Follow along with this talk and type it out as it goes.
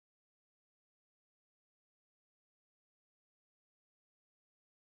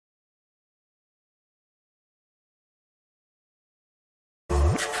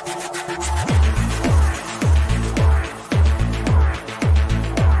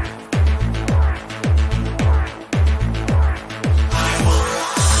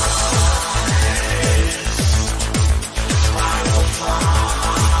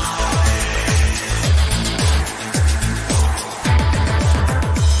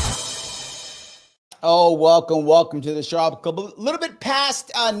Oh, welcome to the Sharpe Club. A little bit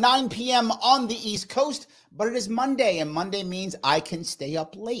past 9 p.m. on the East Coast, but it is Monday, and Monday means I can stay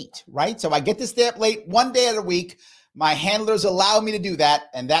up late, right? So I get to stay up late one day of the week. My handlers allow me to do that,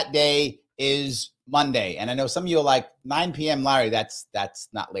 and that day is Monday. And I know some of you are like, 9 p.m., Larry, that's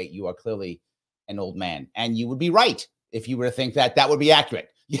not late. You are clearly an old man. And you would be right if you were to think that that would be accurate.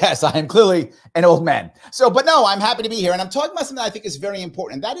 Yes, I am clearly an old man. So, but no, I'm happy to be here. And I'm talking about something that I think is very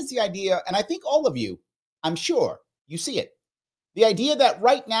important. That is the idea, and I think all of you, I'm sure you see it. The idea that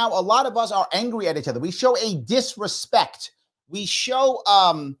right now, a lot of us are angry at each other. We show a disrespect. We show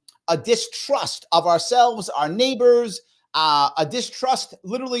a distrust of ourselves, our neighbors, a distrust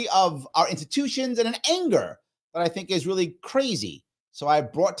literally of our institutions, and an anger that I think is really crazy. So I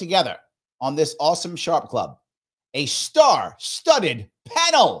brought together on this awesome Sharpe Club a star-studded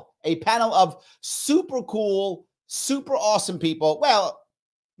panel, a panel of super cool, super awesome people. Well,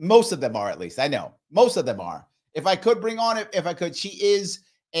 most of them are, at least. I know. Most of them are. If I could bring on it, if I could, she's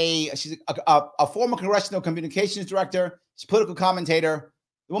a former congressional communications director. She's a political commentator,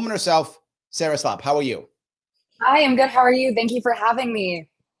 the woman herself, Sarah Selip. How are you? Hi, I'm good. How are you? Thank you for having me.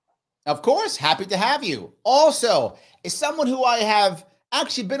 Of course. Happy to have you. Also, is someone who I have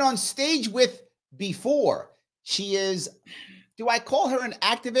actually been on stage with before. She is, do I call her an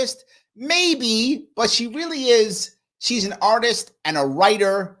activist? Maybe, but she really is. She's an artist and a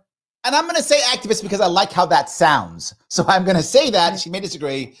writer. And I'm going to say activist because I like how that sounds. So I'm going to say that. She may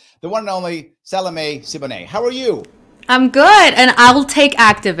disagree. The one and only Salome Sibonex. How are you? I'm good. And I'll take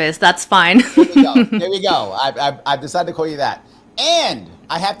activist. That's fine. There we go. There we go. I've decided to call you that. And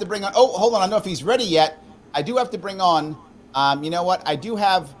I have to bring on, oh, hold on. I don't know if he's ready yet. I do have to bring on, you know what? I do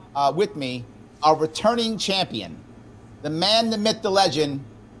have with me our returning champion, the man, the myth, the legend,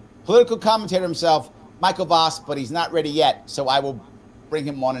 political commentator himself, Michael Voss, but he's not ready yet. So I will bring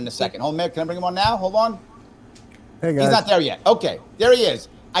him on in a second. Hold on, can I bring him on now? Hold on. Hey, guys. He's not there yet. Okay, there he is.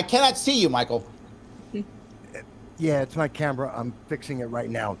 I cannot see you, Michael. Yeah, it's my camera. I'm fixing it right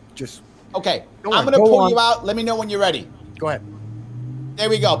now. Just okay. I'm going to pull you out. Let me know when you're ready. Go ahead.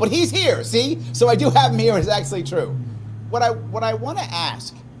 There we go. But he's here. See? So I do have him here. It's actually true. What I want to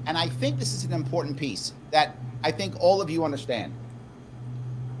ask, and I think this is an important piece that I think all of you understand.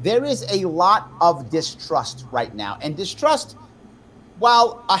 There is a lot of distrust right now, and distrust,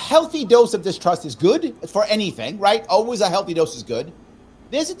 while a healthy dose of distrust is good for anything, right? Always a healthy dose is good.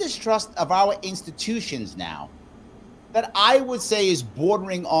 There's a distrust of our institutions now that I would say is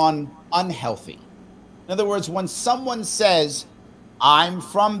bordering on unhealthy. In other words, when someone says, I'm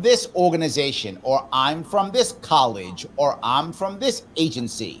from this organization, or I'm from this college, or I'm from this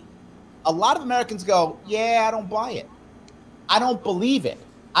agency, a lot of Americans go, yeah, I don't buy it. I don't believe it.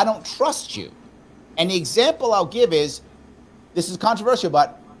 I don't trust you. And the example I'll give is, this is controversial,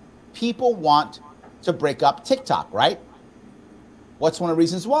 but people want to break up TikTok, right? What's one of the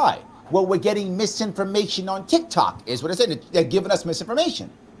reasons why? Well, we're getting misinformation on TikTok, is what I said. They're giving us misinformation.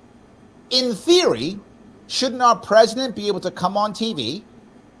 In theory, shouldn't our president be able to come on TV,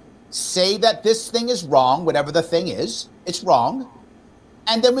 say that this thing is wrong, whatever the thing is, it's wrong,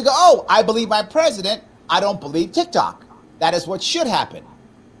 and then we go, oh, I believe my president, I don't believe TikTok. That is what should happen.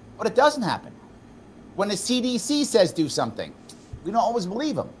 But it doesn't happen. When the CDC says do something, we don't always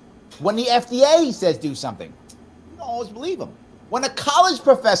believe them. When the FDA says do something, we don't always believe them. When a college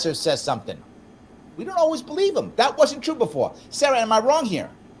professor says something, we don't always believe them. That wasn't true before. Sarah, am I wrong here?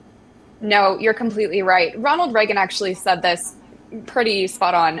 No, you're completely right. Ronald Reagan actually said this pretty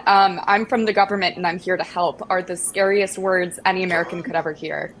spot on. I'm from the government and I'm here to help are the scariest words any American could ever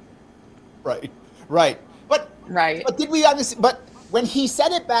hear. Right, right. But did we understand? But when he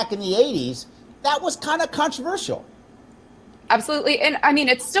said it back in the 80s, that was kind of controversial. Absolutely. And I mean,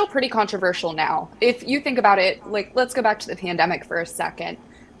 it's still pretty controversial now. If you think about it, like, let's go back to the pandemic for a second.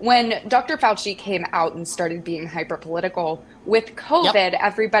 When Dr. Fauci came out and started being hyper-political with COVID,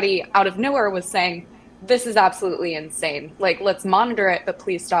 everybody out of nowhere was saying, this is absolutely insane. Like, let's monitor it, but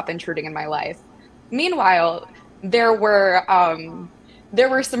please stop intruding in my life. Meanwhile, there were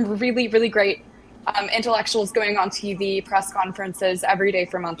some really, really great intellectuals going on TV, press conferences every day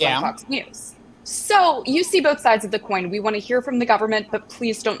for months on Fox News. So you see both sides of the coin. We want to hear from the government, but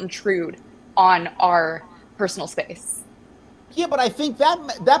please don't intrude on our personal space. Yeah, but I think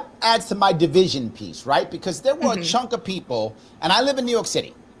that adds to my division piece, right? Because there were a chunk of people, and I live in New York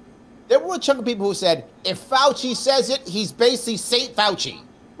City, there were a chunk of people who said, if Fauci says it, he's basically Saint Fauci,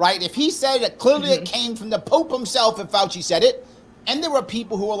 right? If he said it, clearly it came from the Pope himself if Fauci said it. And there were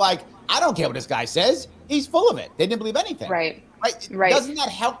people who were like, I don't care what this guy says. He's full of it. They didn't believe anything. Right. Doesn't that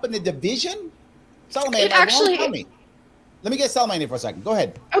help in the division? Salome, it actually... Let me get Salome in here for a second. Go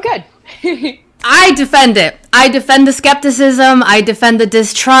ahead. Oh, good. I defend it. I defend the skepticism. I defend the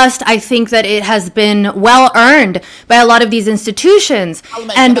distrust. I think that it has been well earned by a lot of these institutions.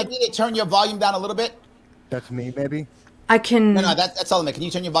 Salome, and can I get you to turn your volume down a little bit? That's me, maybe. I can... No, that's Salome. Can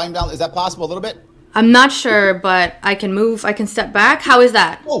you turn your volume down? Is that possible a little bit? I'm not sure, but I can move. I can step back. How is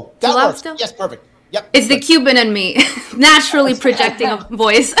that? Oh, that works. Still? Yes, perfect. Yep. It's the Cuban in me, naturally projecting a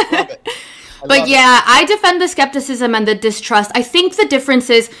voice. But yeah, I defend the skepticism and the distrust. I think the difference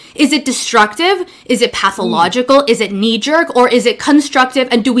is it destructive? Is it pathological? Is it knee-jerk? Or is it constructive?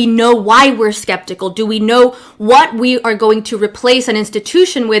 And do we know why we're skeptical? Do we know what we are going to replace an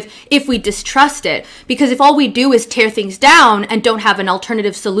institution with if we distrust it? Because if all we do is tear things down and don't have an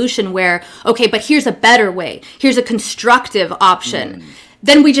alternative solution where, okay, but here's a better way, here's a constructive option,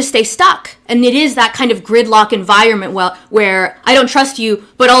 then we just stay stuck. And it is that kind of gridlock environment where I don't trust you,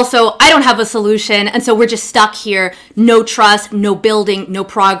 but also I don't have a solution. And so we're just stuck here. No trust, no building, no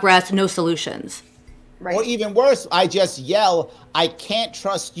progress, no solutions. Right. Or even worse, I just yell, I can't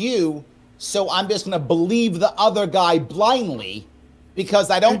trust you, so I'm just going to believe the other guy blindly because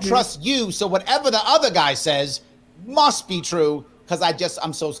I don't trust you. So whatever the other guy says must be true because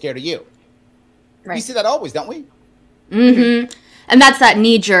I'm so scared of you. Right. We see that always, don't we? Mm-hmm. And that's that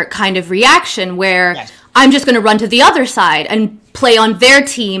knee-jerk kind of reaction where I'm just going to run to the other side and play on their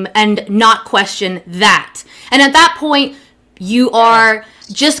team and not question that. And at that point, you are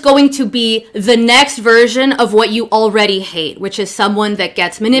just going to be the next version of what you already hate, which is someone that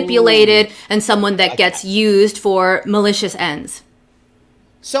gets manipulated and someone that gets used for malicious ends.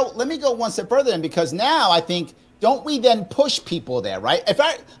 So let me go one step further then, because now I think, don't we then push people there, right?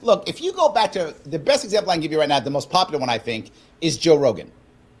 If you go back to the best example I can give you right now, the most popular one I think is Joe Rogan,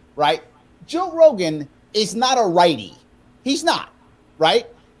 right? Joe Rogan is not a righty. He's not, right?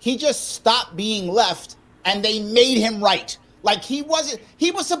 He just stopped being left and they made him right. Like he was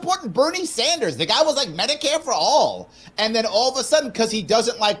supporting Bernie Sanders. The guy was like Medicare for all. And then all of a sudden, because he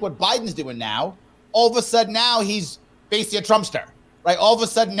doesn't like what Biden's doing now, all of a sudden now he's basically a Trumpster. Right, all of a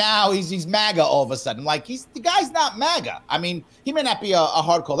sudden now he's MAGA. All of a sudden, like the guy's not MAGA. I mean, he may not be a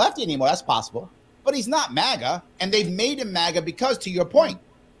hardcore lefty anymore. That's possible, but he's not MAGA, and they've made him MAGA because, to your point,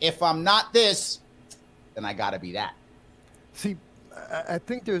 if I'm not this, then I got to be that. See, I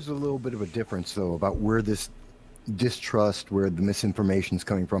think there's a little bit of a difference though about where this distrust, where the misinformation is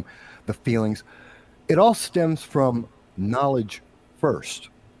coming from, the feelings. It all stems from knowledge first.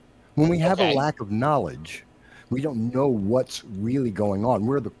 When we have a lack of knowledge, we don't know what's really going on,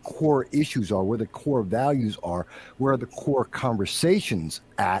 where the core issues are, where the core values are, where the core conversations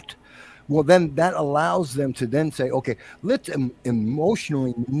at. Well, then that allows them to then say, okay, let's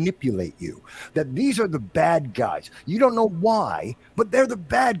emotionally manipulate you, that these are the bad guys. You don't know why, but they're the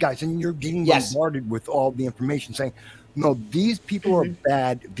bad guys. And you're getting bombarded with all the information saying, no, these people are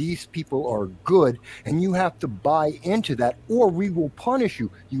bad, these people are good, and you have to buy into that or we will punish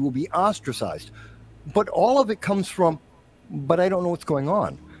you. You will be ostracized. But all of it comes from, but I don't know what's going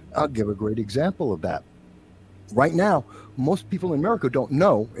on. I'll give a great example of that. Right now, most people in America don't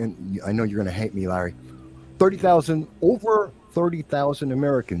know, and I know you're going to hate me, Larry, over 30,000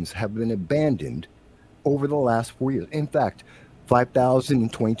 Americans have been abandoned over the last 4 years. In fact, 5,000 in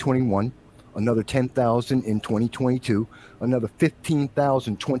 2021, another 10,000 in 2022, another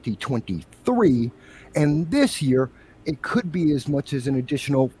 15,000 in 2023, and this year, it could be as much as an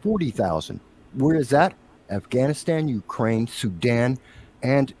additional 40,000. Where is that? Afghanistan, Ukraine, Sudan,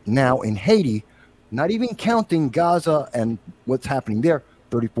 and now in Haiti, not even counting Gaza and what's happening there,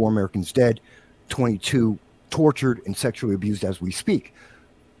 34 Americans dead, 22 tortured and sexually abused as we speak.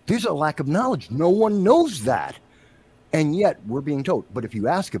 There's a lack of knowledge. No one knows that. And yet we're being told, but if you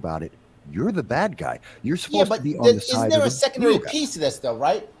ask about it, you're the bad guy. You're supposed to be on the side of the Isn't there a secondary piece to this though,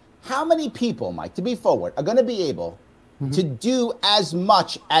 right? How many people, Mike, to be forward, are going to be able to do as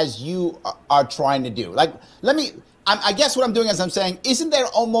much as you are trying to do? Like, I guess what I'm doing is I'm saying, isn't there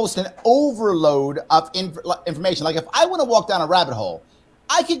almost an overload of information? Like if I want to walk down a rabbit hole,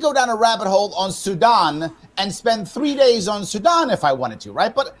 I could go down a rabbit hole on Sudan and spend 3 days on Sudan if I wanted to,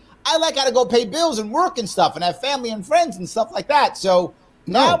 right? But I got to go pay bills and work and stuff and have family and friends and stuff like that. So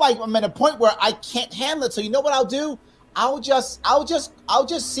now I'm at a point where I can't handle it. So you know what I'll do? I'll just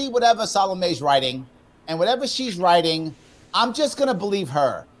see whatever Salome's writing. And whatever she's writing, I'm just going to believe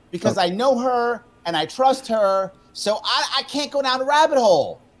her because I know her and I trust her. So I can't go down a rabbit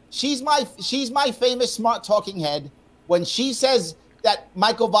hole. She's my famous smart talking head. When she says that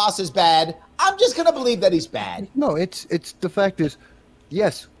Michael Voss is bad, I'm just gonna believe that he's bad. No, it's the fact is,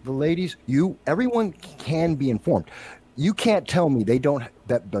 yes, the ladies, everyone can be informed. You can't tell me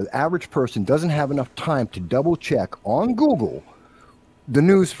that the average person doesn't have enough time to double check on Google the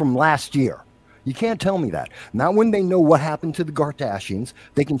news from last year. You can't tell me that. Not when they know what happened to the Kardashians.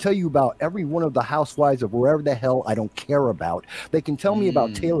 They can tell you about every one of the housewives of wherever the hell I don't care about. They can tell me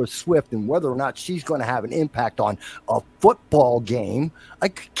about Taylor Swift and whether or not she's going to have an impact on a football game. I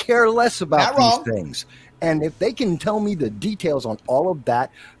could care less about these things. And if they can tell me the details on all of that,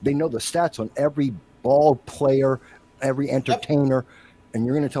 they know the stats on every ball player, every entertainer, and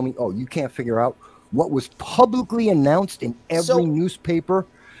you're going to tell me, oh, you can't figure out what was publicly announced in every newspaper.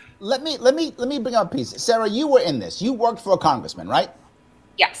 Let me bring up a piece. Sarah, you were in this. You worked for a congressman, right?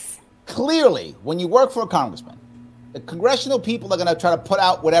 Yes. Clearly, when you work for a congressman, the congressional people are going to try to put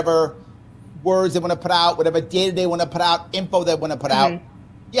out whatever words they want to put out, whatever data they want to put out, info they want to put out.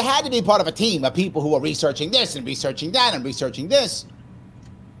 You had to be part of a team of people who are researching this and researching that and researching this.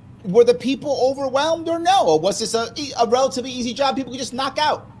 Were the people overwhelmed or no? Or was this a relatively easy job people could just knock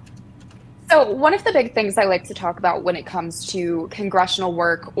out? So one of the big things I like to talk about when it comes to congressional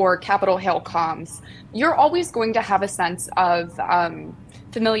work or Capitol Hill comms, you're always going to have a sense of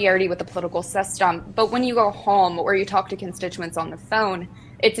familiarity with the political system. But when you go home or you talk to constituents on the phone,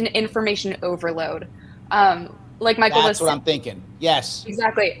 it's an information overload. Like Michael was saying. That's what I'm thinking. Yes.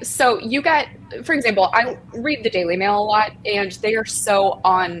 Exactly. So you get, for example, I read the Daily Mail a lot, and they are so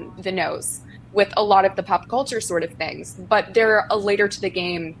on the nose with a lot of the pop culture sort of things. But they're a later to the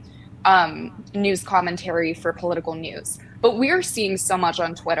game news commentary for political news. But we are seeing so much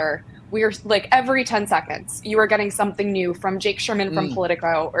on Twitter. We are like every 10 seconds, you are getting something new from Jake Sherman from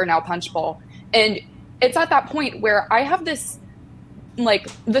Politico or now Punchbowl. And it's at that point where I have this, like,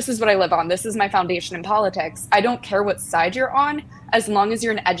 this is what I live on. This is my foundation in politics. I don't care what side you're on, as long as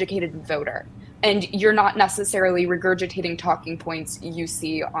you're an educated voter and you're not necessarily regurgitating talking points you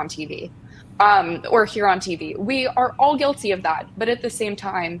see on TV or hear on TV. We are all guilty of that. But at the same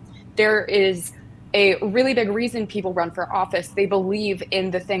time, there is a really big reason people run for office. They believe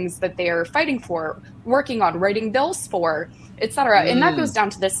in the things that they are fighting for, working on, writing bills for, etc. And that goes down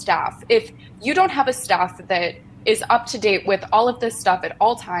to the staff. If you don't have a staff that is up to date with all of this stuff at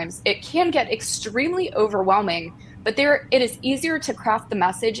all times, it can get extremely overwhelming. But it is easier to craft the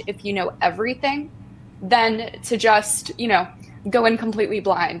message if you know everything than to just, go in completely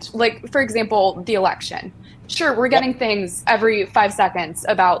blind. Like, for example, the election. Sure, we're getting things every 5 seconds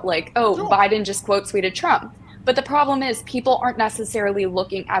about like, Biden just quote tweeted Trump. But the problem is people aren't necessarily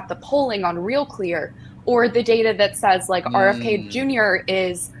looking at the polling on Real Clear or the data that says like RFK Jr.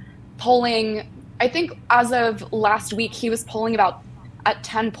 is polling, I think as of last week, he was polling about at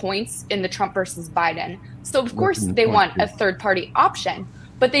 10 points in the Trump versus Biden. So of course they want a third party option,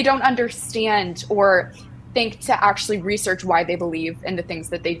 but they don't understand or think to actually research why they believe in the things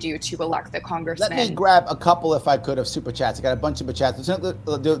that they do to elect the congressman. Let me grab a couple, if I could, of super chats. I got a bunch of super chats.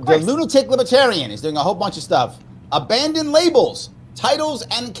 The lunatic libertarian is doing a whole bunch of stuff. Abandon labels, titles,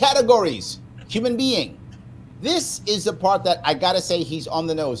 and categories. Human being. This is the part that I gotta say he's on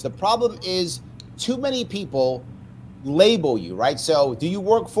the nose. The problem is too many people label you, right? So do you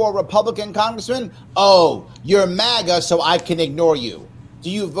work for a Republican congressman? Oh, you're MAGA, so I can ignore you. Do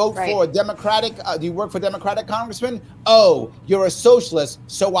you vote for a Democratic? Do you work for a Democratic congressman? Oh, you're a socialist,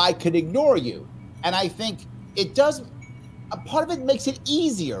 so I could ignore you. And I think it does. A part of it makes it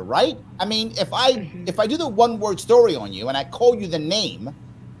easier, right? I mean, if I do the one-word story on you and I call you the name,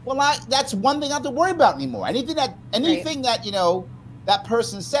 well, that's one thing I don't have to worry about anymore. Anything that that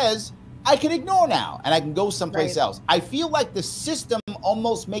person says, I can ignore now, and I can go someplace else. I feel like the system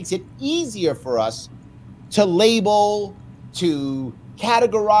almost makes it easier for us to label, to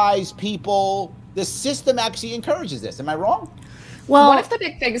categorize people. The system actually encourages this. Am I wrong? Well, one of the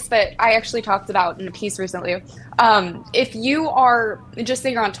big things that I actually talked about in a piece recently, if you are, just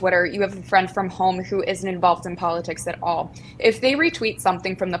say you're on Twitter, you have a friend from home who isn't involved in politics at all. If they retweet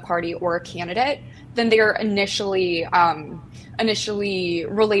something from the party or a candidate, then they are initially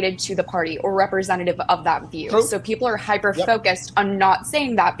related to the party or representative of that view. True. So people are hyper-focused on not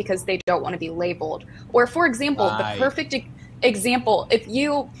saying that because they don't want to be labeled. Or, for example, the perfect example,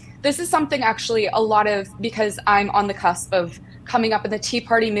 this is something actually a lot of, because I'm on the cusp of coming up in the Tea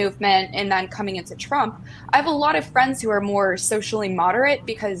Party movement and then coming into Trump, I have a lot of friends who are more socially moderate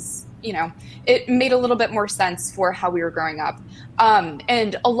because, it made a little bit more sense for how we were growing up.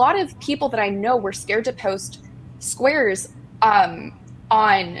 And a lot of people that I know were scared to post squares for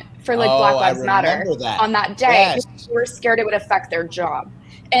Black Lives Matter on that day. Yes. Because they were scared it would affect their job.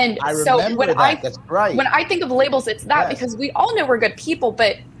 And so when that's right. When I think of labels, it's that, Yes. because we all know we're good people,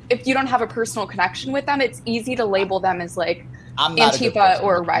 but if you don't have a personal connection with them, it's easy to label them as like I'm not Antifa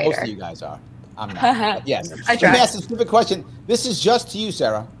or Rider. Most of you guys are. I'm not. Yes. I Let me ask a stupid question. This is just to you,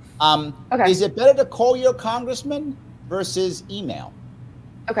 Sarah. Okay. Is it better to call your congressman versus email?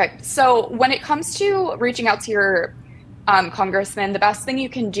 Okay, so when it comes to reaching out to your congressman, the best thing you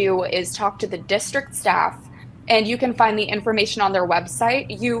can do is talk to the district staff, and you can find the information on their website.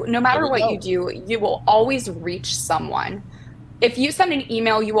 No matter what you do, you will always reach someone. If you send an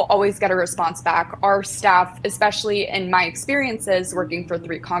email, you will always get a response back. Our staff, especially in my experiences working for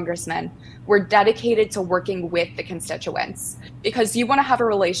 3 congressmen, we're dedicated to working with the constituents, because you want to have a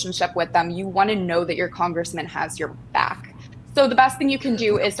relationship with them. You want to know that your congressman has your back. So the best thing you can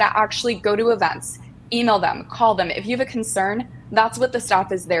do is to actually go to events, email them, call them. If you have a concern, that's what the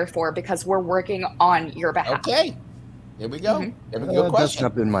staff is there for, because we're working on your behalf. Okay, here we go. Here we go. That's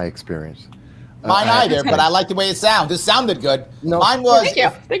not been my experience. Mine either, but I like the way it sounds. This sounded good. No. Mine was, Thank you.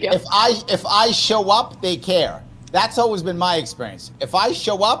 Thank you. if I show up, they care. That's always been my experience. If I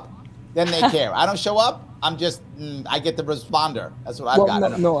show up, then they care. I don't show up, I'm just, I get the responder. That's what I've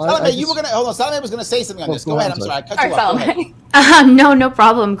got. Salome, you were going to, hold on, Salome was going to say something on this. Go ahead, I'm sorry, I cut you off. Go ahead. No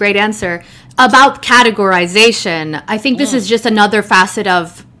problem. Great answer. About categorization, I think this is just another facet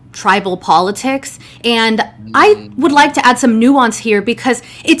of tribal politics, and I would like to add some nuance here, because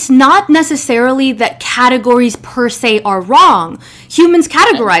it's not necessarily that categories per se are wrong. Humans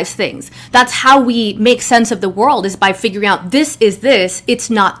categorize things. That's how we make sense of the world, is by figuring out this is this, it's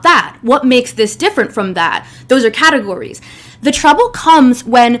not that. What makes this different from that? Those are categories. The trouble comes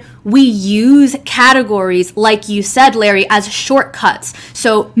when we use categories, like you said, Larry, as shortcuts.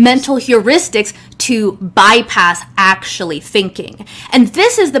 So mental heuristics to bypass actually thinking. And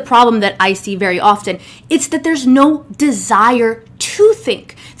this is the problem that I see very often. It's that there's no desire to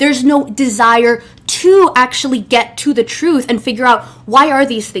think. There's no desire to actually get to the truth and figure out, why are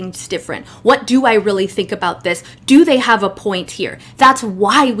these things different? What do I really think about this? Do they have a point here? That's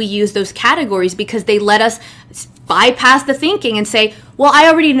why we use those categories, because they let us bypass the thinking and say, well, I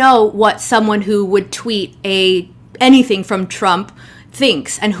already know what someone who would tweet anything from Trump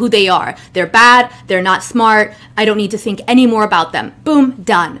thinks and who they are. They're bad, they're not smart, I don't need to think any more about them. Boom,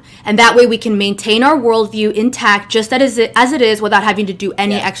 done. And that way we can maintain our worldview intact just as it is, without having to do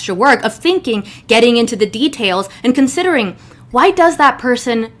any extra work of thinking, getting into the details, and considering, why does that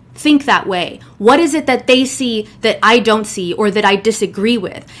person think that way? What is it that they see that I don't see, or that I disagree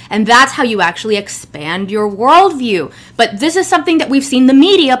with? And that's how you actually expand your worldview. But this is something that we've seen the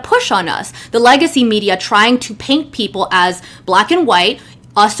media push on us. The legacy media trying to paint people as black and white,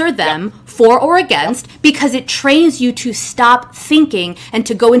 us or them, for or against, because it trains you to stop thinking and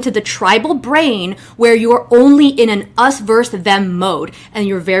to go into the tribal brain, where you're only in an us versus them mode, and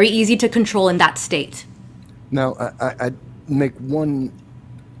you're very easy to control in that state. Now, I make one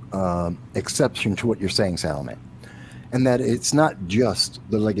exception to what you're saying, Salome, and that it's not just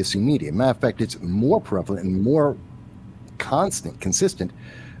the legacy media. Matter of fact, it's more prevalent and more consistent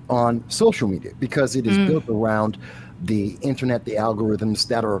on social media, because it is built around the internet, the algorithms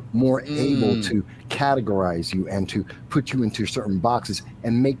that are more able to categorize you and to put you into certain boxes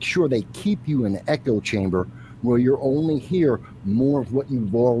and make sure they keep you in an echo chamber where you're only hear more of what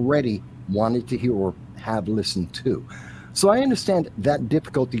you've already wanted to hear or have listened to. So I understand that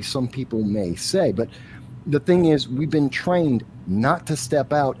difficulty some people may say, but the thing is, we've been trained not to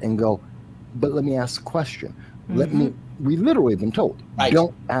step out and go, but let me ask a question. We literally have been told,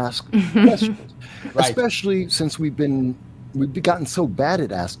 don't ask questions. Especially since we've gotten so bad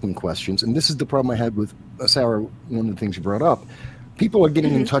at asking questions. And this is the problem I had with Sarah, one of the things you brought up. People are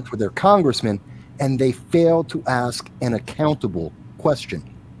getting in touch with their congressman, and they fail to ask an accountable question.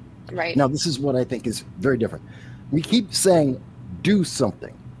 Right. Now, this is what I think is very different. We keep saying, do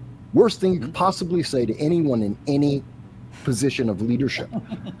something. Worst thing you could possibly say to anyone in any position of leadership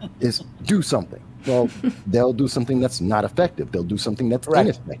is do something. Well, they'll do something that's not effective. They'll do something that's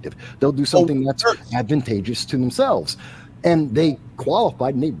ineffective. They'll do something that's advantageous to themselves. And they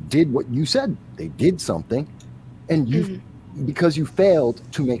qualified, and they did what you said. They did something, and because you failed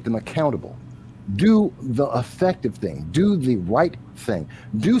to make them accountable. Do the effective thing. Do the right thing.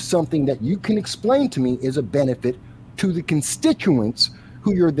 Do something that you can explain to me is a benefit to the constituents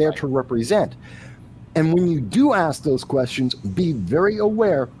who you're there to represent. And when you do ask those questions, be very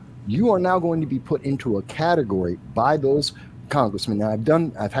aware you are now going to be put into a category by those congressmen. Now,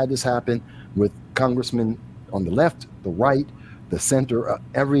 I've had this happen with congressmen on the left, the right, the center,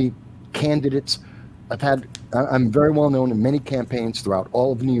 every candidates. I'm very well known in many campaigns throughout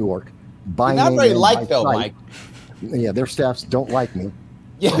all of New York. You're not very liked, though, Mike. Yeah, their staffs don't like me.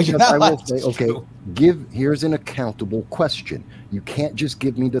 Yeah, because I will say, okay, here's an accountable question. You can't just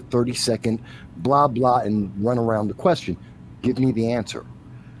give me the 30-second blah, blah, and run around the question. Give me the answer.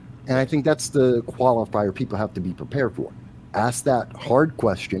 And I think that's the qualifier people have to be prepared for. Ask that hard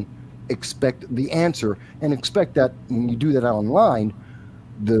question, expect the answer, and expect that when you do that online,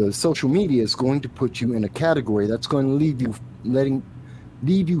 the social media is going to put you in a category that's going to leave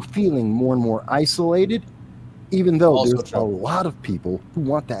you feeling more and more isolated, even though Also there's true. a lot of people who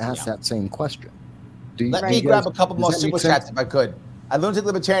want to ask that same question. Let me grab a couple more super chats if I could. Lunatic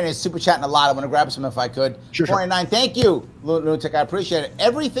Libertarian is super chatting a lot. I want to grab some if I could. Sure. 49, thank you, Lunatic. I appreciate it.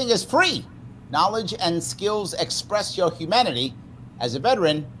 Everything is free. Knowledge and skills express your humanity. As a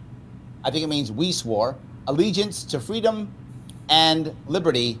veteran, I think it means we swore allegiance to freedom and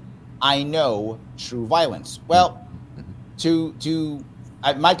liberty. I know true violence. Well,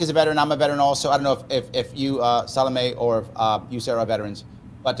 Mike is a veteran. I'm a veteran also. I don't know if you, Salome, or you, Sarah, are veterans,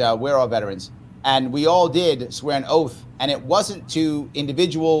 but we're all veterans. And we all did swear an oath. And it wasn't to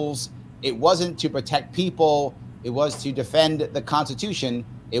individuals. It wasn't to protect people. It was to defend the Constitution.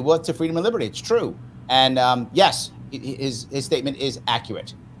 It was to freedom and liberty. It's true. And yes, his statement is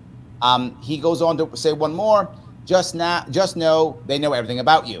accurate. He goes on to say one more. Just know they know everything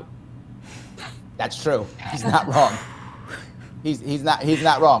about you. That's true. He's not wrong. He's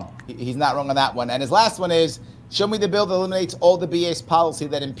not wrong. He's not wrong on that one. And his last one is, show me the bill that eliminates all the BS policy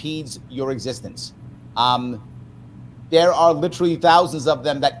that impedes your existence. There are literally thousands of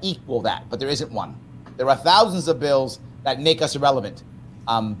them that equal that, but there isn't one. There are thousands of bills that make us irrelevant,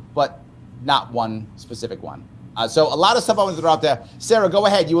 but not one specific one. So a lot of stuff I want to throw out there. Sarah, go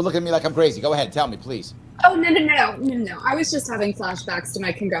ahead. You were looking at me like I'm crazy. Go ahead. Tell me, please. Oh, no. I was just having flashbacks to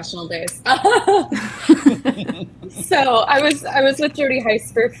my congressional days. So I was with Jody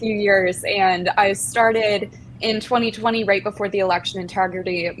Heiss for a few years, and I started in 2020, right before the election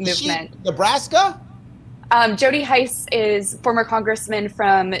integrity movement. Nebraska? Jody Heiss is former congressman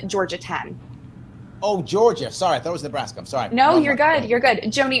from Georgia 10. Oh, Georgia. Sorry, I thought it was Nebraska. I'm sorry. No, you're good. You're good.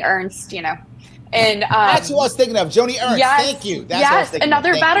 Joni Ernst, you know. And that's who I was thinking of. Joni Ernst. Yes, thank you. That's what I was thinking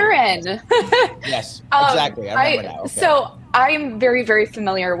another veteran. Yes, exactly. I remember now. Okay. So I'm very, very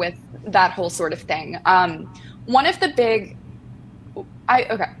familiar with that whole sort of thing. One of the big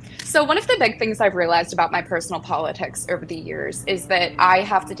things I've realized about my personal politics over the years is that I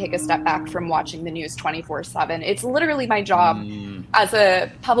have to take a step back from watching the news 24/7. It's literally my job as a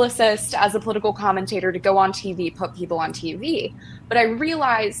publicist, as a political commentator, to go on TV, put people on TV. But I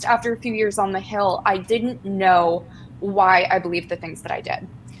realized after a few years on the Hill, I didn't know why I believed the things that I did.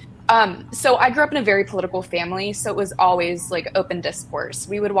 So I grew up in a very political family, so it was always like open discourse.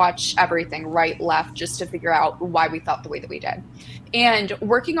 We would watch everything, right, left, just to figure out why we thought the way that we did. And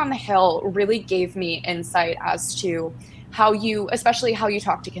working on the Hill really gave me insight as to especially how you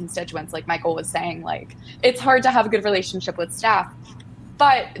talk to constituents, like Michael was saying, like, it's hard to have a good relationship with staff.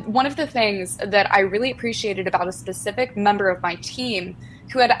 But one of the things that I really appreciated about a specific member of my team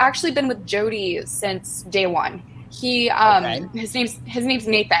who had actually been with Jody since day one, his name's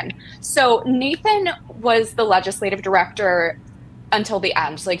Nathan. So Nathan was the legislative director until the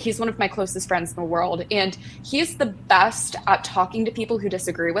end. Like, he's one of my closest friends in the world, and he's the best at talking to people who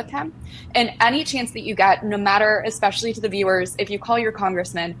disagree with him. And any chance that you get, no matter, especially to the viewers, if you call your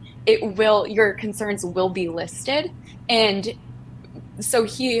congressman, your concerns will be listed. And so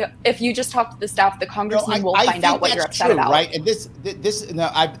if you just talk to the staff, the congressman will find out what you're upset about. Right? And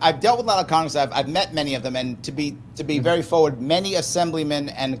I've dealt with a lot of congressmen. I've met many of them, and to be very forward, many assemblymen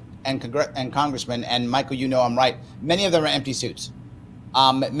and congressmen, and Michael, you know I'm right. Many of them are empty suits.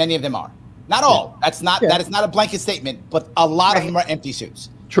 Many of them are. Not all. That is not a blanket statement, but a lot of them are empty suits.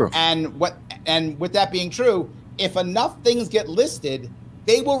 True. And with that being true, if enough things get listed,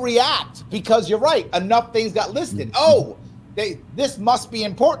 they will react, because you're right. Enough things got listed. Oh, this must be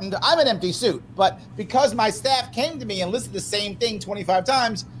important. I'm an empty suit, but because my staff came to me and listed the same thing 25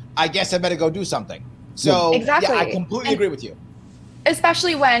 times, I guess I better go do something. So exactly. Yeah, I completely agree with you.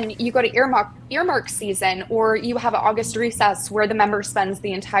 Especially when you go to earmark season, or you have an August recess where the member spends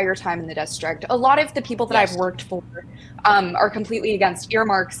the entire time in the district. A lot of the people that I've worked for are completely against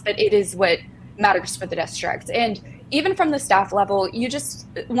earmarks, but it is what matters for the district. And even from the staff level,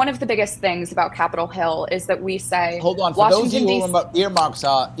 one of the biggest things about Capitol Hill is that we say, hold on, for those of you who remember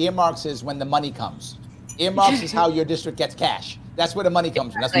earmarks is when the money comes. Earmarks is how your district gets cash. That's where the money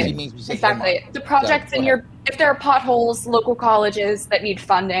comes from. That's what he means when you say exactly. earmark. The projects if there are potholes, local colleges that need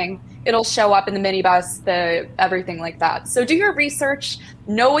funding, it'll show up in the minibus, everything like that. So do your research,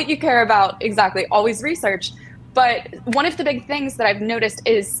 know what you care about, exactly, always research. But one of the big things that I've noticed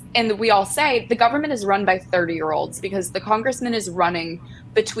is, and we all say, the government is run by 30-year-olds because the congressman is running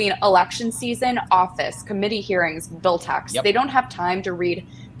between election season, office, committee hearings, bill text. Yep. They don't have time to read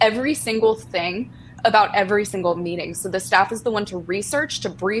every single thing about every single meeting. So the staff is the one to research, to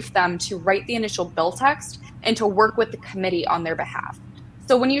brief them, to write the initial bill text, and to work with the committee on their behalf.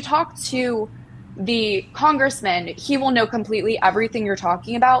 So when you talk to the congressman, he will know completely everything you're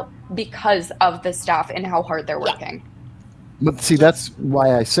talking about because of the staff and how hard they're working. But see, that's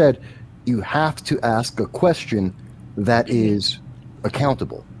why I said you have to ask a question that is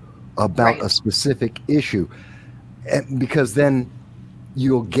accountable about a specific issue, and because then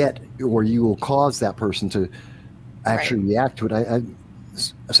you'll get, or you will cause that person to actually react to it.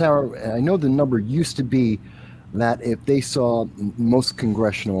 Sarah, I know the number used to be that if they saw, most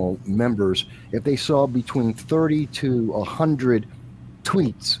congressional members, if they saw between 30 to 100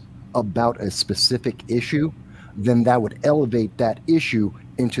 tweets about a specific issue, then that would elevate that issue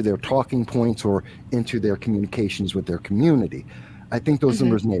into their talking points or into their communications with their community. I think those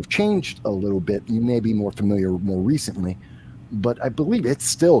numbers may have changed a little bit. You may be more familiar more recently, but I believe it's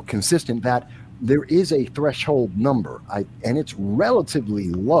still consistent that there is a threshold number, and it's relatively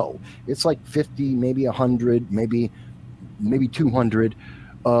low. It's like 50, maybe 100, maybe 200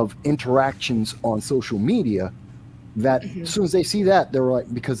 of interactions on social media that as soon as they see that, they're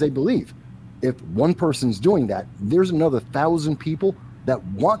like, because they believe if one person's doing that, there's another 1,000 people that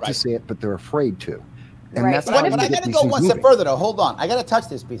want to say it, but they're afraid to. And that's how but I got to go one step further, though. Hold on. I got to touch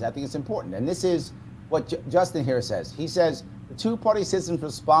this piece. I think it's important. And this is what Justin here says. He says, the two-party system is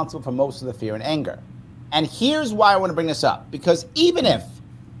responsible for most of the fear and anger. And here's why I want to bring this up. Because even if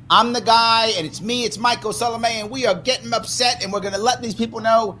I'm the guy and it's me, it's Michael Salome, and we are getting upset and we're going to let these people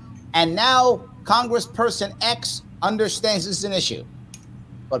know, and now Congressperson X understands this is an issue.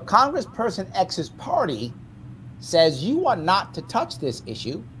 But Congressperson X's party says you are not to touch this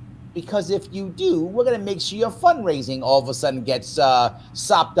issue, because if you do, we're going to make sure your fundraising all of a sudden gets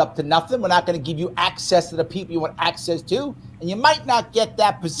sopped up to nothing. We're not going to give you access to the people you want access to. And you might not get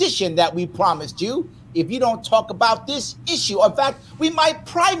that position that we promised you if you don't talk about this issue. In fact, we might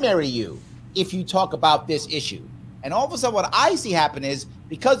primary you if you talk about this issue. And all of a sudden what I see happen is,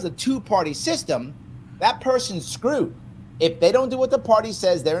 because of the two-party system, that person's screwed. If they don't do what the party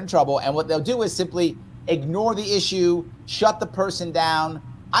says, they're in trouble. And what they'll do is simply ignore the issue, shut the person down.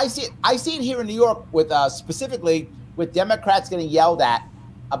 I see it here in New York with specifically with Democrats getting yelled at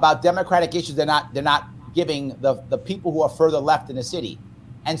about Democratic issues they're not giving the people who are further left in the city.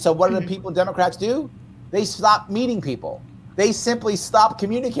 And so what do the people Democrats do? They stop meeting people. They simply stop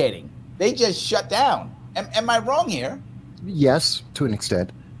communicating. They just shut down. Am I wrong here? Yes, to an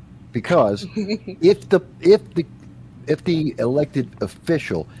extent, because if the elected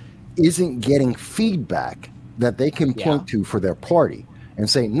official isn't getting feedback that they can point to for their party and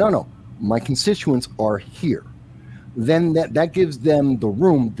say, no, my constituents are here, then that gives them the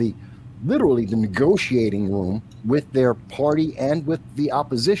room, literally the negotiating room with their party and with the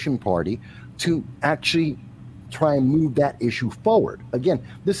opposition party to actually try and move that issue forward. Again,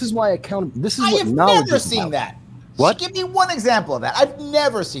 this is why this is what knowledge is about. I have never seen that. What? Give me one example of that. I've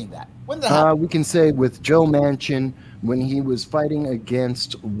never seen that. When did that happen? We can say with Joe Manchin, when he was fighting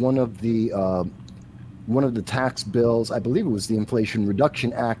against one of the tax bills, I believe it was the Inflation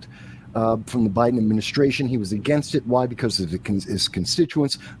Reduction Act from the Biden administration. He was against it. Why? Because of his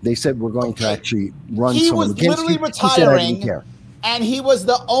constituents. They said, we're going to actually run someone against you. He was literally retiring, and he was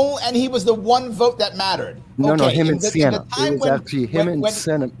the one vote that mattered. No, him and Sienna. It was actually him and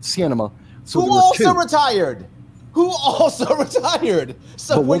Sienna. So who also retired? Who also retired?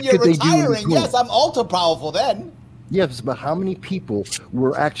 So when you're retiring, yes, I'm ultra powerful then. Yes, but how many people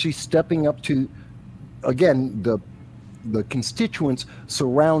were actually stepping up to, again, the constituents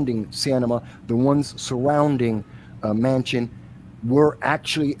surrounding Sienna, the ones surrounding Manchin, were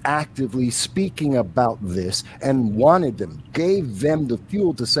actually actively speaking about this and wanted them, gave them the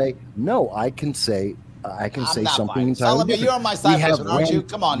fuel to say, no, I can say something entirely different. You're on my side, aren't you?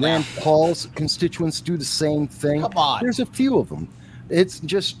 Come on now. Rand Paul's constituents do the same thing. Come on. There's a few of them. It's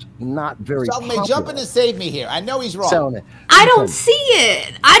just not very popular. Jump in and save me here. I know he's wrong. I don't see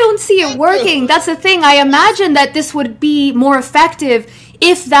it. I don't see it working. That's the thing. I imagine that this would be more effective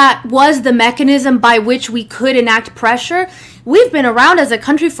if that was the mechanism by which we could enact pressure. We've been around as a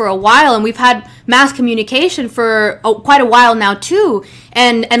country for a while, and we've had mass communication for quite a while now too.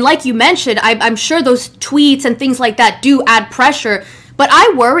 And like you mentioned, I'm sure those tweets and things like that do add pressure. But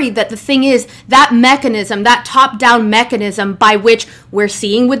I worry that the thing is that mechanism, that top-down mechanism by which we're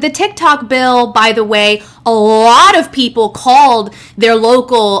seeing with the TikTok bill, by the way, a lot of people called their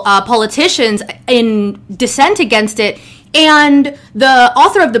local politicians in dissent against it. And the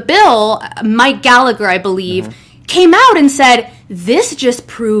author of the bill, Mike Gallagher, I believe, came out and said, this just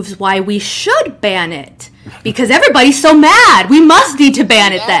proves why we should ban it. Because everybody's so mad. We must need to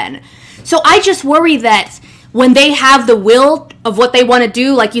ban it then. So I just worry that when they have the will of what they want to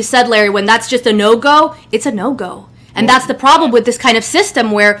do, like you said, Larry, when that's just a no-go, it's a no-go. And that's the problem with this kind of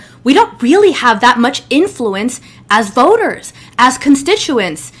system where we don't really have that much influence as voters, as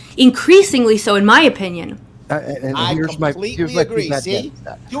constituents, increasingly so, in my opinion. And I completely agree. See,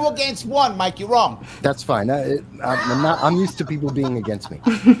 2 against 1, Mike. You're wrong. That's fine. I'm used to people being against me.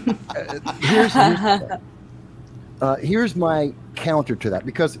 Here's my counter to that,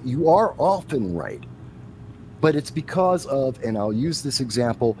 because you are often right, but it's because of, and I'll use this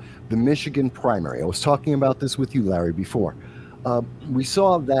example, the Michigan primary. I was talking about this with you, Larry, before. We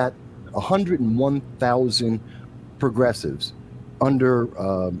saw that 101,000 progressives under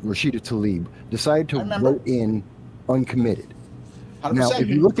Rashida Tlaib decided to vote in uncommitted. 100%. Now, if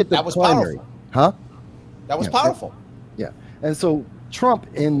you look at the primary, powerful. That was powerful. Yeah. And so Trump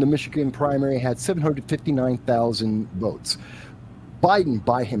in the Michigan primary had 759,000 votes. Biden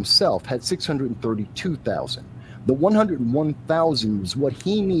by himself had 632,000. The 101,000 is what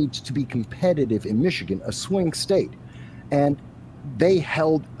he needs to be competitive in Michigan, a swing state. And they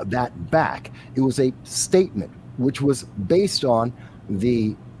held that back. It was a statement which was based on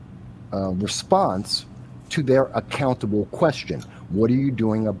the response to their accountable question. What are you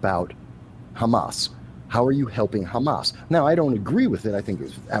doing about Hamas? How are you helping Hamas? Now, I don't agree with it. I think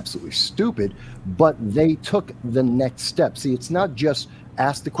it's absolutely stupid, but they took the next step. See, it's not just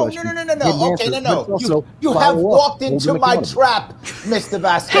ask the question. No. Okay, no. You have walked into my trap, Mr.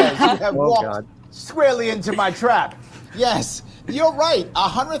 Vasquez. You have walked squarely into my trap. Yes, you're right.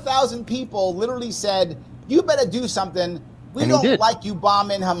 100,000 people literally said, you better do something. We don't like you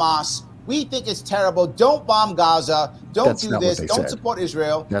bombing Hamas. We think it's terrible. Don't bomb Gaza. Don't do this. Don't support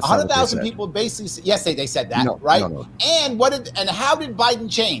Israel. 100,000 people basically, yes, they said that, right? No. And how did Biden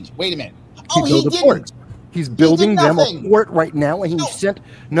change? Wait a minute. Oh, he didn't. He's building them a port right now, and he sent.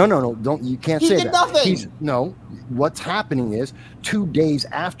 No, don't. You can't say that. He did nothing. No. What's happening is 2 days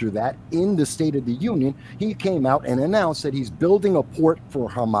after that, in the State of the Union, he came out and announced that he's building a port for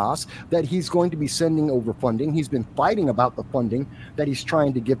Hamas, that he's going to be sending over funding. He's been fighting about the funding that he's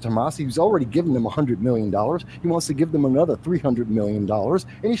trying to give to Hamas. He's already given them $100 million. He wants to give them another $300 million, and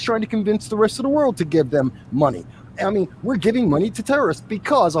he's trying to convince the rest of the world to give them money. I mean, we're giving money to terrorists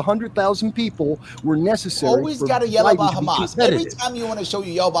because 100,000 people were necessary. You always got to yell about Hamas. Every time you want to show,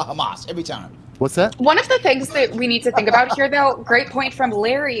 you yell about Hamas. Every time. What's that? One of the things that we need to think about here, though, great point from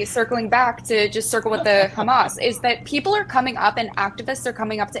Larry, circling back to just circle with the Hamas, is that people are coming up and activists are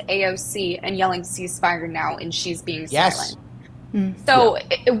coming up to AOC and yelling ceasefire now, and she's being silent. So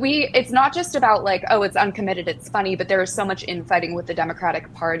it's not just about like, oh, it's uncommitted, it's funny, but there is so much infighting with the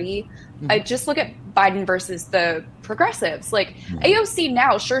Democratic Party. I just look at Biden versus the progressives. Like AOC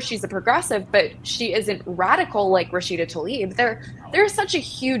now, sure, she's a progressive, but she isn't radical like Rashida Tlaib. There's such a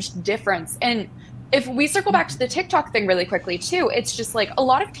huge difference. And if we circle back to the TikTok thing really quickly too, it's just like a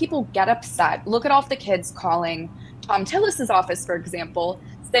lot of people get upset. Look at all the kids calling Tom Tillis's office, for example,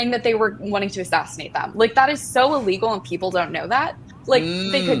 saying that they were wanting to assassinate them. Like, that is so illegal and people don't know that. Like,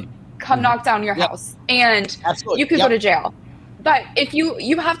 they could come knock down your house and you could go to jail. But if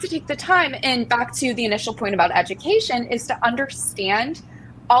you have to take the time, and back to the initial point about education, is to understand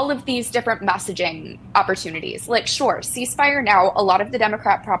all of these different messaging opportunities. Like, sure, ceasefire now, a lot of the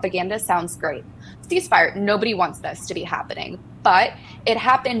Democrat propaganda sounds great. Ceasefire, nobody wants this to be happening. But it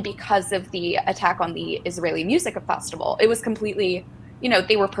happened because of the attack on the Israeli music festival. It was completely,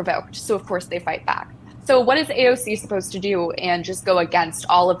 they were provoked. So of course they fight back. So what is AOC supposed to do and just go against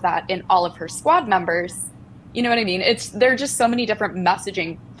all of that and all of her squad members? You know what I mean? There are just so many different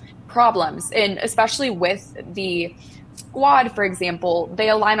messaging problems. And especially with the squad, for example, they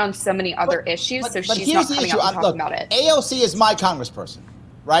align on so many other issues. So she's not coming out and talking about it. AOC is my congressperson,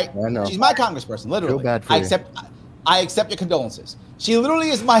 right? I know. She's my congressperson, literally. Feel bad for I accept your condolences. She literally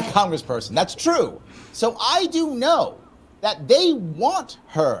is my congressperson. That's true. So I do know that they want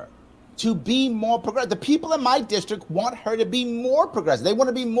her to be more progressive. The people in my district want her to be more progressive. They want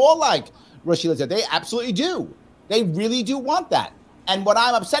to be more like Rashida. They absolutely do. They really do want that. And what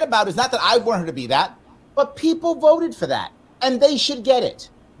I'm upset about is not that I want her to be that, but people voted for that, and they should get it.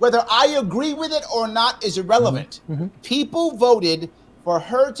 Whether I agree with it or not is irrelevant. People voted for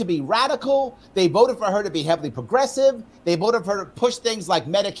her to be radical. They voted for her to be heavily progressive. They voted for her to push things like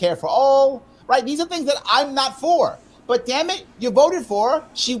Medicare for all, right? These are things that I'm not for. But damn it, you voted for her.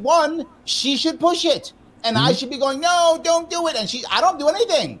 She won. She should push it. And I should be going, no, don't do it. And I don't do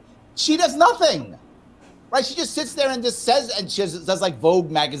anything. She does nothing. Right? She just sits there and just says, and she does like Vogue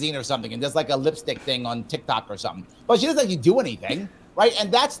magazine or something, and does like a lipstick thing on TikTok or something. But she doesn't actually do anything, right?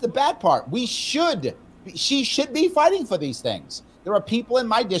 And that's the bad part. She should be fighting for these things. There are people in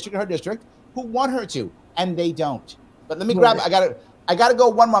my district, her district, who want her to, and they don't. But let me grab it. I gotta go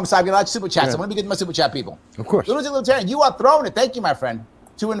one more. I'm sorry, I got super chats. Yeah. I'm gonna be getting my super chat people. Of course. Lunatic Libertarian, you are throwing it. Thank you, my friend.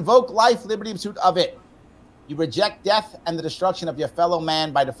 To invoke life, liberty, pursuit of it. You reject death and the destruction of your fellow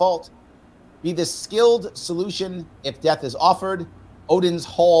man by default. Be the skilled solution if death is offered. Odin's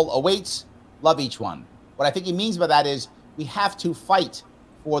hall awaits. Love each one. What I think he means by that is we have to fight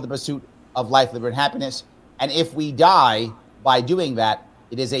for the pursuit of life, liberty, and happiness. And if we die by doing that,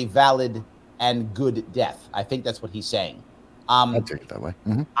 it is a valid and good death. I think that's what he's saying. I take it that way.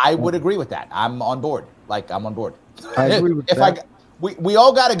 I would agree with that. I'm on board. I'm on board. I agree with that. We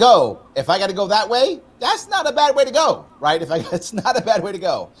all got to go. If I got to go that way, that's not a bad way to go, right? It's not a bad way to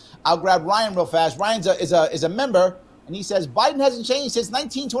go. I'll grab Ryan real fast. Ryan is a member, and he says Biden hasn't changed since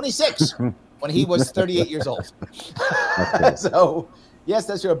 1926 when he was 38 years old. So, yes,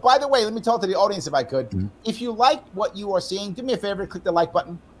 that's true. By the way, let me talk to the audience if I could. If you like what you are seeing, do me a favor, click the like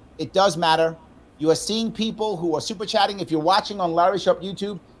button. It does matter. You are seeing people who are super chatting. If you're watching on Larry Sharpe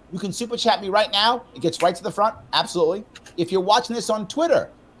YouTube, you can super chat me right now. It gets right to the front. Absolutely. If you're watching this on Twitter,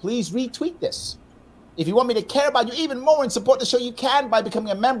 please retweet this. If you want me to care about you even more and support the show, you can by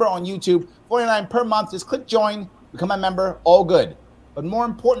becoming a member on YouTube. $49 per month. Just click join, become a member, all good. But more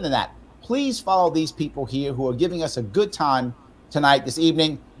important than that, please follow these people here who are giving us a good time tonight, this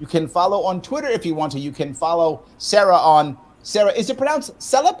evening. You can follow on Twitter if you want to. You can follow Sarah on, is it pronounced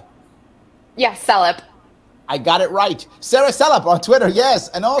Selip? Yes, Selip. I got it right. Sarah Selip on Twitter, yes.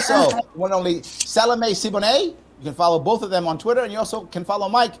 And also, one only Salome Sibonex. You can follow both of them on Twitter. And you also can follow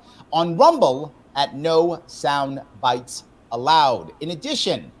Mike on Rumble at No Sound Bites Allowed. In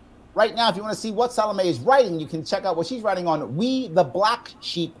addition, right now, if you want to see what Salome is writing, you can check out what she's writing on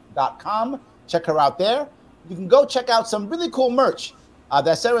WeTheBlackSheep.com. Check her out there. You can go check out some really cool merch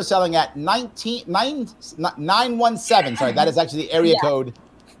that Sarah's selling at 917. Sorry, that is actually the area code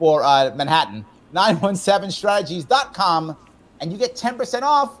for Manhattan. 917strategies.com, and you get 10%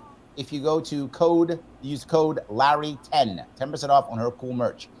 off if you go to use code Larry10. 10% off on her cool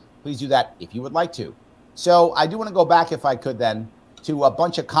merch. Please do that if you would like to. So I do want to go back, if I could then, to a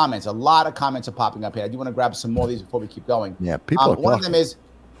bunch of comments. A lot of comments are popping up here. I do want to grab some more of these before we keep going. Yeah, people are one of them is,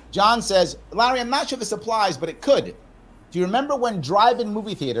 John says, Larry, I'm not sure this applies, but it could. Do you remember when drive-in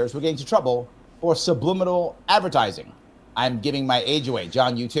movie theaters were getting into trouble for subliminal advertising? I'm giving my age away.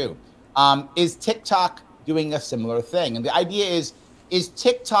 John, you too. Is TikTok doing a similar thing? And the idea is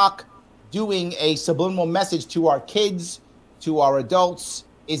TikTok doing a subliminal message to our kids, to our adults?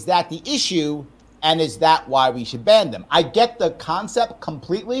 Is that the issue? And is that why we should ban them? I get the concept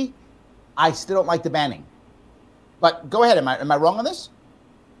completely. I still don't like the banning. But go ahead. Am I wrong on this?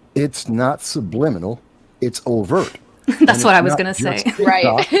 It's not subliminal. It's overt. That's what I was going to say. TikTok,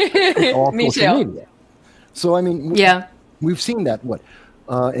 right. Me too. Media. So, I mean, we've seen that.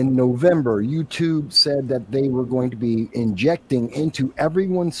 In November, YouTube said that they were going to be injecting into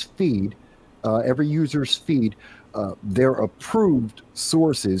everyone's feed, every user's feed, their approved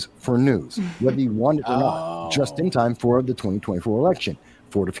sources for news, whether you want it or not, just in time for the 2024 election.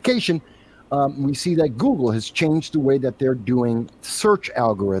 Fortification, we see that Google has changed the way that they're doing search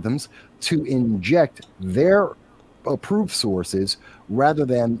algorithms to inject their approved sources rather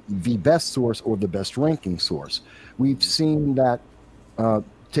than the best source or the best ranking source. We've seen that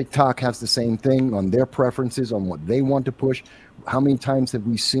TikTok has the same thing on their preferences, on what they want to push. How many times have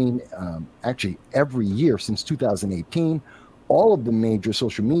we seen, actually every year since 2018, all of the major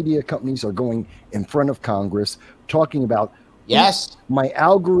social media companies are going in front of Congress talking about, yes, my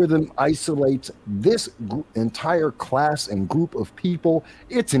algorithm isolates this entire class and group of people.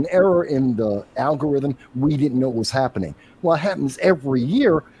 It's an error in the algorithm. We didn't know what was happening. Well, it happens every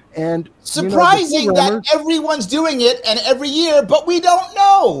year. And surprising that everyone's doing it and every year, but we don't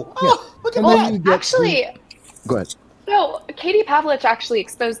know. Oh, look at that. Actually, go ahead. So Katie Pavlich actually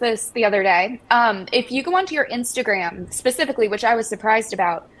exposed this the other day. If you go onto your Instagram specifically, which I was surprised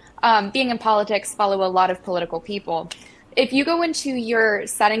about, being in politics, follow a lot of political people. If you go into your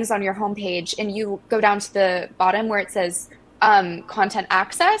settings on your homepage and you go down to the bottom where it says content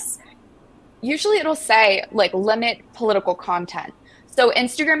access, usually it'll say like limit political content. So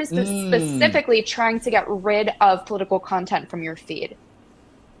Instagram is specifically trying to get rid of political content from your feed.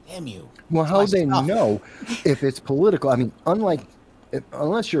 Damn you. Well, how they know if it's political? I mean,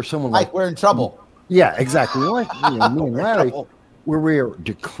 unless you're someone like we're in trouble. Yeah, exactly. Like me and Larry, where we're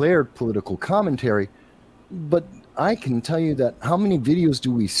declared political commentary. But I can tell you that how many videos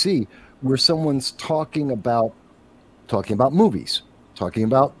do we see where someone's talking about movies, talking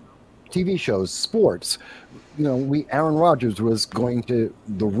about TV shows, sports. Aaron Rodgers was going to.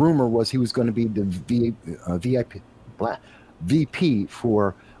 The rumor was he was going to be the VP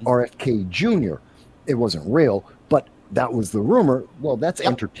for RFK Jr. It wasn't real, but that was the rumor. Well, that's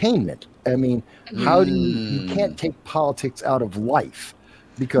entertainment. I mean, how do you can't take politics out of life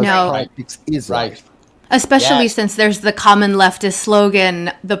because politics is life. Especially since there's the common leftist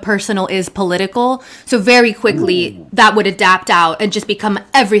slogan, the personal is political. So very quickly that would adapt out and just become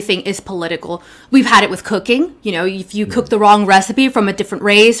everything is political. We've had it with cooking. If you cook the wrong recipe from a different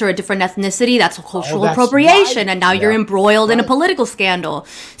race or a different ethnicity, that's a cultural appropriation. And now you're embroiled in a political scandal.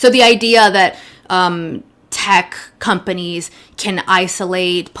 So the idea that tech companies can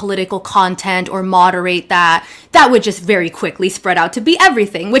isolate political content or moderate that would just very quickly spread out to be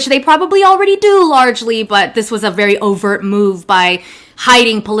everything, which they probably already do largely, but this was a very overt move by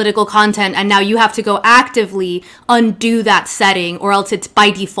hiding political content, and now you have to go actively undo that setting, or else it's by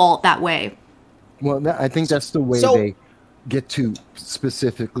default that way. Well, I think that's the way they get to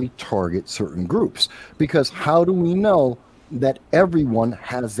specifically target certain groups, because how do we know that everyone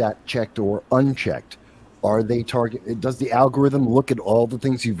has that checked or unchecked? Are they target? Does the algorithm look at all the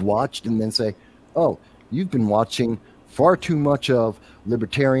things you've watched and then say, "Oh, you've been watching far too much of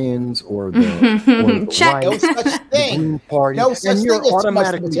libertarians or the check. Right, no such thing. the Green Party," No such and you're thing as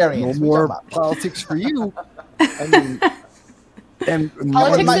automatically libertarians. no more politics for you. I mean, and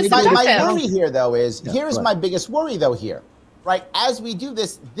Politics is my subjective. worry here, though, is here's my biggest worry, though. Here, right? As we do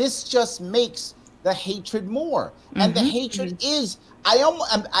this, this just makes the hatred more, and the hatred is.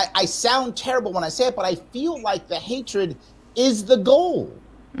 I sound terrible when I say it, but I feel like the hatred is the goal.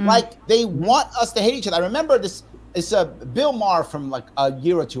 Like they want us to hate each other. I remember this. It's Bill Maher from like a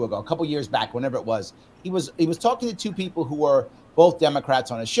year or two ago, a couple years back, whenever it was. He was talking to two people who were both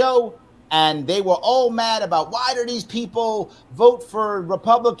Democrats on a show, and they were all mad about why do these people vote for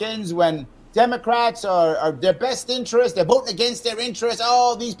Republicans when Democrats are their best interest. They're voting against their interests.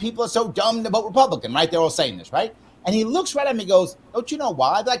 Oh, these people are so dumb to vote Republican, right? They're all saying this, right? And he looks right at me and goes, "Don't you know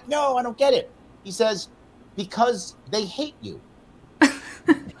why?" I'm like, "No, I don't get it." He says, "Because they hate you."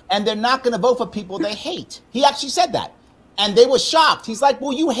 And they're not going to vote for people they hate. He actually said that. And they were shocked. He's like,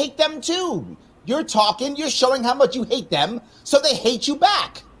 "Well, you hate them too. You're showing how much you hate them, so they hate you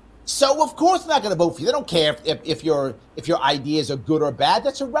back. So of course they're not going to vote for you. They don't care if your ideas are good or bad.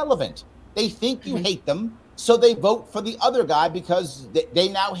 That's irrelevant. They think you hate them, so they vote for the other guy because they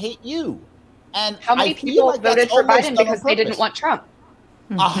now hate you." And how many people voted for Biden because they didn't want Trump?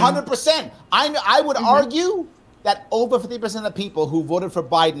 100%. I would argue that over 50% of people who voted for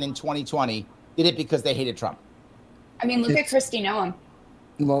Biden in 2020 did it because they hated Trump. I mean, look at Kristi Noem.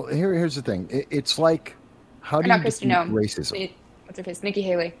 Well, here's the thing. It's like, how do you defeat racism? What's her face? Nikki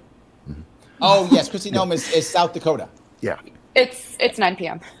Haley. Oh yes, Kristi Noem is South Dakota. Yeah. It's 9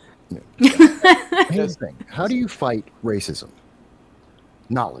 p.m. Here's the thing. How do you fight racism?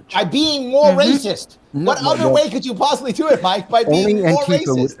 Knowledge. By being more racist. What other way could you possibly do it, Mike? By being more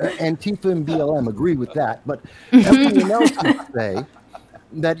racist. Antifa and BLM agree with that, but everyone else would say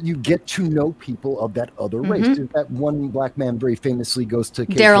that you get to know people of that other race. That one black man very famously goes to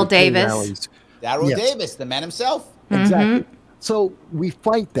Daryl Davis. Rallies. Daryl Davis, the man himself. Exactly. So we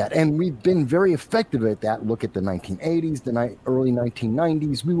fight that, and we've been very effective at that. Look at the 1980s, the early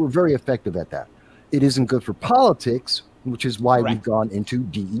 1990s. We were very effective at that. It isn't good for politics, which is why we've gone into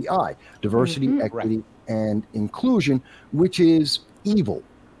DEI, diversity, equity, and inclusion, which is evil.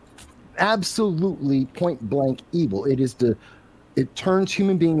 Absolutely point blank evil. It turns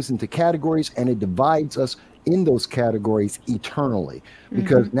human beings into categories, and it divides us in those categories eternally,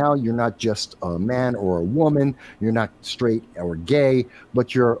 because now you're not just a man or a woman, you're not straight or gay,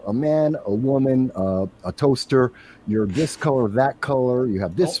 but you're a man, a woman, a toaster, you're this color, that color, you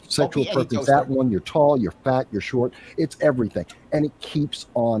have this sexual preference, that one, you're tall, you're fat, you're short, it's everything. And it keeps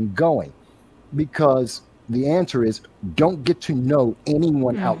on going, because the answer is don't get to know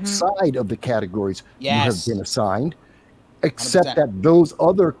anyone outside of the categories you have been assigned, except 100%. That those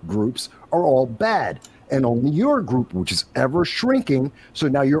other groups are all bad. And only your group, which is ever shrinking, so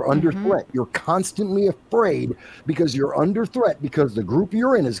now you're under threat. You're constantly afraid because you're under threat because the group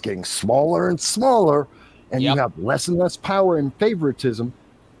you're in is getting smaller and smaller, and you have less and less power and favoritism,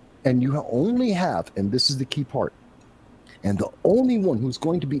 and you only have, and this is the key part, and the only one who's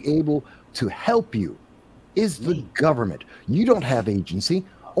going to be able to help you is the government. You don't have agency.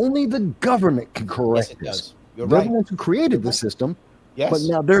 Only the government can correct Yes, it this. does. You're They're right. the ones who created the system, Yes. but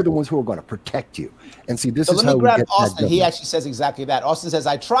now they're the ones who are going to protect you. And see, this So is let how me we grab get Austin. that He government. actually says exactly that. Austin says,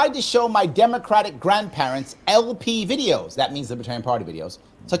 I tried to show my Democratic grandparents LP videos, that means Libertarian Party videos,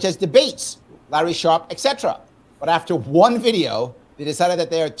 such as debates, Larry Sharpe, etc. But after one video, they decided that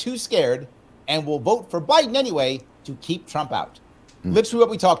they are too scared and will vote for Biden anyway to keep Trump out. Literally what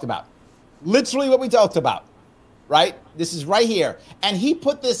we talked about. Literally what we talked about, right? This is right here. And he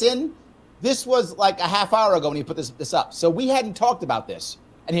put this in. This was like a half hour ago when he put this up. So we hadn't talked about this,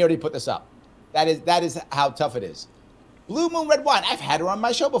 and he already put this up. That is how tough it is. Blue Moon Red Wine, I've had her on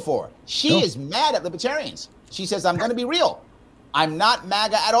my show before. She is mad at libertarians. She says, I'm going to be real. I'm not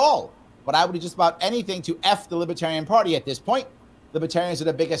MAGA at all, but I would do just about anything to F the Libertarian Party at this point. Libertarians are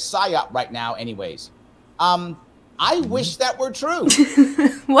the biggest psyop right now anyways. I wish that were true.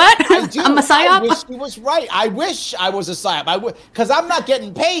 What? I do. I'm a psyop? I wish he was right. I wish I was a psyop. Because I'm not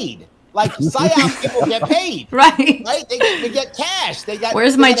getting paid. Like psyop people get paid. Right. Right? They get cash.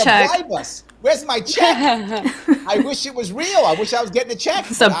 Where's they my gotta check? bribe us. Where's my check? I wish it was real. I wish I was getting a check.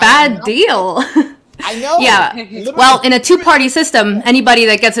 It's a bad deal. I know. Yeah. Literally. Well, in a two-party system, anybody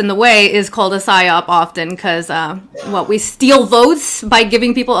that gets in the way is called a psyop often because, we steal votes by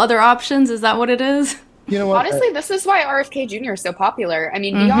giving people other options? Is that what it is? You know what? Honestly, this is why RFK Jr. is so popular. I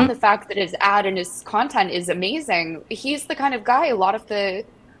mean, beyond the fact that his ad and his content is amazing, he's the kind of guy a lot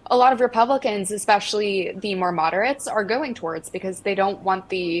of Republicans, especially the more moderates, are going towards because they don't want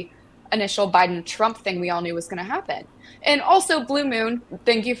the initial Biden-Trump thing we all knew was going to happen. And also, Blue Moon,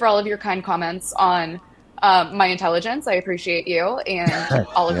 thank you for all of your kind comments on my intelligence. I appreciate you and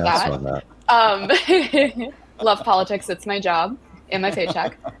all of that. Love politics. It's my job and my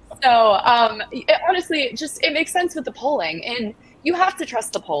paycheck. So honestly, it makes sense with the polling, and you have to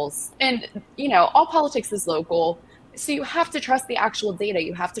trust the polls. And, all politics is local, so you have to trust the actual data.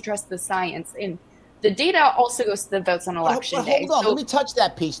 You have to trust the science. And the data also goes to the votes on election day. Hold on, let me touch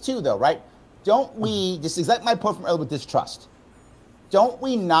that piece too, though, right? Don't we, this is exactly my point from earlier with distrust. Don't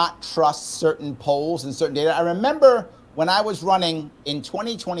we not trust certain polls and certain data? I remember when I was running in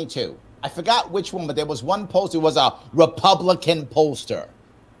 2022, I forgot which one, but there was one pollster, it was a Republican pollster.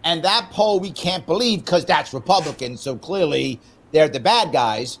 And that poll we can't believe because that's Republican, so clearly they're the bad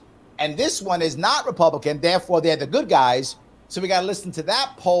guys. And this one is not Republican, therefore they're the good guys. So we got to listen to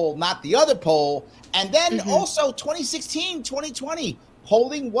that poll, not the other poll. And then also 2016, 2020,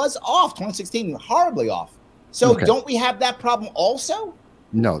 polling was off. 2016, horribly off. So don't we have that problem also?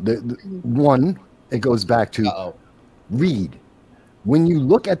 No, one, it goes back to read. When you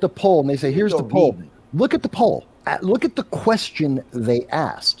look at the poll and they say, here's the poll, look at the poll. Look at the question they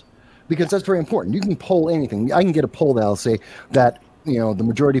asked, because that's very important. You can poll anything. I can get a poll that'll say that, the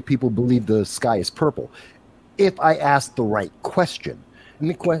majority of people believe the sky is purple. If I ask the right question,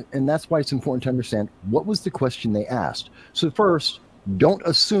 and that's why it's important to understand what was the question they asked. So first, don't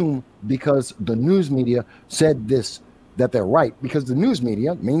assume because the news media said this, that they're right, because the news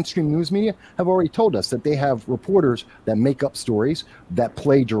media, mainstream news media, have already told us that they have reporters that make up stories, that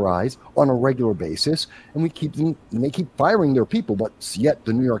plagiarize on a regular basis, and they keep firing their people, but yet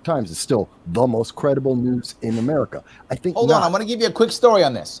the New York Times is still the most credible news in America. I think. Hold on, I'm going to give you a quick story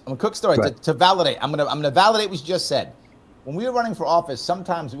on this. A quick story to validate. I'm going to validate what you just said. When we were running for office,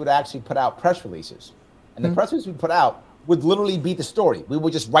 sometimes we would actually put out press releases, and the press release we put out would literally be the story. We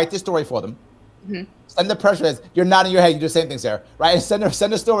would just write the story for them. Send the press release. You're nodding your head. You do the same thing, Sarah, right? Send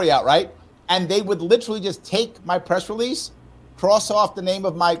a story out, right? And they would literally just take my press release, cross off the name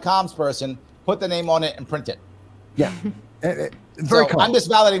of my comms person, put the name on it, and print it. Yeah, very common. I'm just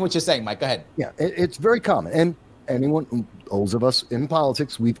validating what you're saying, Mike. Go ahead. Yeah, it's very common, and anyone, those of us in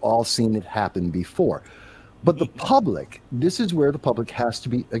politics, we've all seen it happen before. But the public, this is where the public has to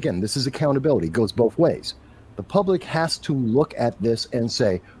be. Again, this is accountability. It goes both ways. The public has to look at this and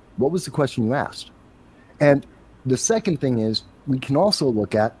say, what was the question you asked? And the second thing is, we can also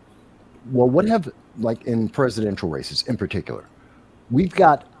look at, well, what have, like in presidential races in particular, we've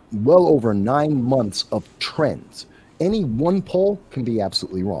got well over 9 months of trends. Any one poll can be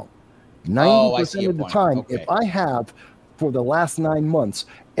absolutely wrong. 90% of the time, if I have, for the last 9 months,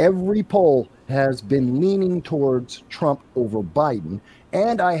 every poll has been leaning towards Trump over Biden,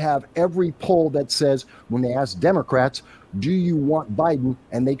 and I have every poll that says, when they ask Democrats, do you want Biden?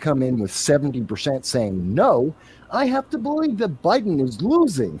 And they come in with 70% saying no, I have to believe that Biden is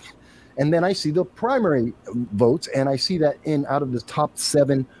losing. And then I see the primary votes, and I see that out of the top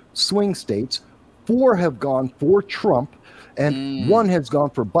 7 swing states, 4 have gone for Trump, and 1 has gone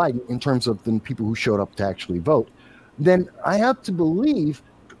for Biden in terms of the people who showed up to actually vote. Then I have to believe,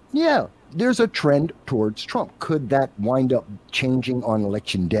 yeah, there's a trend towards Trump. Could that wind up changing on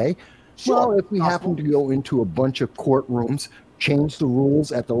election day? Sure. Well, if we happen to go into a bunch of courtrooms, change the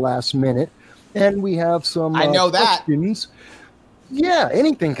rules at the last minute, and we have some I know that. questions, yeah,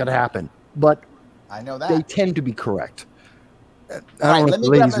 anything could happen. But I know that. They tend to be correct. All right, let me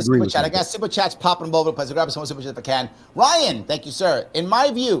grab a super chat. I got super chats popping all over the place. I'll grab some super chats if I can. Ryan, thank you, sir. In my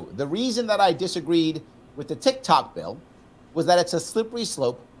view, the reason that I disagreed with the TikTok bill was that it's a slippery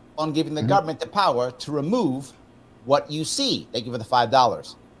slope on giving the government the power to remove what you see. Thank you for the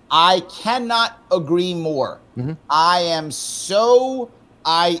 $5. I cannot agree more. I am so,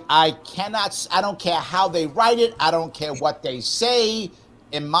 I cannot, I don't care how they write it. I don't care what they say.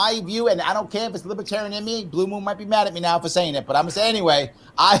 In my view, and I don't care if it's libertarian in me, Blue Moon might be mad at me now for saying it, but I'm going to say anyway,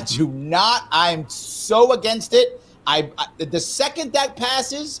 I'm so against it. The second that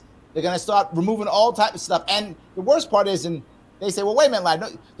passes, they're going to start removing all type of stuff. And the worst part is, and they say, well, wait a minute, lad, no,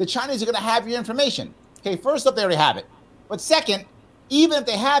 the Chinese are going to have your information. Okay, first up, they already have it. But second, even if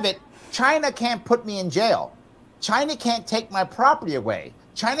they have it, China can't put me in jail. China can't take my property away.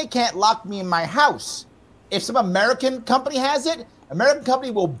 China can't lock me in my house. If some American company has it, American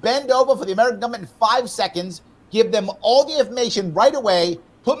company will bend over for the American government in 5 seconds, give them all the information right away,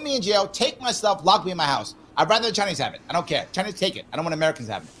 put me in jail, take my stuff, lock me in my house. I'd rather the Chinese have it. I don't care. Chinese take it. I don't want Americans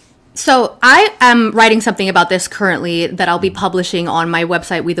having it. So I am writing something about this currently that I'll be publishing on my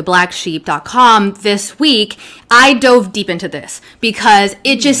website, wetheblacksheep.com this week. I dove deep into this because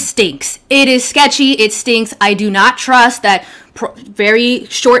it just stinks. It is sketchy. It stinks. I do not trust that very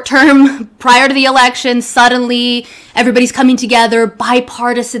short term prior to the election, suddenly everybody's coming together,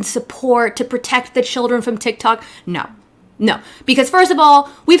 bipartisan support to protect the children from TikTok. No, because first of all,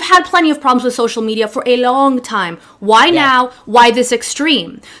 we've had plenty of problems with social media for a long time. Why now? Why this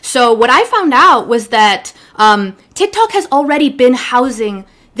extreme? So what I found out was that TikTok has already been housing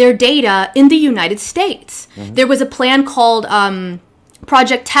their data in the United States. There was a plan called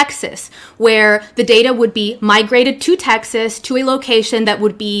Project Texas, where the data would be migrated to Texas to a location that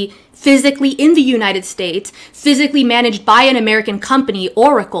would be physically in the United States, physically managed by an American company,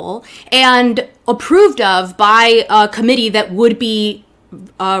 Oracle, and approved of by a committee that would be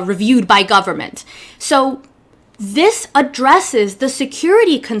reviewed by government. So this addresses the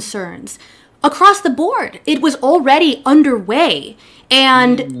security concerns across the board. It was already underway.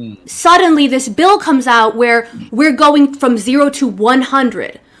 And suddenly this bill comes out where we're going from 0 to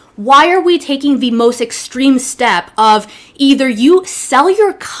 100. Why are we taking the most extreme step of either you sell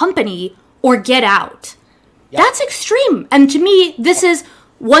your company or get out? That's extreme. And to me, this is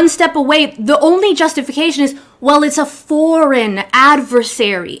one step away. The only justification is, well, it's a foreign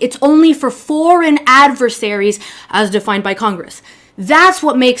adversary. It's only for foreign adversaries as defined by Congress. That's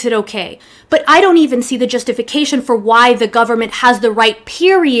what makes it okay. But I don't even see the justification for why the government has the right,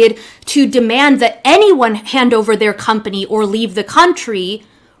 period, to demand that anyone hand over their company or leave the country,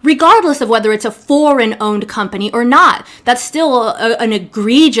 regardless of whether it's a foreign-owned company or not. That's still an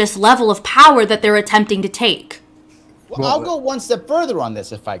egregious level of power that they're attempting to take. Well, I'll go one step further on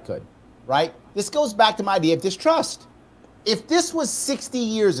this if I could, right? This goes back to my idea of distrust. If this was 60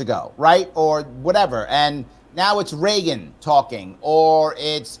 years ago, right, or whatever, and now it's Reagan talking, or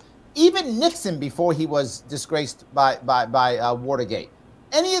it's even Nixon before he was disgraced by Watergate.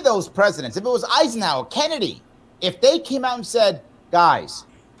 Any of those presidents, if it was Eisenhower, Kennedy, if they came out and said, guys,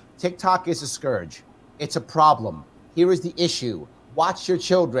 TikTok is a scourge. It's a problem. Here is the issue. Watch your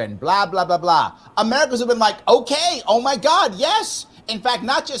children, blah, blah, blah, blah. Americans have been like, okay, oh my God, yes. In fact,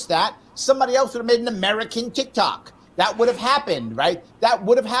 not just that, somebody else would have made an American TikTok. That would have happened, right? That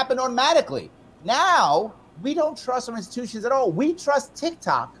would have happened automatically. Now, we don't trust our institutions at all. We trust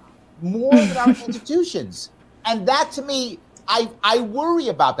TikTok more than our institutions. And that, to me, I worry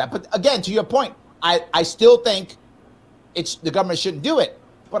about that. But again, to your point, I still think the government shouldn't do it.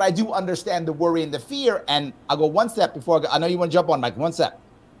 But I do understand the worry and the fear. And I'll go one step before I know you want to jump on, Mike. One step.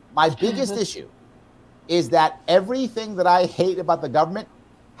 My biggest issue is that everything that I hate about the government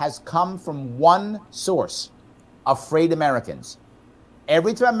has come from one source: afraid Americans.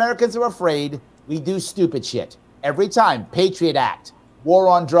 Every time Americans are afraid, we do stupid shit. Every time. Patriot Act, war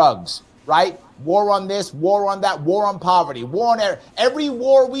on drugs, right? War on this, war on that, war on poverty, war on every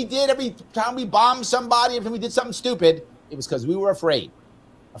war we did, every time we bombed somebody, every time we did something stupid, it was because we were afraid.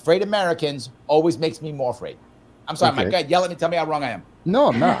 Afraid Americans always makes me more afraid. I'm sorry, Mike. Go ahead, yell at me. Tell me how wrong I am. No,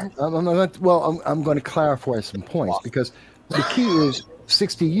 I'm not. I'm going to clarify some points because the key is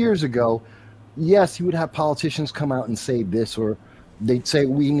 60 years ago, yes, you would have politicians come out and say this, or they'd say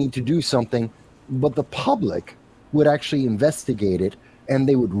we need to do something, but the public would actually investigate it, and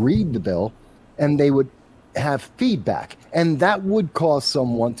they would read the bill, and they would have feedback. And that would cause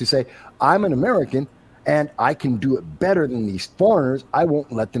someone to say, I'm an American and I can do it better than these foreigners. I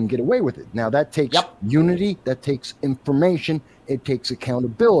won't let them get away with it. Now that takes unity, that takes information, it takes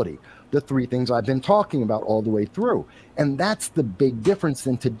accountability. The three things I've been talking about all the way through. And that's the big difference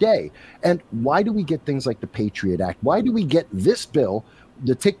in today. And why do we get things like the Patriot Act? Why do we get this bill,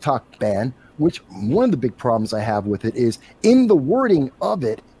 the TikTok ban, which one of the big problems I have with it is in the wording of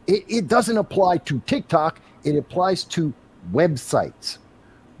it, it doesn't apply to TikTok. It applies to websites.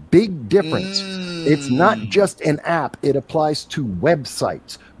 Big difference. It's not just an app. It applies to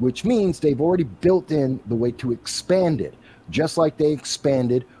websites, which means they've already built in the way to expand it, just like they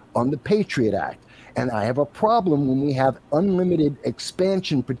expanded on the Patriot Act. And I have a problem when we have unlimited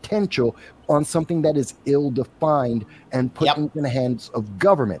expansion potential on something that is ill-defined and put in the hands of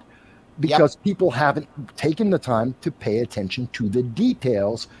government, because people haven't taken the time to pay attention to the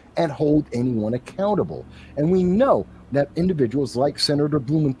details and hold anyone accountable. And we know that individuals like Senator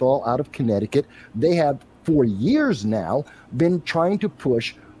Blumenthal out of Connecticut, they have for years now been trying to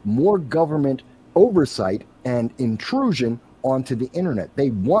push more government oversight and intrusion onto the internet.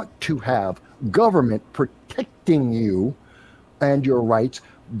 They want to have government protecting you and your rights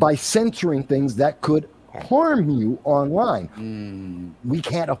by censoring things that could harm you online. We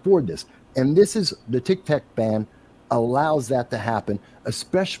can't afford this. And this is the TikTok ban allows that to happen,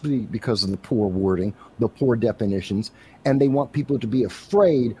 especially because of the poor wording, the poor definitions, and they want people to be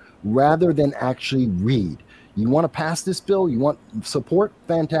afraid rather than actually read. You want to pass this bill? You want support?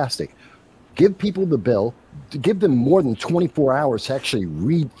 Fantastic. Give people the bill, give them more than 24 hours to actually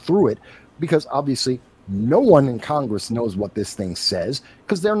read through it, because obviously no one in Congress knows what this thing says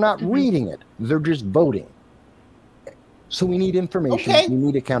because they're not reading it. They're just voting. So we need information. We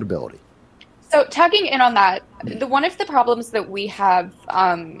need accountability. So tagging in on that, one of the problems that we have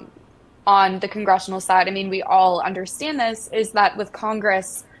on the congressional side, I mean, we all understand this, is that with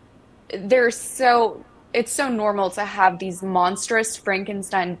Congress, it's so normal to have these monstrous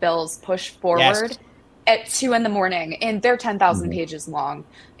Frankenstein bills pushed forward at 2 a.m, and they're 10,000 pages long,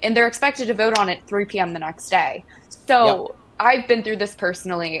 and they're expected to vote on it 3 p.m. the next day. So I've been through this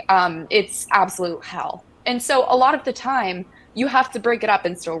personally. It's absolute hell. And so a lot of the time, you have to break it up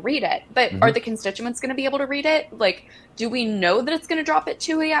and still read it. But are the constituents going to be able to read it? Like, do we know that it's going to drop at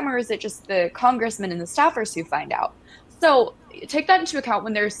 2 a.m. or is it just the congressmen and the staffers who find out? So take that into account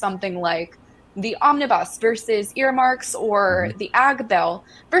when there's something like the omnibus versus earmarks or the ag bill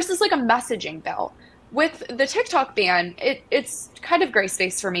versus like a messaging bill. With the TikTok ban, it's kind of gray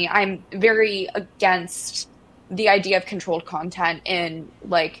space for me. I'm very against the idea of controlled content in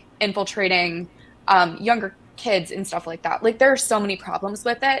like infiltrating younger kids and stuff like that. Like, there are so many problems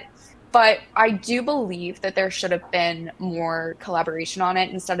with it, but I do believe that there should have been more collaboration on it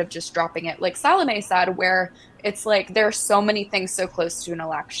instead of just dropping it, like Salome said, where it's like there are so many things so close to an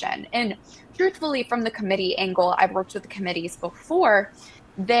election. And truthfully, from the committee angle, I've worked with the committees before,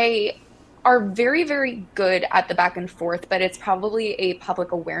 they are very, very good at the back and forth, but it's probably a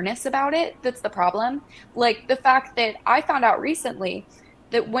public awareness about it that's the problem. Like the fact that I found out recently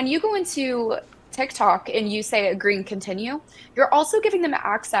that when you go into TikTok and you say agree and continue, you're also giving them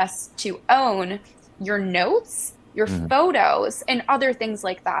access to own your notes, your photos, and other things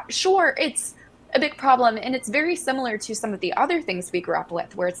like that. Sure, it's a big problem, and it's very similar to some of the other things we grew up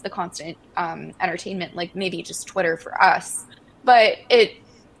with, where it's the constant entertainment, like maybe just Twitter for us. But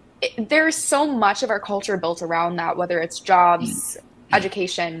there's so much of our culture built around that, whether it's jobs,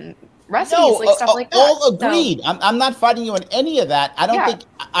 education, recipes, like stuff like that. All agreed. So, I'm not fighting you on any of that. I don't think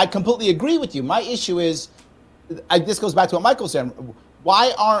I completely agree with you. My issue is, this goes back to what Michael said.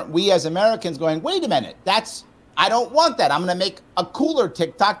 Why aren't we as Americans going, wait a minute, I don't want that. I'm going to make a cooler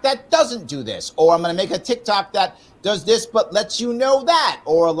TikTok that doesn't do this. Or I'm going to make a TikTok that does this but lets you know that,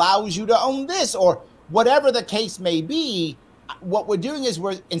 or allows you to own this, or whatever the case may be. What we're doing is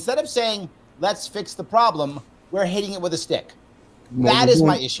instead of saying, let's fix the problem, we're hitting it with a stick. That is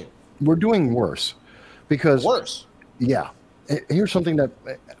my issue. We're doing worse because here's something that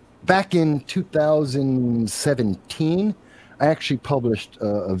back in 2017, I actually published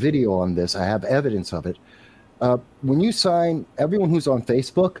a video on this. I have evidence of it. When you sign, everyone who's on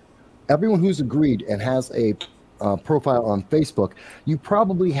Facebook, everyone who's agreed and has a profile on Facebook, you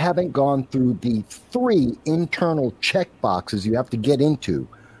probably haven't gone through the 3 internal check boxes you have to get into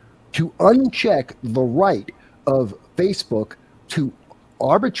to uncheck the right of Facebook to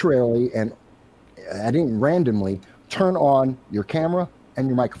arbitrarily and randomly turn on your camera and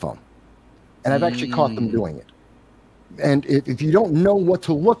your microphone. And I've actually caught them doing it. And if you don't know what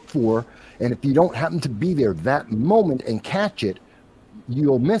to look for, and if you don't happen to be there that moment and catch it,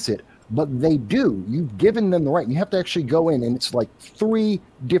 you'll miss it. but they do. You've given them the right. You have to actually go in, and it's like 3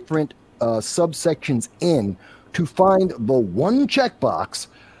 different subsections in to find the one checkbox,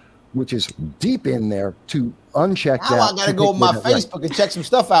 which is deep in there, to uncheck that. Now I got to go on my Facebook and check some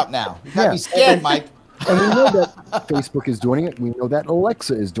stuff out now. You got to be scared, Mike. And we know that Facebook is doing it. We know that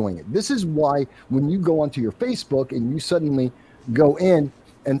Alexa is doing it. This is why when you go onto your Facebook and you suddenly go in,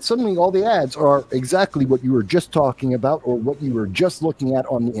 and suddenly all the ads are exactly what you were just talking about or what you were just looking at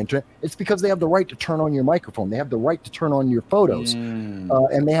on the internet. It's because they have the right to turn on your microphone. They have the right to turn on your photos,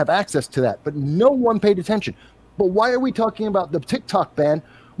 and they have access to that. But no one paid attention. But why are we talking about the TikTok ban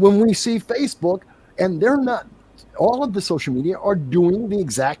when we see Facebook and they're not? All of the social media are doing the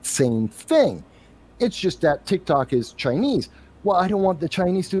exact same thing. It's just that TikTok is Chinese. Well, I don't want the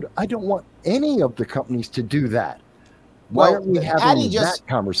Chinese to. I don't want any of the companies to do that. Why aren't we having that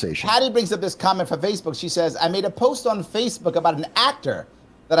conversation? Patty brings up this comment for Facebook. She says, I made a post on Facebook about an actor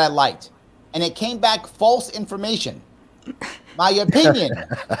that I liked, and it came back false information. My opinion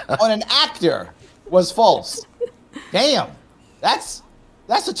on an actor was false. Damn, that's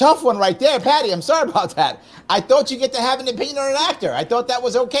a tough one right there, Patty. I'm sorry about that. I thought you get to have an opinion on an actor. I thought that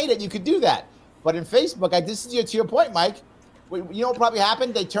was okay that you could do that. But in Facebook, this is to your point, Mike. You know what probably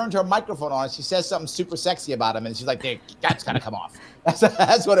happened? They turned her microphone on. She says something super sexy about him, and she's like, "That's gotta come off."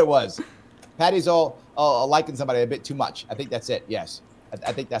 That's what it was. Patty's all liking somebody a bit too much. I think that's it. Yes,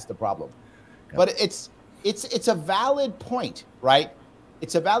 I think that's the problem. Yep. But it's a valid point, right?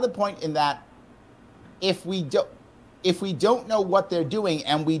 It's a valid point in that if we don't know what they're doing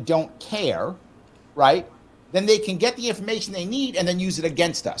and we don't care, right? Then they can get the information they need and then use it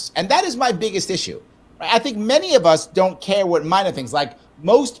against us. And that is my biggest issue. I think many of us don't care what minor things, like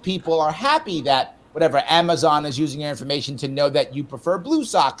most people are happy that whatever Amazon is using your information to know that you prefer blue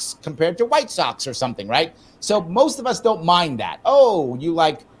socks compared to white socks or something, right? So most of us don't mind that. Oh, you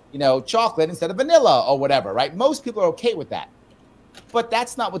like, chocolate instead of vanilla or whatever, right? Most people are okay with that. But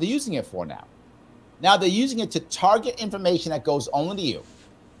that's not what they're using it for now. Now they're using it to target information that goes only to you,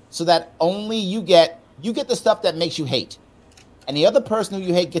 so that only you get the stuff that makes you hate. And the other person who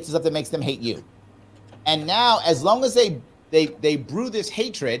you hate gets the stuff that makes them hate you. And now, as long as they brew this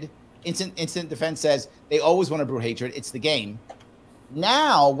hatred, instant defense says they always want to brew hatred. It's the game.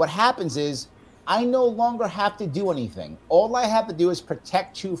 Now, what happens is I no longer have to do anything. All I have to do is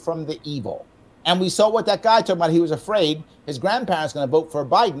protect you from the evil. And we saw what that guy talking about. He was afraid his grandparents going to vote for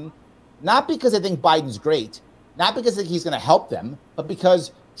Biden, not because they think Biden's great, not because they think he's going to help them, but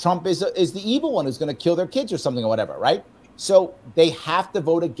because Trump is the evil one who's going to kill their kids or something or whatever, right? So they have to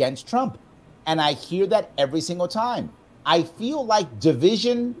vote against Trump. And I hear that every single time. I feel like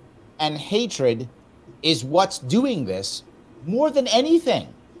division and hatred is what's doing this more than anything.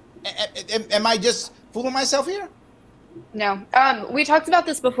 Am I just fooling myself here? No. We talked about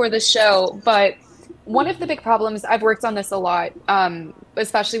this before the show, but one of the big problems, I've worked on this a lot,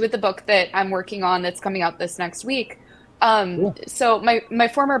 especially with the book that I'm working on that's coming out this next week. So my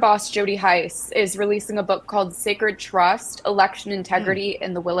former boss, Jody Heiss, is releasing a book called Sacred Trust, Election Integrity,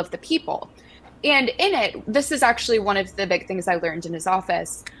 and the Will of the People. And in it, this is actually one of the big things I learned in his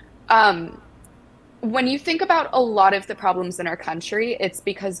office. When you think about a lot of the problems in our country, it's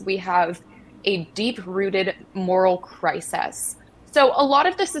because we have a deep-rooted moral crisis. So a lot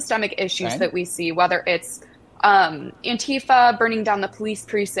of the systemic issues that we see, whether it's Antifa burning down the police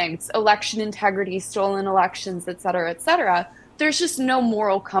precincts, election integrity, stolen elections, et cetera, there's just no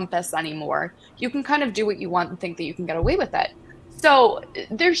moral compass anymore. You can kind of do what you want and think that you can get away with it. So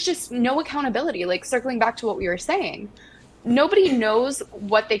there's just no accountability. Like, circling back to what we were saying, nobody knows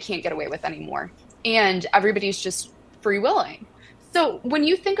what they can't get away with anymore. And everybody's just free-willing. So when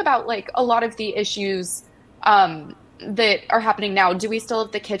you think about, like, a lot of the issues that are happening now, do we still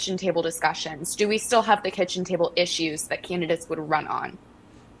have the kitchen table discussions? Do we still have the kitchen table issues that candidates would run on?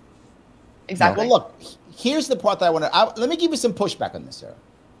 Exactly. Well, look, here's the part that I want to... let me give you some pushback on this, Sarah.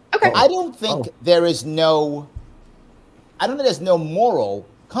 Okay. I don't think there's no moral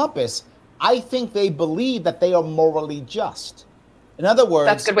compass. I think they believe that they are morally just. In other words,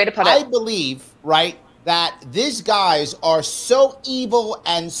 that's a good way to put it. I believe, right, that these guys are so evil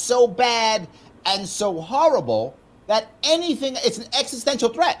and so bad and so horrible that it's an existential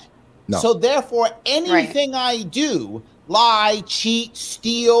threat. No. So therefore, anything I do, lie, cheat,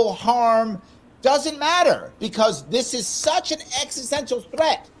 steal, harm, doesn't matter, because this is such an existential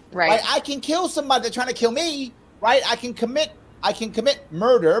threat. Right. I can kill somebody that's trying to kill me. Right? I can commit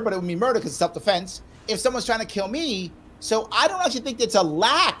murder, but it would be murder because it's self-defense if someone's trying to kill me. So I don't actually think it's a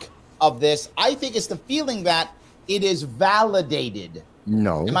lack of this. I think it's the feeling that it is validated.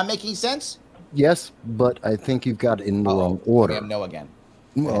 No. Am I making sense? Yes, but I think you've got it in the wrong order. We have no again.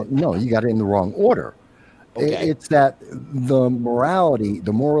 Well, no, you got it in the wrong order. Okay. It's that the morality,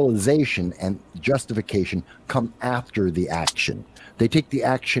 the moralization and justification come after the action. They take the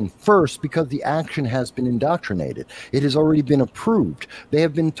action first because the action has been indoctrinated. It has already been approved. They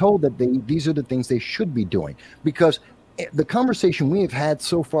have been told that these are the things they should be doing. Because the conversation we have had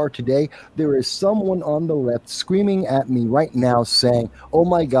so far today, there is someone on the left screaming at me right now saying, oh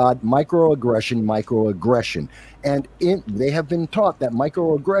my God, microaggression, microaggression. And they have been taught that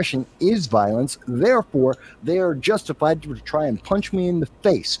microaggression is violence. Therefore, they are justified to try and punch me in the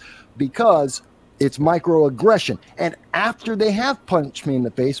face because it's microaggression. And after they have punched me in the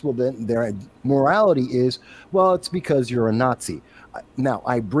face, well, then their morality is, well, it's because you're a Nazi. Now,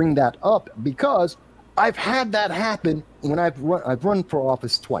 I bring that up because I've had that happen when I've run for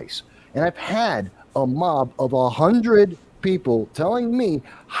office twice. And I've had a mob of 100 people telling me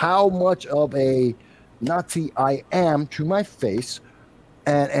how much of a Nazi I am to my face,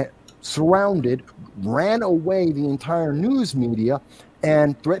 and surrounded, ran away the entire news media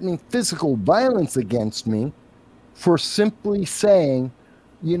and threatening physical violence against me for simply saying,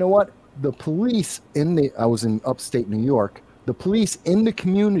 you know what, the police I was in upstate New York, the police in the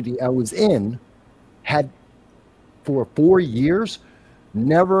community I was in had for 4 years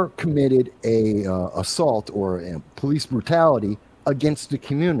never committed a assault or a police brutality against the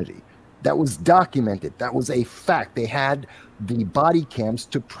community. That was documented. That was a fact. They had the body cams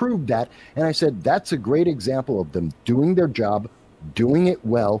to prove that. And I said, that's a great example of them doing their job, doing it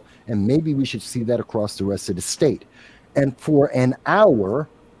well, and maybe we should see that across the rest of the state. And for an hour,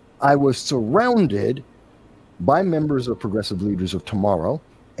 I was surrounded by members of Progressive Leaders of Tomorrow,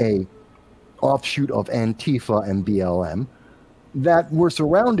 a offshoot of Antifa and BLM, that were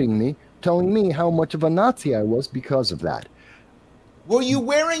surrounding me, telling me how much of a Nazi I was because of that. Were you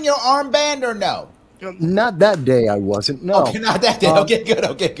wearing your armband or no? Not that day. I wasn't. No. Okay, not that day. Okay, good.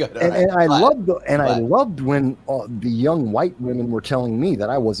 Okay, good. And I loved when the young white women were telling me that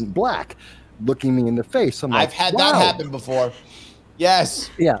I wasn't black, looking me in the face. I've had that happen before.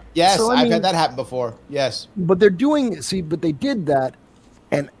 Yes. Yeah. Yes, so, I've had that happen before. Yes. But they're doing. See, but they did that,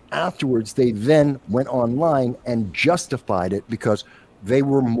 and afterwards they then went online and justified it because they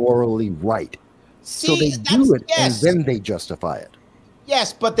were morally right. See, so they do it, and then they justify it.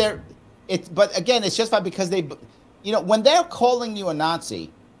 Yes, but but again, it's justified because when they're calling you a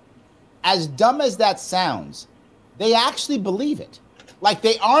Nazi, as dumb as that sounds, they actually believe it. Like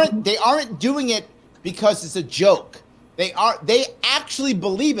they aren't doing it because it's a joke. They actually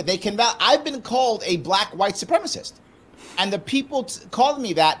believe it. I've been called a black white supremacist, and the people calling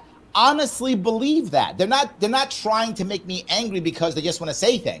me that honestly believe that. They're not trying to make me angry because they just want to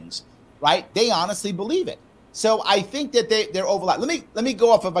say things, right? They honestly believe it. So I think that they're overlap. Let me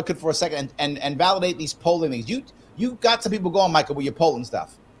go off if I could for a second and validate these polling things. You got some people going, Michael, with your polling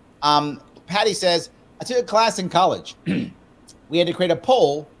stuff. Patty says, I took a class in college. We had to create a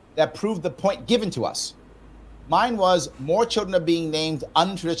poll that proved the point given to us. Mine was more children are being named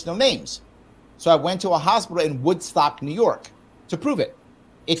untraditional names. So I went to a hospital in Woodstock, New York to prove it.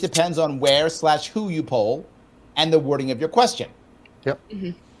 It depends on where/who you poll and the wording of your question. Yep.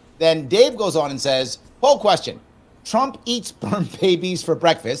 Mm-hmm. Then Dave goes on and says, poll question. Trump eats burnt babies for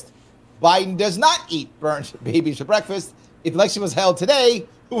breakfast. Biden does not eat burnt babies for breakfast. If the election was held today,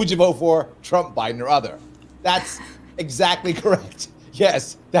 who would you vote for? Trump, Biden, or other? That's exactly correct.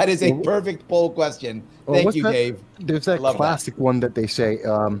 Yes, that is a perfect poll question. Thank you, Dave. There's that classic one that they say,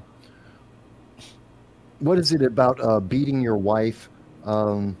 what is it about beating your wife?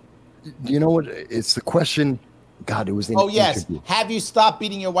 Do you know what? It's the question. God, it was in yes. Interview. Have you stopped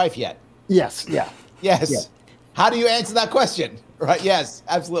beating your wife yet? Yes. Yeah. Yes. Yeah. How do you answer that question? Right. Yes,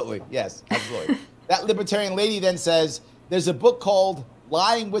 absolutely. Yes, absolutely. That libertarian lady then says, there's a book called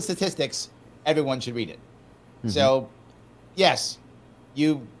Lying with Statistics. Everyone should read it. Mm-hmm. So, yes,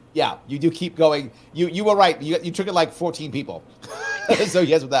 you do keep going. You were right. You triggered like 14 people. So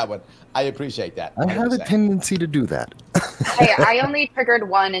yes, with that one. I appreciate that. 100%. I have a tendency to do that. Hey, I only triggered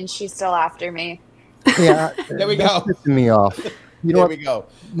one and she's still after me. Yeah. There we go. Pissing me off. You know there what? We go.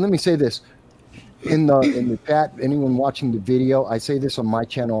 Let me say this. In the chat, anyone watching the video, I say this on my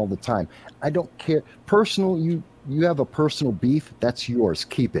channel all the time. I don't care. Personal, you have a personal beef, that's yours.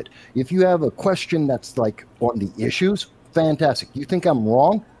 Keep it. If you have a question that's like on the issues, fantastic. You think I'm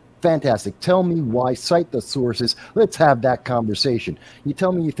wrong? Fantastic. Tell me why. Cite the sources. Let's have that conversation. You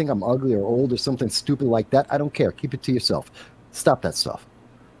tell me you think I'm ugly or old or something stupid like that, I don't care. Keep it to yourself. Stop that stuff.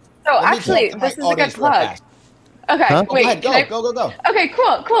 So actually, this is a good plug. Okay, huh? wait. Go ahead, go. Okay,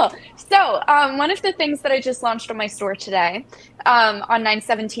 cool. So one of the things that I just launched on my store today on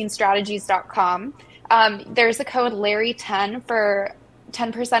 917strategies.com, there's a code Larry10 for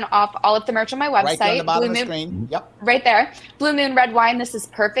 10% off all of the merch on my website. Right there on the bottom Blue of the Moon, screen. Yep. right there. Blue Moon Red Wine. This is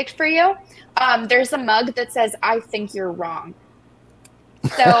perfect for you. There's a mug that says, "I think you're wrong."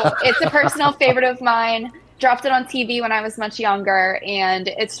 So it's a personal favorite of mine. Dropped it on TV when I was much younger, and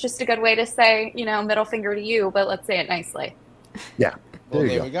it's just a good way to say, you know, middle finger to you, but let's say it nicely. Yeah. Well,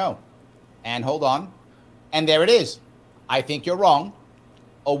 there we go. And hold on. And there it is. I think you're wrong.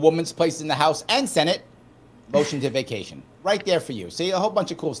 A woman's place in the House and Senate. Motion to vacation. Right there for you. See, a whole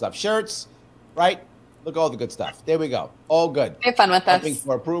bunch of cool stuff. Shirts, right? Look at all the good stuff. There we go. All good. Have fun with Hoping us.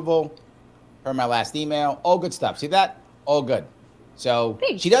 for approval. Per my last email. All good stuff. See that? All good. So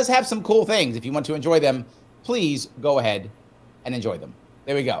Thanks. she does have some cool things. If you want to enjoy them, please go ahead and enjoy them.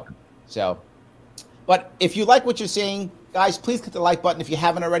 There we go. So, but if you like what you're seeing, guys, please click the like button. If you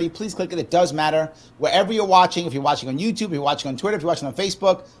haven't already, please click it. It does matter. Wherever you're watching, if you're watching on YouTube, if you're watching on Twitter, if you're watching on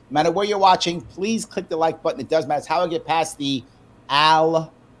Facebook, no matter where you're watching, please click the like button. It does matter. It's how I get past the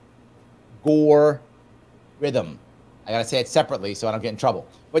Al Gore rhythm. I got to say it separately so I don't get in trouble.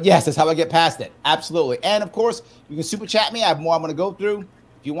 But yes, that's how I get past it. Absolutely. And of course, you can super chat me. I have more I'm going to go through.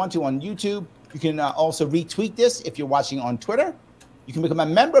 If you want to on YouTube, you can also retweet this if you're watching on Twitter. You can become a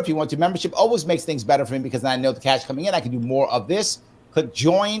member if you want to. Membership always makes things better for me because then I know the cash coming in. I can do more of this. Click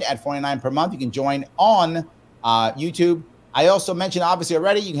join at $49 per month. You can join on YouTube. I also mentioned obviously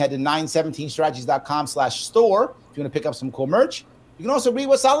already, you can head to 917strategies.com/store if you want to pick up some cool merch. You can also read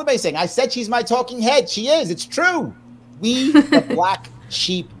what Salome is saying. I said she's my talking head. She is. It's true.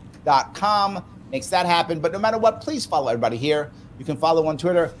 WeTheBlackSheep.com makes that happen. But no matter what, please follow everybody here. You can follow on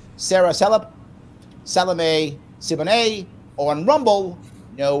Twitter, Sarah Selip, Salome Sibonex, or on Rumble,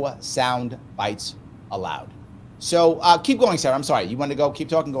 no sound bites allowed. So keep going, Sarah. I'm sorry. You want to go? Keep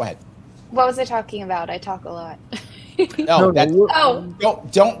talking? Go ahead. What was I talking about? I talk a lot. No, Oh.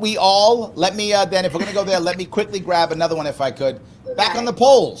 Don't we all? Let me, then, if we're going to go there, let me quickly grab another one if I could. Back on the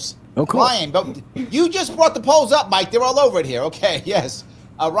polls. Oh, cool. Ryan, but you just brought the polls up, Mike. They're all over it here. Okay, yes.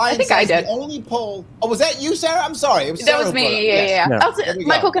 Ryan I think says I did. the only poll. Oh, was that you, Sarah? I'm sorry. It was That Sarah was who brought it up. me. Yes. Yeah. Yeah. Also, There we go.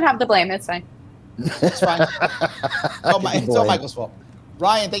 Michael can have the blame. It's fine. It's fine. It's all Michael's fault.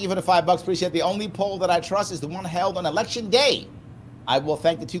 Ryan, thank you for the $5. Appreciate it. The only poll that I trust is the one held on election day. I will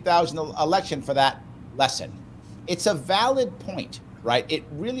thank the 2000 election for that lesson. It's a valid point, right? It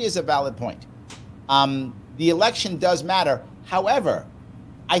really is a valid point. The election does matter. However,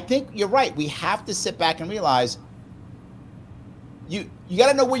 I think you're right. We have to sit back and realize you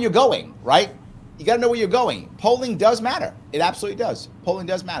got to know where you're going, right? You got to know where you're going. Polling does matter. It absolutely does. Polling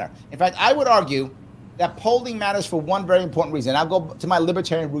does matter. In fact, I would argue that polling matters for one very important reason. I'll go to my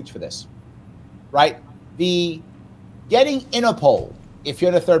libertarian roots for this, right? The getting in a poll, if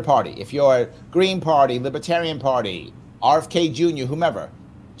you're the third party, if you're Green Party, Libertarian Party, RFK Jr., whomever,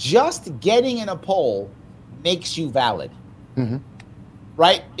 just getting in a poll makes you valid,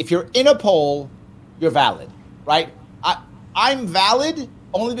 right? If you're in a poll, you're valid, right? I'm valid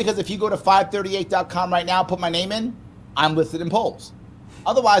only because if you go to 538.com right now, put my name in, I'm listed in polls.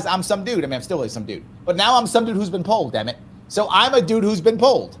 Otherwise, I'm some dude. I mean, I'm still some dude. But now I'm some dude who's been polled, damn it. So I'm a dude who's been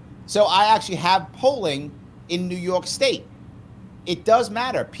polled. So I actually have polling in New York State. It does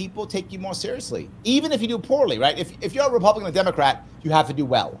matter. People take you more seriously, even if you do poorly, right? If you're a Republican or Democrat, you have to do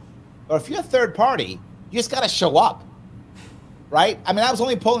well. But if you're a third party, you just got to show up, right? I mean, I was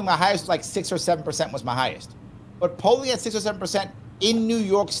only polling, my highest was like 6 or 7% was my highest. But polling at 6 or 7% in New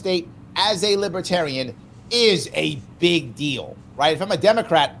York State as a libertarian is a big deal, right? If I'm a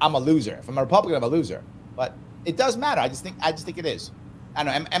Democrat, I'm a loser. If I'm a Republican, I'm a loser. But it does matter. I just think it is. I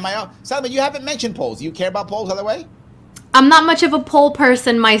don't know. Am I? Salome, you haven't mentioned polls. Do you care about polls, by the way? I'm not much of a poll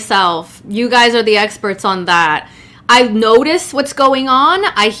person myself. You guys are the experts on that. I notice what's going on.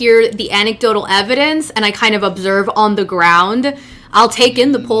 I hear the anecdotal evidence, and I kind of observe on the ground. I'll take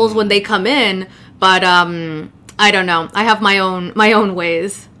in the polls when they come in, but I don't know. I have my own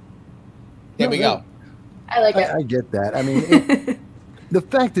ways. There we go. I like it. I get that. I mean, the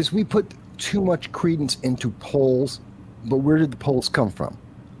fact is we put too much credence into polls, but where did the polls come from?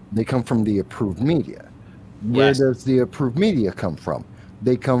 They come from the approved media. Where Yes. does the approved media come from?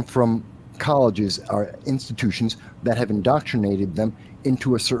 They come from colleges or institutions that have indoctrinated them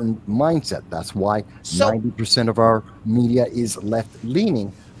into a certain mindset. That's why 90% of our media is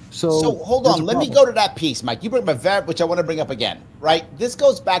left-leaning. So hold on. Let me go to that piece, Mike. You bring up a verb, which I want to bring up again, right? This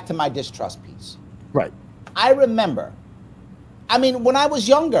goes back to my distrust piece. Right. I remember, I mean, when I was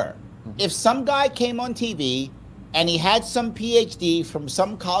younger, if some guy came on TV and he had some PhD from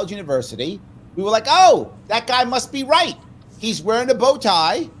some college university, we were like, oh, that guy must be right. He's wearing a bow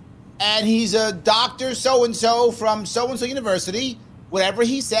tie and he's a doctor so-and-so from so-and-so university. Whatever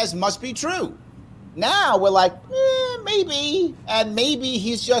he says must be true. Now we're like, maybe, and maybe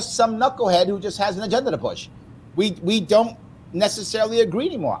he's just some knucklehead who just has an agenda to push. We don't necessarily agree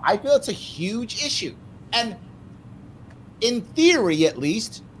anymore. I feel it's a huge issue. And in theory, at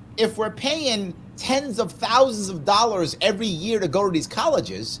least, if we're paying tens of thousands of dollars every year to go to these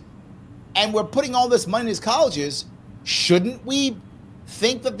colleges, and we're putting all this money in these colleges, shouldn't we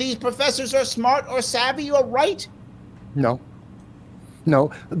think that these professors are smart or savvy or right? No.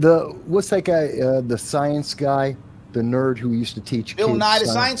 What's that guy, the science guy, the nerd who used to teach Bill kids Nye, the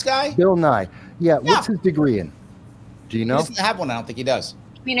science guy? Bill Nye. Yeah, what's his degree in? Do you know? He doesn't have one, I don't think he does.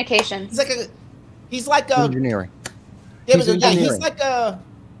 Communications. He's like a engineering. Yeah, he's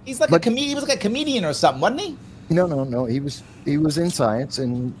like a comedian. He was like a comedian or something, wasn't he? No. He was in science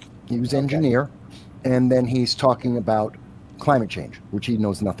and he was engineer, and then he's talking about climate change, which he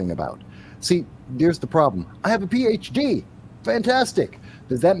knows nothing about. See, there's the problem. I have a PhD. Fantastic.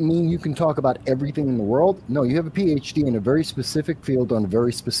 Does that mean you can talk about everything in the world? No, you have a PhD in a very specific field on a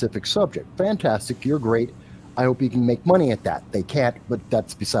very specific subject. Fantastic. You're great. I hope you can make money at that. They can't, but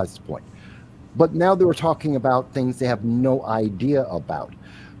that's besides the point. But now they were talking about things they have no idea about.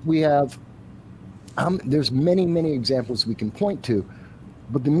 We have, there's many, many examples we can point to,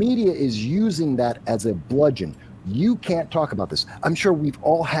 but the media is using that as a bludgeon. You can't talk about this. I'm sure we've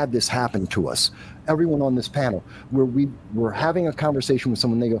all had this happen to us. Everyone on this panel, where we were having a conversation with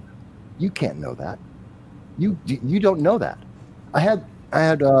someone, they go, "You can't know that. You don't know that." I had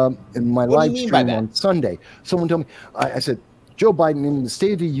in my live stream on Sunday, someone told me, I said, Joe Biden in the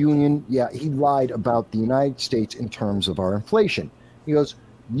State of the Union, yeah, he lied about the United States in terms of our inflation. He goes,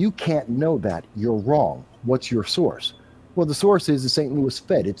 "You can't know that. You're wrong. What's your source?" Well, the source is the St. Louis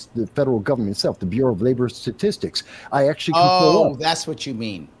Fed. It's the federal government itself, the Bureau of Labor Statistics. I actually Oh, that's what you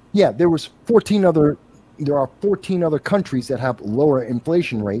mean. Yeah, there are 14 other countries that have lower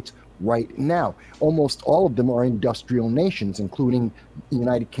inflation rates right now. Almost all of them are industrial nations, including the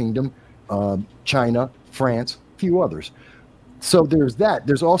United Kingdom, China, France, a few others. So there's that.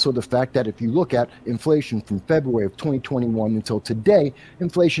 There's also the fact that if you look at inflation from February of 2021 until today,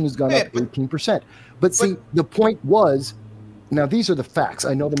 inflation has gone up 18%. But see, the point was, now these are the facts.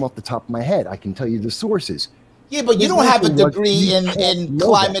 I know them off the top of my head. I can tell you the sources. Yeah, but you don't have a degree in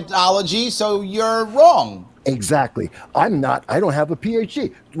climatology, so you're wrong. Exactly. I don't have a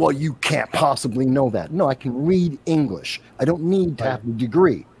PhD. Well, you can't possibly know that. No, I can read English. I don't need to have a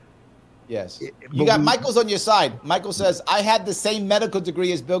degree. Yes. You got Michael's on your side. Michael says, I had the same medical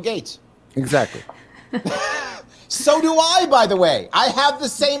degree as Bill Gates. Exactly. So do I, by the way. I have the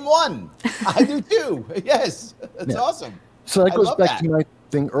same one. I do too. Yes. That's awesome. So that goes back to my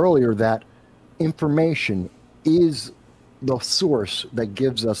thing earlier that information is the source that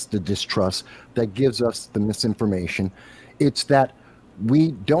gives us the distrust, that gives us the misinformation. It's that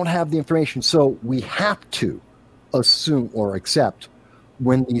we don't have the information, so we have to assume or accept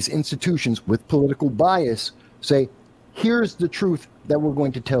when these institutions with political bias say, here's the truth that we're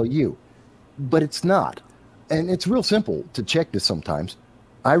going to tell you. But it's not. And it's real simple to check this sometimes.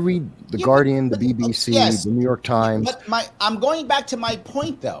 I read The Guardian, the BBC, the New York Times. But I'm going back to my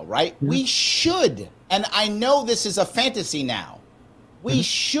point, though, right? Mm-hmm. We should, and I know this is a fantasy now, we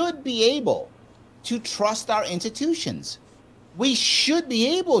should be able to trust our institutions. We should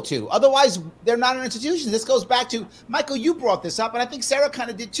be able to. Otherwise, they're not our institutions. This goes back to, Michael, you brought this up, and I think Sarah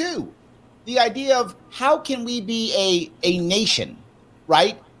kind of did too. The idea of how can we be a nation,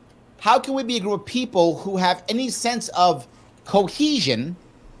 right? How can we be a group of people who have any sense of cohesion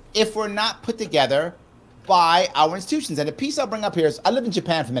if we're not put together by our institutions? And the piece I'll bring up here is, I lived in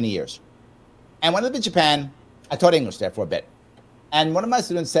Japan for many years. And when I lived in Japan, I taught English there for a bit. And one of my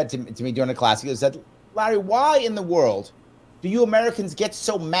students said to me during the class, he said, Larry, why in the world do you Americans get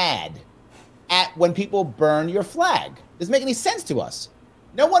so mad at when people burn your flag? Doesn't make any sense to us.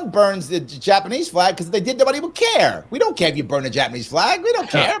 No one burns the Japanese flag because if they did, nobody would care. We don't care if you burn a Japanese flag. We don't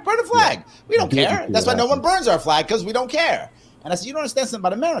care. Burn a flag. We don't care. That's why no one burns our flag, because we don't care. And I said, you don't understand something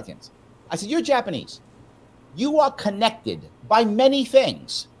about Americans. I said, you're Japanese. You are connected by many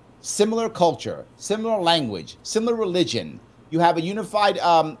things. Similar culture, similar language, similar religion. You have a unified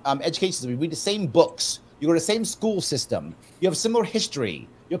education system. You read the same books. You go to the same school system. You have similar history.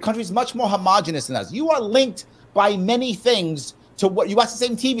 Your country is much more homogenous than us. You are linked by many things to what you watch the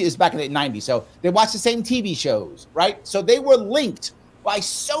same TV. This is back in the 90s. So they watched the same TV shows, right? So they were linked by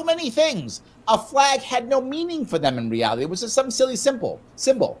so many things. A flag had no meaning for them in reality. It was just some silly symbol.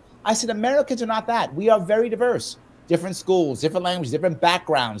 I said, Americans are not that. We are very diverse. Different schools, different languages, different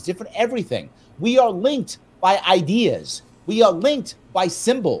backgrounds, different everything. We are linked by ideas. We are linked by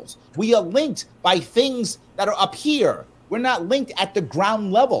symbols. We are linked by things that are up here. We're not linked at the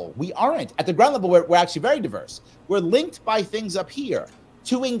ground level. We aren't. At the ground level, we're actually very diverse. We're linked by things up here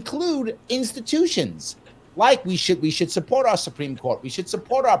to include institutions. Like we should support our Supreme Court. We should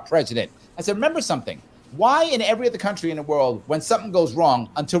support our president. I said, remember something. Why in every other country in the world, when something goes wrong,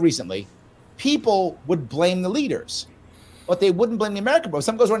 until recently, people would blame the leaders, but they wouldn't blame the American president. If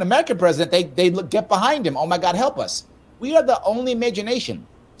something goes wrong, the American president, they get behind him. Oh my God, help us. We are the only major nation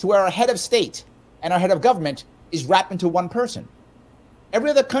to where our head of state and our head of government is wrapped into one person. Every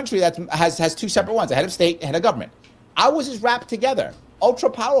other country that has two separate ones, a head of state, a head of government. Ours is wrapped together, ultra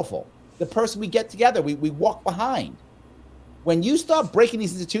powerful. The person we get together, we walk behind. When you start breaking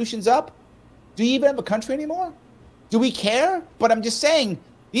these institutions up, do you even have a country anymore? Do we care? But I'm just saying,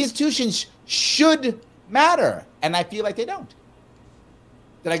 these institutions should matter, and I feel like they don't.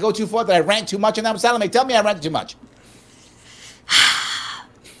 Did I go too far? Did I rant too much? And now, Salome, tell me I ranted too much.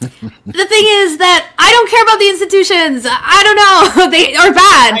 The thing is that I don't care about the institutions. I don't know. They are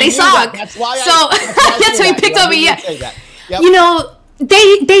bad. They suck. That's why that's why you picked on me. Yeah. Yep. You know,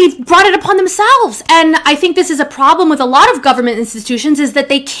 they brought it upon themselves. And I think this is a problem with a lot of government institutions, is that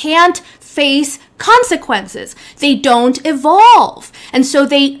they can't face consequences. They don't evolve. And so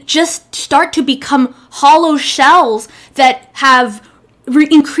they just start to become hollow shells that have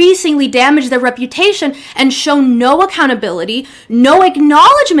increasingly damage their reputation and show no accountability, no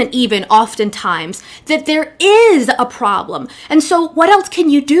acknowledgement even oftentimes that there is a problem. And so what else can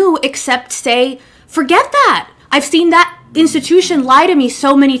you do except say, forget that. I've seen that institution lie to me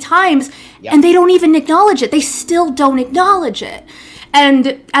so many times, and they don't even acknowledge it. They still don't acknowledge it.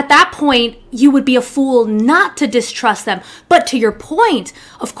 And at that point, you would be a fool not to distrust them. But to your point,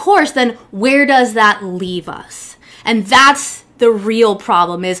 of course, then where does that leave us? And that's the real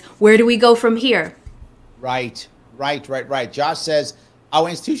problem, is where do we go from here? Right. Josh says, our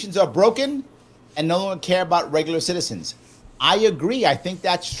institutions are broken and no one care about regular citizens. I agree. I think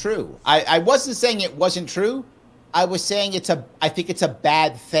that's true. I wasn't saying it wasn't true. I was saying I think it's a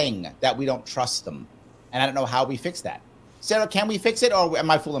bad thing that we don't trust them. And I don't know how we fix that. Sarah, can we fix it, or am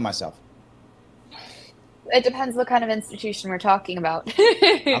I fooling myself? It depends what kind of institution we're talking about.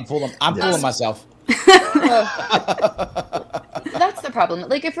 I'm fooling myself. That's the problem.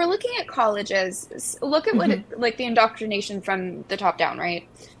 Like, if we're looking at colleges, look at what like the indoctrination from the top down, right?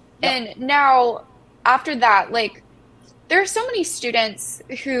 Yep. And now after that, like, there are so many students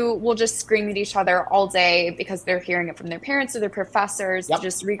who will just scream at each other all day because they're hearing it from their parents or their professors,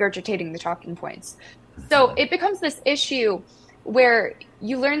 just regurgitating the talking points. So it becomes this issue where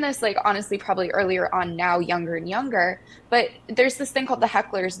you learn this, like, honestly, probably earlier on now, younger and younger, but there's this thing called the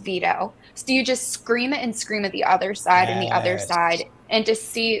heckler's veto. So you just scream it and scream at the other side and the other side, and to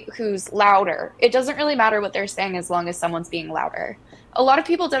see who's louder. It doesn't really matter what they're saying as long as someone's being louder. A lot of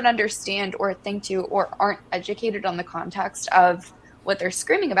people don't understand or think to or aren't educated on the context of what they're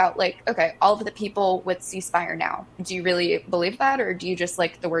screaming about. Like, okay, all of the people with ceasefire now, do you really believe that, or do you just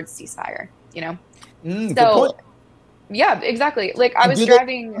like the word ceasefire, you know? So yeah, exactly. Like, I was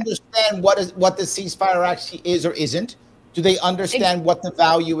driving. Understand what the ceasefire actually is or isn't? Do they understand what the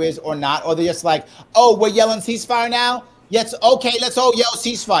value is or not? Or they're just like, oh, we're yelling ceasefire now? Yes, okay, let's all yell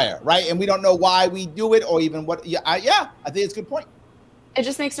ceasefire, right? And we don't know why we do it or even what. I think it's a good point. It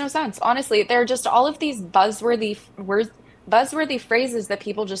just makes no sense. Honestly, there are just all of these buzzworthy phrases that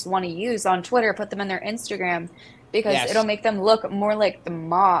people just want to use on Twitter, put them in their Instagram, because it'll make them look more like the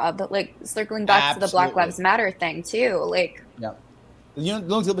mob. Like, circling back to the Black Lives Matter thing too. Like, the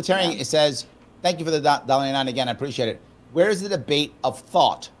Lunatic Libertarian, it says, thank you for the $1.99 again. I appreciate it. Where is the debate of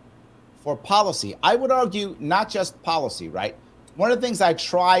thought for policy? I would argue not just policy, right? One of the things I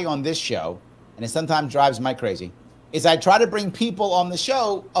try on this show, and it sometimes drives Mike crazy, is I try to bring people on the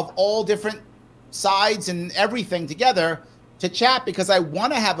show of all different sides and everything together to chat, because I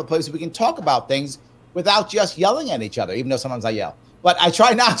want to have a place where we can talk about things without just yelling at each other, even though sometimes I yell. But I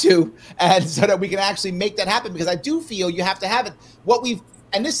try not to, and so that we can actually make that happen, because I do feel you have to have it.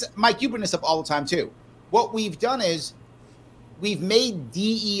 And this, Mike, you bring this up all the time too. What we've done is we've made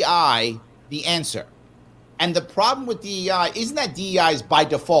DEI the answer. And the problem with DEI isn't that DEI is by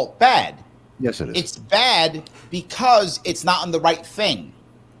default bad. Yes, it is. It's bad because it's not on the right thing.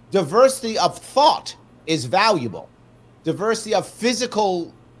 Diversity of thought is valuable. Diversity of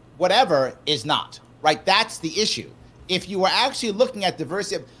physical whatever is not, right? That's the issue. If you were actually looking at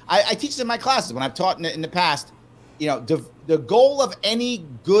diversity, I teach this in my classes when I've taught in the past, you know, the goal of any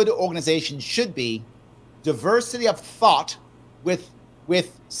good organization should be diversity of thought with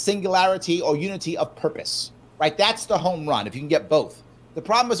singularity or unity of purpose, right? That's the home run, if you can get both. The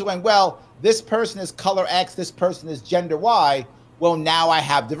problem is when, well, this person is color X, this person is gender Y, well, now I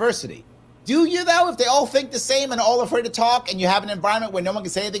have diversity. Do you, though? If they all think the same and all afraid to talk, and you have an environment where no one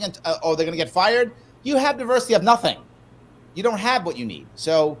can say anything or they're going to get fired, you have diversity of nothing. You don't have what you need.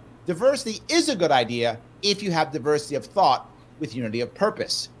 So diversity is a good idea if you have diversity of thought with unity of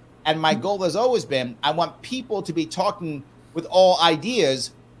purpose. And my goal has always been, I want people to be talking with all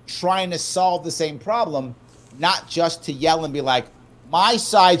ideas, trying to solve the same problem, not just to yell and be like, my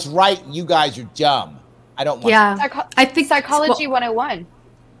side's right, you guys are dumb. I don't want I think Psychology 101.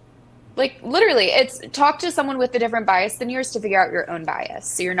 Like, literally, it's talk to someone with a different bias than yours to figure out your own bias,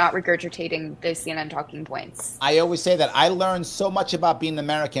 so you're not regurgitating the CNN talking points. I always say that I learned so much about being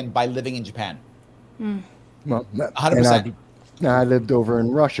American by living in Japan. Well, 100%. I lived over in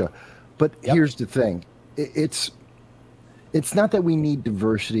Russia. But here's the thing. It's not that we need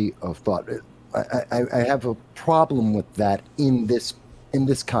diversity of thought. I have a problem with that in this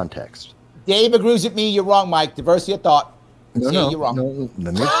context. Dave agrees with me. You're wrong, Mike. Diversity of thought. No, you're wrong. No,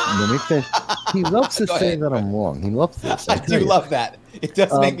 let me finish. He loves to say that I'm wrong. He loves this. I do love that. It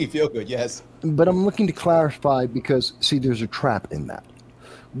does make me feel good, yes. But I'm looking to clarify because, see, there's a trap in that.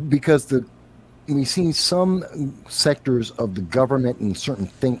 Because we've seen some sectors of the government and certain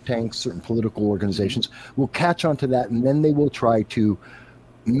think tanks, certain political organizations will catch on to that, and then they will try to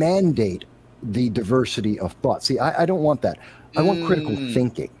mandate the diversity of thought. See, I don't want that. I want critical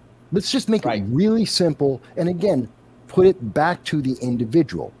thinking. Let's just make it really simple. And again, put it back to the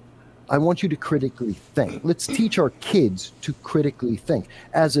individual. I want you to critically think. Let's teach our kids to critically think.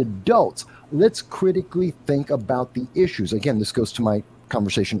 As adults, let's critically think about the issues. Again, this goes to my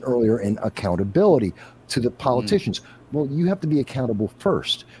conversation earlier in accountability to the politicians. Well, you have to be accountable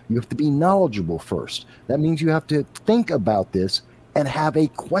first. You have to be knowledgeable first. That means you have to think about this and have a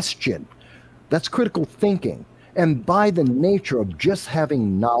question. That's critical thinking. And by the nature of just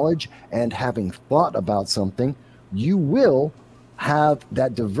having knowledge and having thought about something, you will have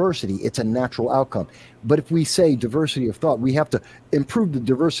that diversity. It's a natural outcome. But if we say diversity of thought, we have to improve the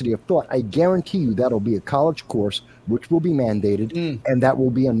diversity of thought. I guarantee you that'll be a college course, which will be mandated, and that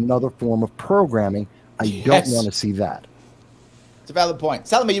will be another form of programming. I don't want to see that. It's a valid point.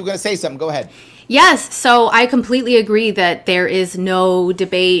 Salome, you were going to say something. Go ahead. Yes, so I completely agree that there is no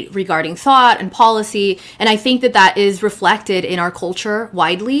debate regarding thought and policy, and I think that that is reflected in our culture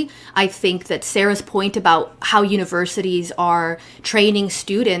widely. I think that Sarah's point about how universities are training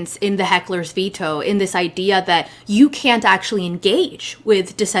students in the heckler's veto, in this idea that you can't actually engage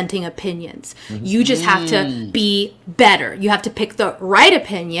with dissenting opinions. You just have to be better. You have to pick the right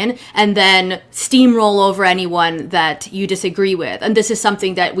opinion and then steamroll over anyone that you disagree with. And this is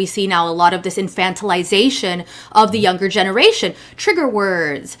something that we see now, a lot of this infantilization of the younger generation. Trigger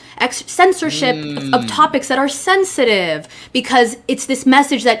words, censorship of topics that are sensitive, because it's this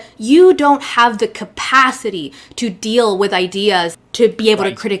message that you don't have the capacity to deal with ideas, to be able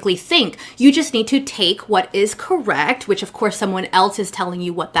to critically think. You just need to take what is correct, which of course someone else is telling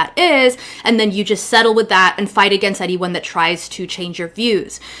you what that is, and then you just settle with that and fight against anyone that tries to change your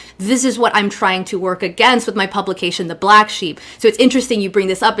views. This is what I'm trying to work against with my publication, The Black Sheep. So it's interesting you bring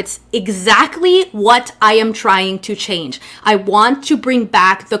this up. It's exactly what I am trying to change. I want to bring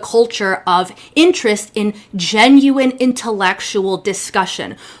back the culture of interest in genuine intellectual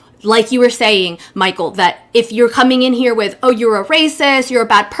discussion. Like you were saying, Michael, that if you're coming in here with, oh, you're a racist, you're a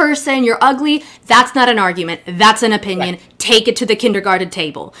bad person, you're ugly, that's not an argument. That's an opinion. Take it to the kindergarten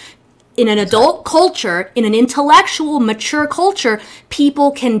table. In an adult culture, in an intellectual, mature culture,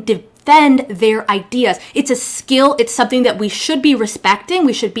 people can defend their ideas. It's a skill. It's something that we should be respecting.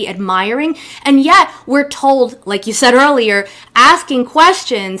 We should be admiring. And yet we're told, like you said earlier, asking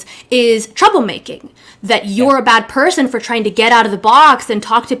questions is troublemaking. That you're a bad person for trying to get out of the box and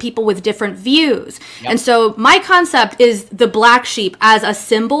talk to people with different views. And so my concept is the black sheep as a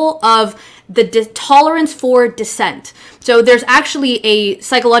symbol of the tolerance for dissent. So there's actually a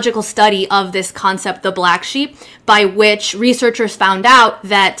psychological study of this concept, the black sheep, by which researchers found out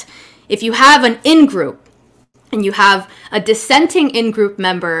that if you have an in-group, and you have a dissenting in-group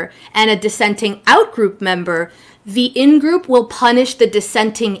member and a dissenting out-group member, the in-group will punish the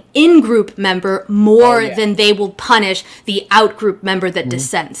dissenting in-group member more than they will punish the out-group member that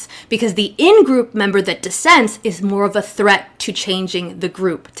dissents. Because the in-group member that dissents is more of a threat to changing the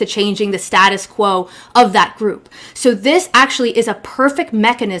group, to changing the status quo of that group. So this actually is a perfect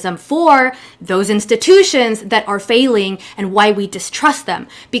mechanism for those institutions that are failing and why we distrust them,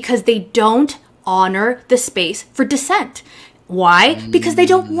 because they don't honor the space for dissent. Why? Because they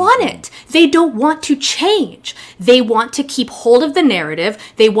don't want it. They don't want to change. They want to keep hold of the narrative.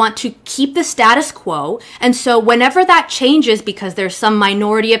 They want to keep the status quo. And so whenever that changes, because there's some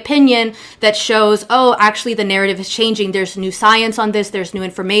minority opinion that shows, oh, actually the narrative is changing, there's new science on this, there's new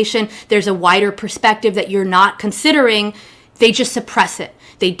information, there's a wider perspective that you're not considering, they just suppress it.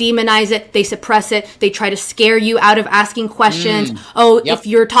 They demonize it. They suppress it. They try to scare you out of asking questions. If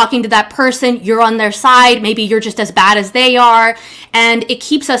you're talking to that person, you're on their side. Maybe you're just as bad as they are. And it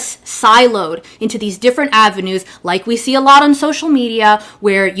keeps us siloed into these different avenues, like we see a lot on social media,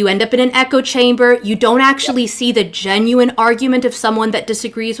 where you end up in an echo chamber. You don't actually see the genuine argument of someone that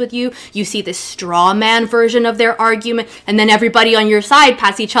disagrees with you. You see this straw man version of their argument. And then everybody on your side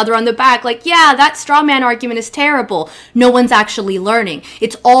pats each other on the back like, yeah, that straw man argument is terrible. No one's actually learning.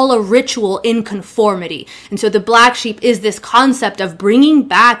 It's all a ritual in conformity. And so the black sheep is this concept of bringing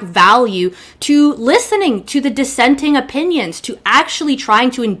back value to listening to the dissenting opinions, to actually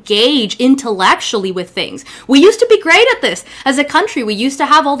trying to engage intellectually with things. We used to be great at this as a country. We used to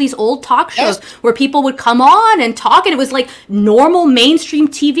have all these old talk shows where people would come on and talk, and it was like normal mainstream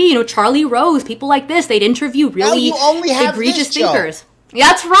TV, you know, Charlie Rose, people like this. They'd interview really egregious thinkers.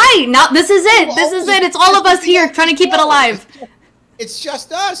 That's right. Now this is it. This is it. It's all of us here trying to keep it alive. It's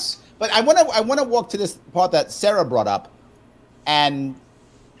just us. But I want to walk to this part that Sarah brought up, and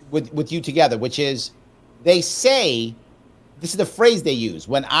with you together, which is, they say, this is the phrase they use.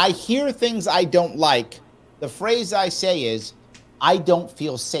 When I hear things I don't like, the phrase I say is, I don't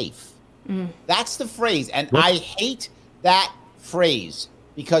feel safe. That's the phrase. And I hate that phrase,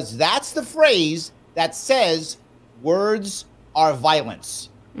 because that's the phrase that says words are violence.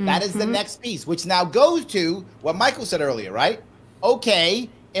 That is the next piece, which now goes to what Michael said earlier, right? Okay,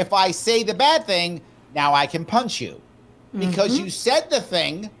 if I say the bad thing, now I can punch you. Because you said the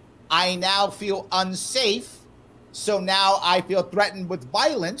thing, I now feel unsafe. So now I feel threatened with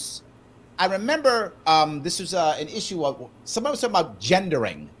violence. I remember this was an issue of, someone was talking about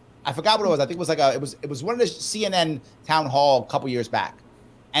gendering. I forgot what it was. I think it was like it was one of the CNN town hall a couple years back.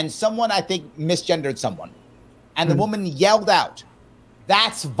 And someone, I think, misgendered someone. And the woman yelled out,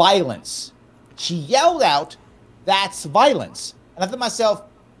 "That's violence." She yelled out, "That's violence." And I thought to myself,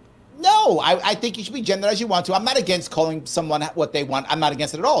 no, I think you should be gendered as you want to. I'm not against calling someone what they want. I'm not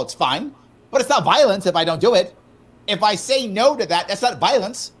against it at all. It's fine. But it's not violence if I don't do it. If I say no to that, that's not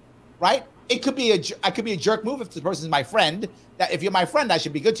violence, right? It could be I could be a jerk move if the person's my friend. That if you're my friend, I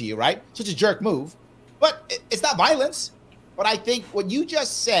should be good to you, right? It's just a jerk move. But it's not violence. But I think what you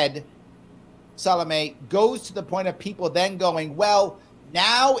just said, Salome, goes to the point of people then going, well,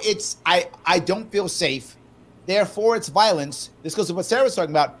 now it's I don't feel safe. Therefore, it's violence. This goes to what Sarah was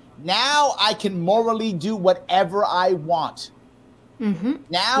talking about. Now I can morally do whatever I want.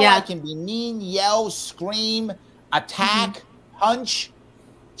 Now I can be mean, yell, scream, attack, punch,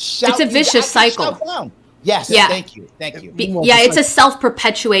 shout. It's a vicious cycle. Yes, thank you. It's a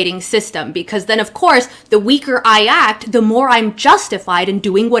self-perpetuating system, because then, of course, the weaker I act, the more I'm justified in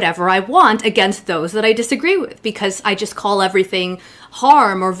doing whatever I want against those that I disagree with, because I just call everything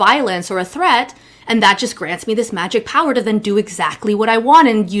harm or violence or a threat. And that just grants me this magic power to then do exactly what I want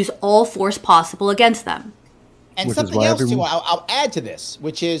and use all force possible against them. And which something else too, I'll add to this,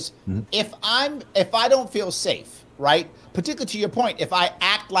 which is if I don't feel safe, right? Particularly to your point, if I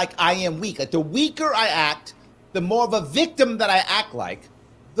act like I am weak, like the weaker I act, the more of a victim that I act like,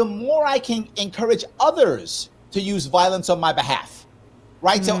 the more I can encourage others to use violence on my behalf,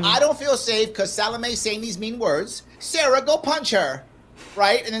 right? So I don't feel safe because Salome's saying these mean words. Sarah, go punch her.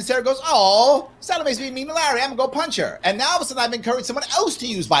 Right? And then Sarah goes, oh, Salome's being mean to Larry. I'm going to go punch her. And now all of a sudden I've encouraged someone else to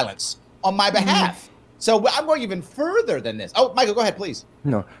use violence on my behalf. So I'm going even further than this. Oh, Michael, go ahead, please.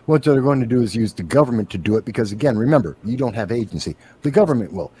 No, what they're going to do is use the government to do it because, again, remember, you don't have agency. The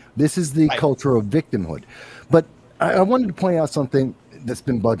government will. This is the culture of victimhood. But I wanted to point out something that's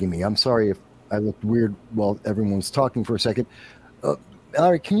been bugging me. I'm sorry if I looked weird while everyone was talking for a second.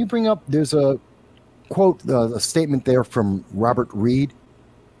 Larry, can you bring up, there's a quote, a statement there from Robert Reed,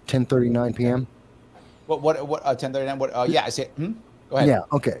 10:39 p.m. What 10:39? What? Yeah, I say. Go ahead. Yeah.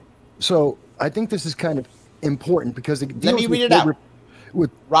 Okay. So I think this is kind of important because let me read it out.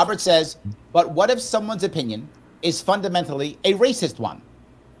 Robert says, "But what if someone's opinion is fundamentally a racist one?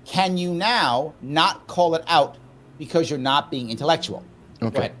 Can you now not call it out because you're not being intellectual?"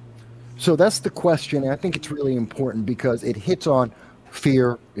 Okay. Go ahead. So that's the question. And I think it's really important because it hits on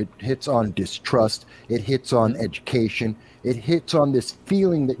fear, it hits on distrust, it hits on education, it hits on this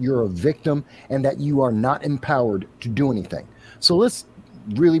feeling that you're a victim and that you are not empowered to do anything. So let's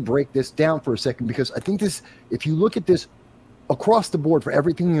really break this down for a second, because I think this, if you look at this across the board for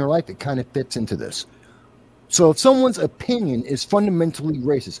everything in your life, it kind of fits into this. So if someone's opinion is fundamentally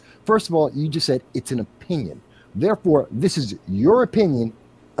racist, first of all, you just said it's an opinion. Therefore, this is your opinion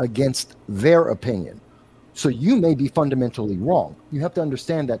against their opinion. So you may be fundamentally wrong. You have to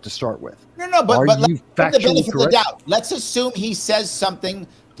understand that to start with. No, but let's give the benefit of the doubt. Let's assume he says something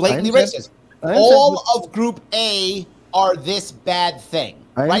blatantly racist. All of Group A are this bad thing,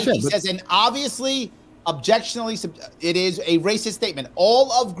 right? He says, and obviously, objectionably, it is a racist statement.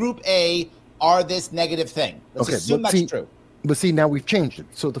 All of Group A are this negative thing. Let's assume that's true. But see, now we've changed it.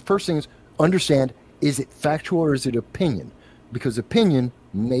 So the first thing is understand, is it factual or is it opinion? Because opinion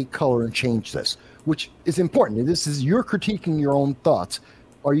may color and change this, which is important. This is you're critiquing your own thoughts.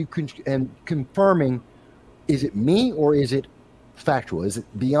 Are you confirming, is it me or is it factual? Is it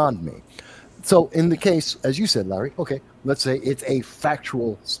beyond me? So in the case, as you said, Larry, okay, let's say it's a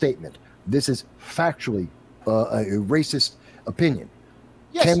factual statement. This is factually a racist opinion.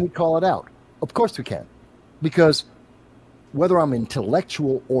 Yes. Can we call it out? Of course we can. Because whether I'm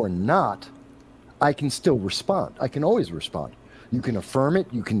intellectual or not, I can still respond. I can always respond. You can affirm it.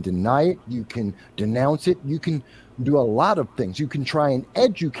 You can deny it. You can denounce it. You can do a lot of things. You can try and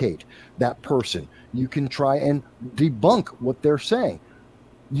educate that person. You can try and debunk what they're saying.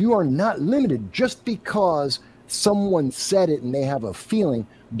 You are not limited. Just because someone said it and they have a feeling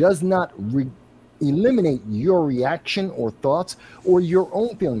does not eliminate your reaction or thoughts or your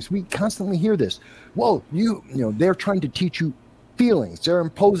own feelings. We constantly hear this. Well, you know, they're trying to teach you feelings. They're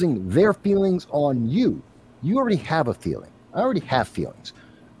imposing their feelings on you. You already have a feeling. I already have feelings.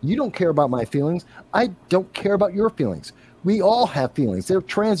 You don't care about my feelings. I don't care about your feelings. We all have feelings. They're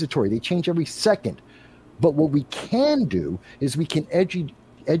transitory. They change every second. But what we can do is we can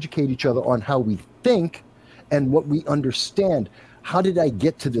educate each other on how we think and what we understand. How did I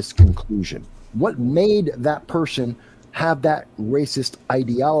get to this conclusion? What made that person have that racist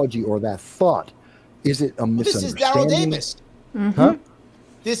ideology or that thought? Is it a misunderstanding? This is Daryl Davis. Mm-hmm. Huh?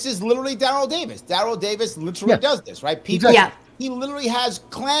 This is literally Daryl Davis. Daryl Davis literally does this, right? People, he literally has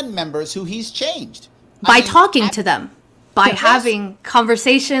Klan members who he's changed. By talking to them, by having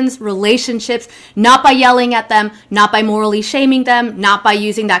conversations, relationships, not by yelling at them, not by morally shaming them, not by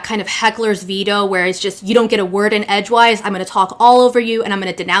using that kind of heckler's veto where it's just, you don't get a word in edgewise, I'm going to talk all over you and I'm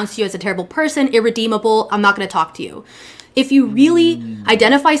going to denounce you as a terrible person, irredeemable, I'm not going to talk to you. If you really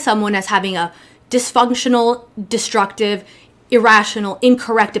identify someone as having a dysfunctional, destructive, irrational,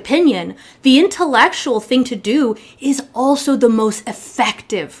 incorrect opinion, the intellectual thing to do is also the most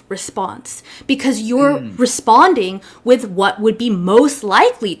effective response because you're responding with what would be most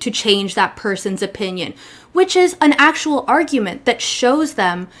likely to change that person's opinion, which is an actual argument that shows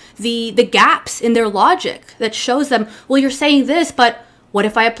them the gaps in their logic, that shows them, well, you're saying this, but what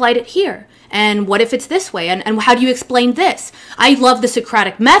if I applied it here? And what if it's this way? And how do you explain this? I love the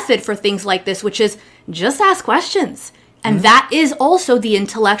Socratic method for things like this, which is just ask questions. And that is also the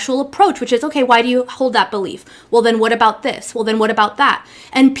intellectual approach, which is, okay, why do you hold that belief? Well, then what about this? Well, then what about that?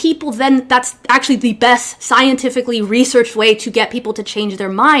 And people then, that's actually the best scientifically researched way to get people to change their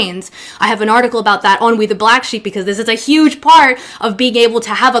minds. I have an article about that on We the Black Sheep because this is a huge part of being able to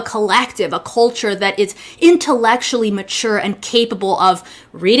have a collective, a culture that is intellectually mature and capable of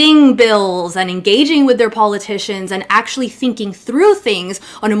reading bills and engaging with their politicians and actually thinking through things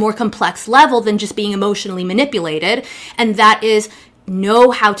on a more complex level than just being emotionally manipulated. And that is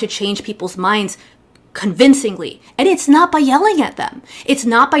know how to change people's minds convincingly. And it's not by yelling at them. It's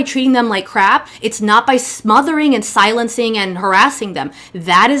not by treating them like crap. It's not by smothering and silencing and harassing them.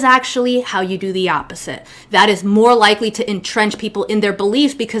 That is actually how you do the opposite. That is more likely to entrench people in their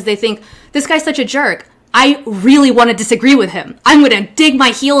beliefs because they think, this guy's such a jerk. I really want to disagree with him. I'm going to dig my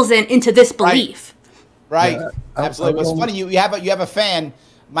heels into this belief. Right. Absolutely. What's funny, you have a fan,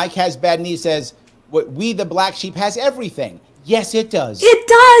 Mike Has Bad Knees says, what We the Black Sheep has everything. Yes, it does.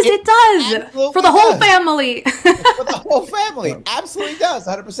 It does. For the whole family. For the whole family. Absolutely does.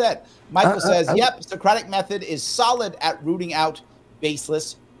 100%. Michael says, yep, Socratic method is solid at rooting out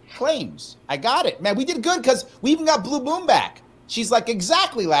baseless claims. I got it. Man, we did good because we even got Blue Boom back. She's like,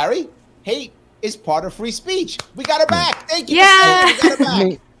 exactly, Larry. Hate is part of free speech. We got her back. Thank you. Yeah. We got her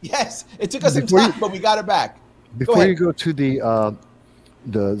back. Yes. It took us some time, but we got her back. Before you go to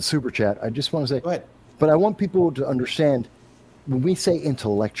the super chat, I just want to say, go ahead. But I want people to understand when we say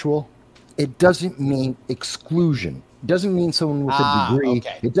intellectual, it doesn't mean exclusion. It doesn't mean someone with a degree.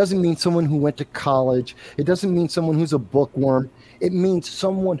 Okay. It doesn't mean someone who went to college. It doesn't mean someone who's a bookworm. It means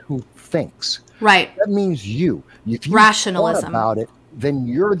someone who thinks. Right. That means you. If you rationalism thought about it, then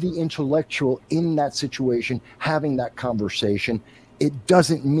you're the intellectual in that situation, having that conversation. It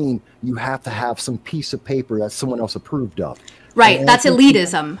doesn't mean you have to have some piece of paper that someone else approved of. Right. That's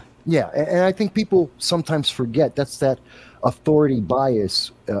elitism. Yeah, and I think people sometimes forget that's that authority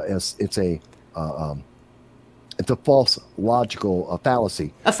bias. It's a false logical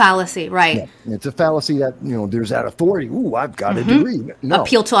fallacy. A fallacy, right? Yeah. It's a fallacy that there's that authority. Ooh, I've got a degree. No.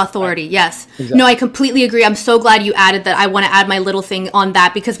 Appeal to authority. Yes. Exactly. No, I completely agree. I'm so glad you added that. I want to add my little thing on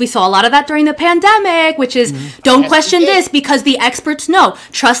that because we saw a lot of that during the pandemic, which is don't question this because the experts know.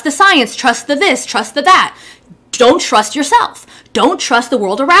 Trust the science. Trust the this. Trust the that. Don't trust yourself. Don't trust the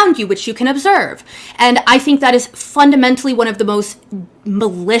world around you, which you can observe. And I think that is fundamentally one of the most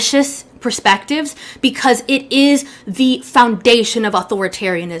malicious perspectives because it is the foundation of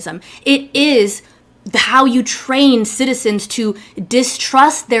authoritarianism. It is how you train citizens to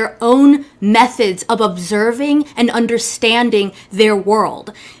distrust their own methods of observing and understanding their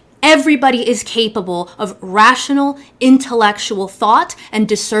world. Everybody is capable of rational, intellectual thought and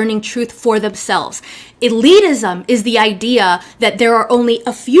discerning truth for themselves. Elitism is the idea that there are only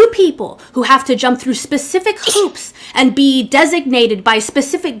a few people who have to jump through specific hoops and be designated by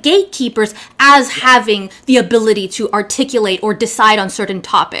specific gatekeepers as having the ability to articulate or decide on certain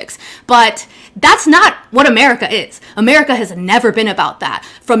topics. But that's not what America is. America has never been about that.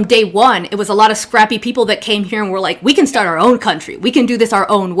 From day one, it was a lot of scrappy people that came here and were like, we can start our own country. We can do this our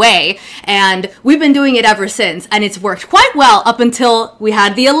own way. And we've been doing it ever since. And it's worked quite well up until we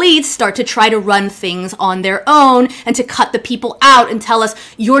had the elites start to try to run things on their own and to cut the people out and tell us,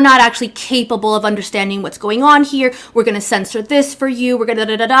 you're not actually capable of understanding what's going on here. We're going to censor this for you. We're going to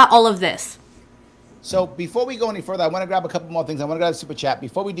da-da-da-da, all of this. So before we go any further, I want to grab a couple more things. I want to grab a super chat.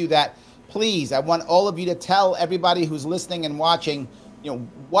 Before we do that, please, I want all of you to tell everybody who's listening and watching,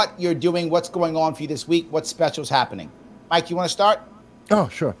 what you're doing, what's going on for you this week, what special's happening. Mike, you want to start? Oh,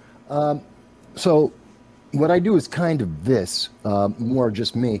 sure. So what I do is kind of this, more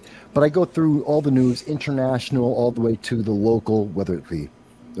just me, but I go through all the news, international, all the way to the local, whether it be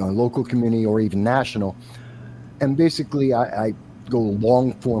local community or even national. And basically, I go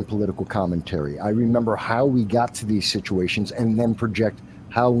long-form political commentary. I remember how we got to these situations and then project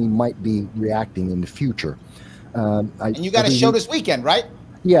how we might be reacting in the future. And you got a show this weekend, right?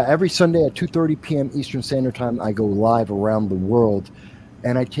 Yeah, every Sunday at 2:30 p.m. Eastern Standard Time, I go live around the world,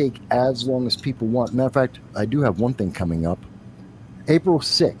 and I take as long as people want. Matter of fact, I do have one thing coming up. April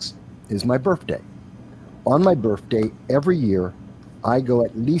 6th is my birthday. On my birthday, every year, I go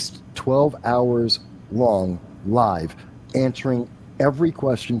at least 12 hours long live, answering every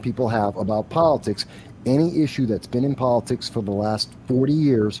question people have about politics. Any issue that's been in politics for the last 40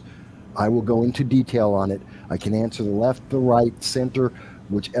 years, I will go into detail on it. I can answer the left, the right, center,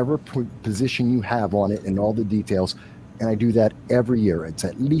 whichever position you have on it and all the details. And I do that every year. It's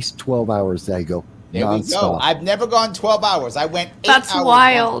at least 12 hours that I go there nonstop. We go. I've never gone 12 hours. I went 8 That's hours.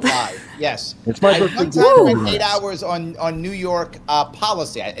 wild. Live. Yes. It's my birthday. I went 8 hours on New York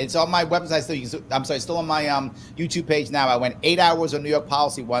policy. It's on my website. I'm sorry, it's still on my YouTube page now. I went 8 hours on New York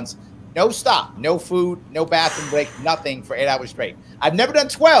policy once. No stop, no food, no bathroom break, nothing for 8 hours straight. I've never done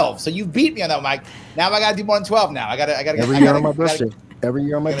 12, so you beat me on that, Mike. Now I got to do more than 12 now. I got to every year on my birthday. Every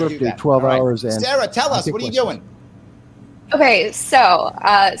year on my birthday, 12 hours. And Sarah, tell us, what are you doing? Okay, so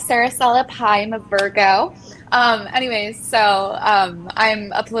Sarah Selip, hi, I'm a Virgo. Anyways, so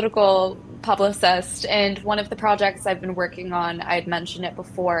I'm a political publicist, and one of the projects I've been working on, I'd mentioned it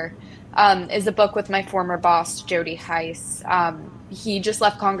before, is a book with my former boss, Jody Heiss. He just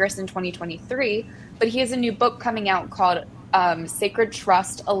left Congress in 2023, but he has a new book coming out called Sacred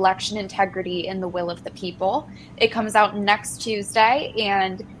Trust, Election Integrity, and the Will of the People. It comes out next Tuesday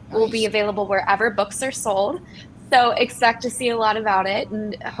and will be available wherever books are sold. So expect to see a lot about it,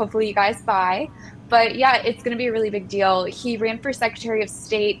 and hopefully you guys buy. But yeah, it's going to be a really big deal. He ran for Secretary of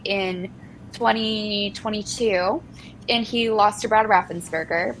State in 2022, and he lost to Brad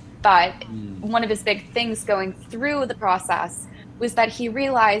Raffensperger. But one of his big things going through the process was that he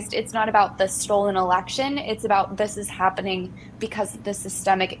realized it's not about the stolen election. It's about this is happening because of the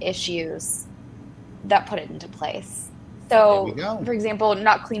systemic issues that put it into place. So, for example,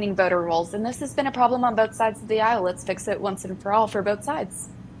 not cleaning voter rolls. And this has been a problem on both sides of the aisle. Let's fix it once and for all for both sides.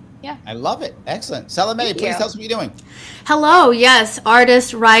 Yeah. I love it. Excellent. Salome, please tell us what you're doing. Hello. Yes.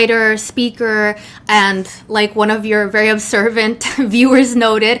 Artist, writer, speaker, and like one of your very observant viewers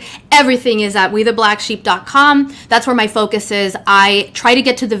noted, everything is at wetheblacksheep.com. That's where my focus is. I try to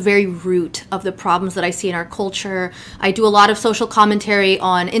get to the very root of the problems that I see in our culture. I do a lot of social commentary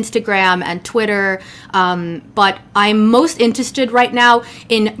on Instagram and Twitter, but I'm most interested right now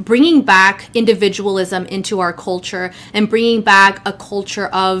in bringing back individualism into our culture and bringing back a culture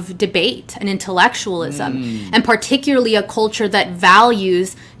of debate and intellectualism, and particularly a culture that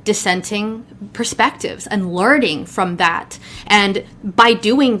values dissenting perspectives and learning from that. And by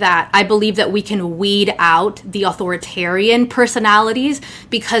doing that, I believe that we can weed out the authoritarian personalities,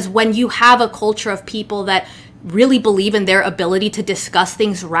 because when you have a culture of people that really believe in their ability to discuss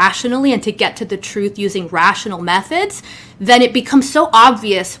things rationally and to get to the truth using rational methods, then it becomes so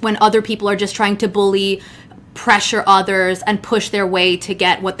obvious when other people are just trying to bully, pressure others, and push their way to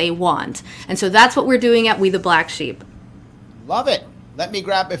get what they want. And so that's what we're doing at We the Black Sheep. Love it. Let me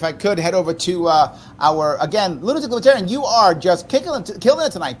grab, if I could, head over to our, again, Lunatic Libertarian. You are just killing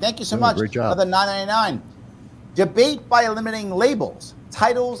it tonight. Thank you so much. Great job. For the $9.99. Debate by eliminating labels,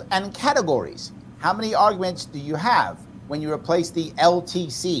 titles, and categories. How many arguments do you have when you replace the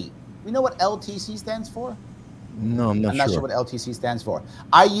LTC? We know what LTC stands for? No, I'm not sure. Sure what LTC stands for.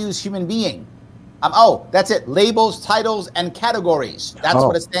 I use human being. Oh, that's it. Labels, titles, and categories. That's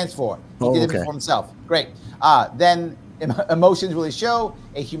what it stands for. He did it for himself. Great. Then emotions really show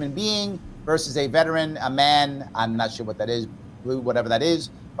a human being versus a veteran, a man. I'm not sure what that is, blue, whatever that is.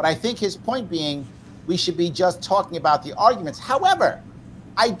 But I think his point being, we should be just talking about the arguments. However,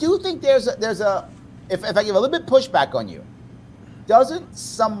 I do think there's a if I give a little bit pushback on you, doesn't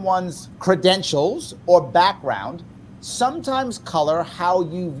someone's credentials or background sometimes color how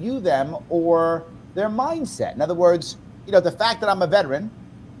you view them or their mindset? In other words, you know, the fact that I'm a veteran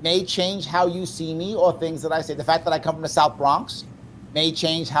may change how you see me or things that I say. The fact that I come from the South Bronx may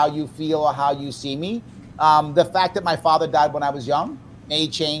change how you feel or how you see me. The fact that my father died when I was young may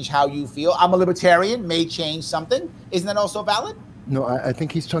change how you feel. I'm a libertarian, may change something. Isn't that also valid? No, I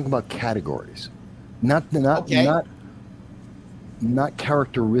think he's talking about categories, not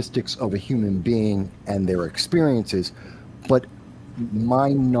characteristics of a human being and their experiences, but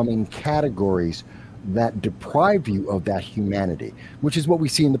mind-numbing categories that deprive you of that humanity, which is what we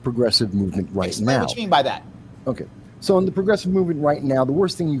see in the progressive movement right now. What you mean by that? Okay, so in the progressive movement right now, the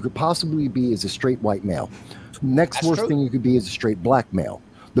worst thing you could possibly be is a straight white male. Next worst thing you could be is a straight black male.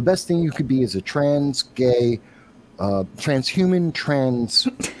 The best thing you could be is a trans, gay, transhuman,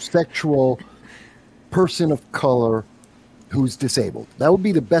 transsexual person of color who's disabled. That would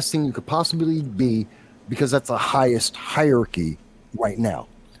be the best thing you could possibly be, because that's the highest hierarchy right now.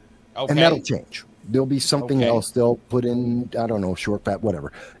 Okay. And that'll change. There'll be something else they'll put in, I don't know, short, fat,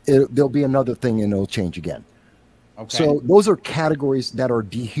 whatever. There'll be another thing and it'll change again. Okay. So those are categories that are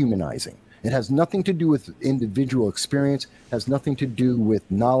dehumanizing. It has nothing to do with individual experience, has nothing to do with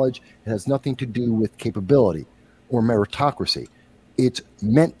knowledge, it has nothing to do with capability or meritocracy. It's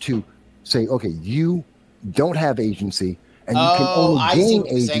meant to say, okay, you don't have agency, and you can only gain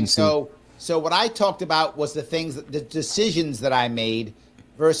agency. So what I talked about was the decisions that I made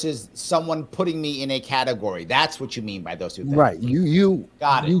versus someone putting me in a category. That's what you mean by those two things. Right. You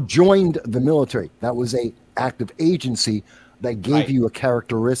joined the military. That was an act of agency that gave you a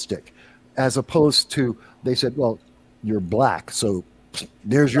characteristic, as opposed to they said, well, you're black, so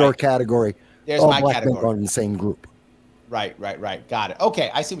there's your category. There's all my black category. men are in the same group. Right. Got it.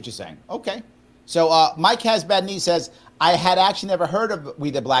 Okay, I see what you're saying. Okay. So Mike Has Bad Knee says, I had actually never heard of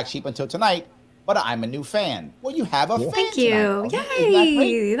We the Black Sheep until tonight, but I'm a new fan. Well, you have a fan. Thank you.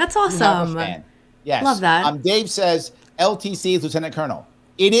 Yay. That's awesome. You have a fan. Yes. Love that. Dave says, LTC is Lieutenant Colonel.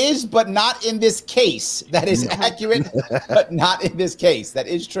 It is, but not in this case. That is accurate, but not in this case. That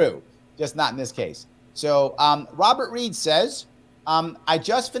is true. Just not in this case. So Robert Reed says, I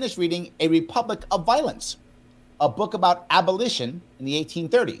just finished reading A Republic of Violence, a book about abolition in the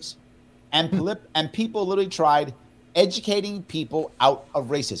 1830s. And people literally tried educating people out of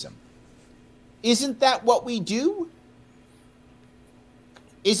racism. Isn't that what we do?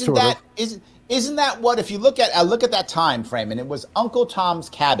 Isn't that what, if you look at that time frame, and it was Uncle Tom's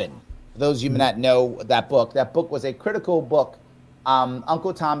Cabin. For those of you that know that book was a critical book.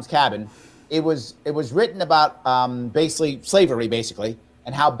 Uncle Tom's Cabin. It was written about basically slavery,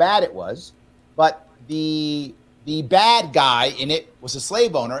 and how bad it was. But the bad guy in it was a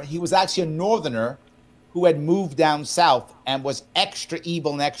slave owner. He was actually a northerner who had moved down south and was extra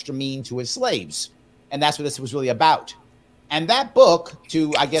evil and extra mean to his slaves. And that's what this was really about. And that book,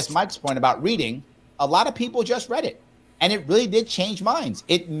 to, I guess, Mike's point about reading, a lot of people just read it. And it really did change minds.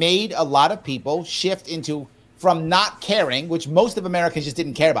 It made a lot of people shift into, from not caring, which most of Americans just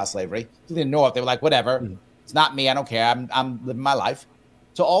didn't care about slavery. They didn't know it. They were like, whatever. It's not me. I don't care. I'm living my life.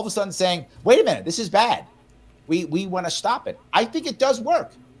 So all of a sudden saying, wait a minute, this is bad. We want to stop it. I think it does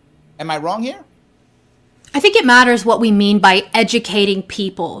work. Am I wrong here? I think it matters what we mean by educating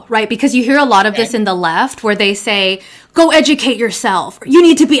people, right? Because you hear a lot of this in the left where they say, go educate yourself. You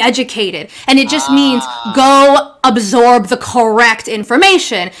need to be educated. And it just means go absorb the correct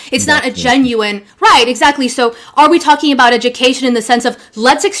information. It's not a genuine, right, exactly. So are we talking about education in the sense of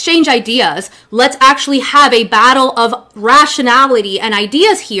let's exchange ideas. Let's actually have a battle of rationality and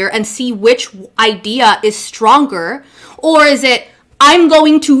ideas here and see which idea is stronger? Or is it, I'm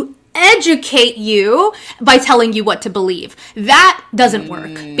going to educate you by telling you what to believe? That doesn't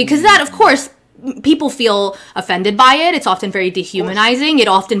work, because that, of course, people feel offended by it. It's often very dehumanizing. It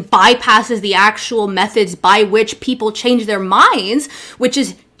often bypasses the actual methods by which people change their minds, which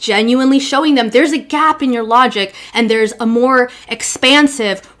is genuinely showing them there's a gap in your logic and there's a more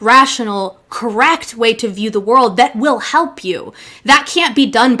expansive, rational, correct way to view the world that will help you. That can't be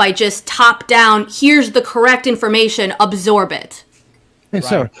done by just top down, here's the correct information, absorb it. Hey,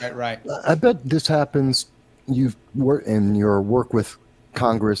 Sarah, right. I bet this happens. You've worked in your work with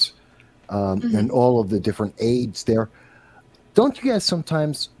Congress and all of the different aides there. Don't you guys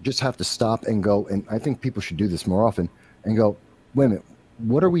sometimes just have to stop and go, and I think people should do this more often, and go, wait a minute,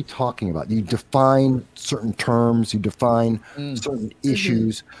 what are we talking about? You define certain terms, you define certain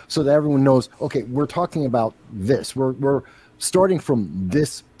issues so that everyone knows, okay, we're talking about this. We're starting from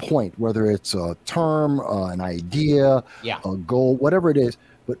this point, whether it's a term, an idea, a goal, whatever it is,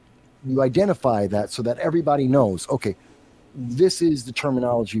 but you identify that so that everybody knows, okay, this is the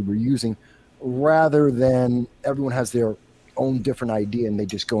terminology we're using, rather than everyone has their own different idea and they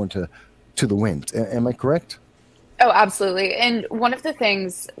just go into the wind. Am I correct? Oh, absolutely. And one of the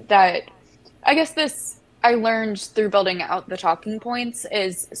things that I guess I learned through building out the talking points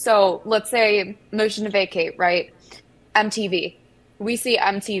is, so let's say motion to vacate, right? MTV. We see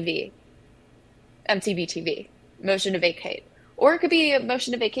MTV TV, motion to vacate. Or it could be a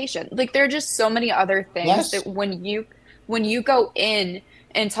motion to vacation. Like, there are just so many other things that when you go in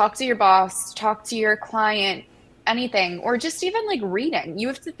and talk to your boss, talk to your client, anything, or just even like reading, you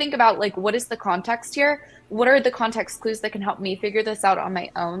have to think about, like, what is the context here? What are the context clues that can help me figure this out on my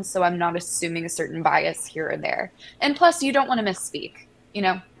own so I'm not assuming a certain bias here or there? And plus, you don't want to misspeak, you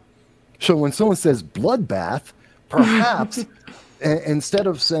know? So when someone says bloodbath, perhaps instead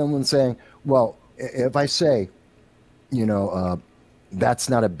of someone saying, well, if I say, that's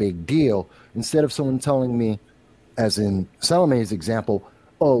not a big deal, instead of someone telling me, as in Salome's example,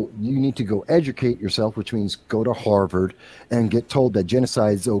 oh, you need to go educate yourself, which means go to Harvard and get told that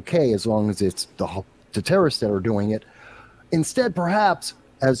genocide is okay as long as it's the terrorists that are doing it. Instead, perhaps,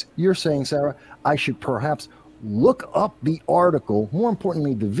 as you're saying, Sarah, I should perhaps look up the article, more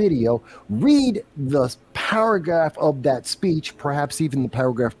importantly, the video, read the paragraph of that speech, perhaps even the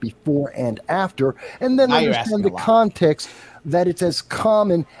paragraph before and after, and then understand the context that it's as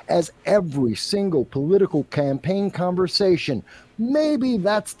common as every single political campaign conversation. Maybe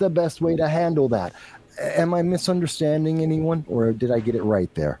that's the best way to handle that. Am I misunderstanding anyone, or did I get it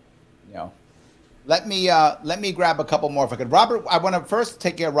right there? No. Let me grab a couple more if I could. Robert, I want to first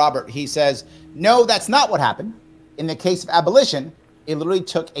take care of Robert. He says, no, that's not what happened. In the case of abolition, it literally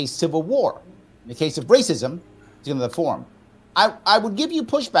took a civil war. In the case of racism, it's another form. I would give you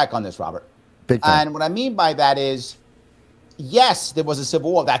pushback on this, Robert. Big time. And what I mean by that is, yes, there was a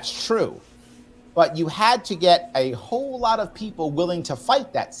civil war. That's true. But you had to get a whole lot of people willing to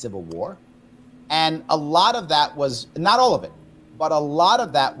fight that civil war. And a lot of that was, not all of it, but a lot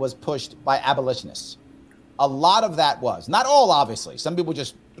of that was pushed by abolitionists. A lot of that was, not all, obviously. Some people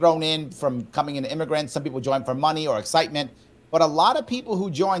just thrown in from coming in immigrants. Some people joined for money or excitement. But a lot of people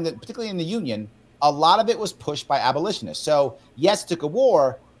who joined, particularly in the Union, a lot of it was pushed by abolitionists. So yes, it took a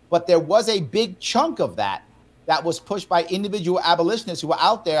war, but there was a big chunk of that was pushed by individual abolitionists who were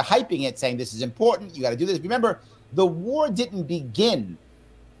out there hyping it, saying this is important, you got to do this. Remember, the war didn't begin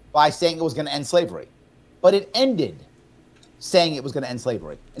by saying it was going to end slavery, but it ended saying it was going to end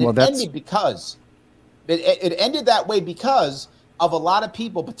slavery. And it ended because it ended that way because of a lot of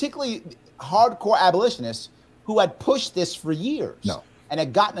people, particularly hardcore abolitionists, who had pushed this for years and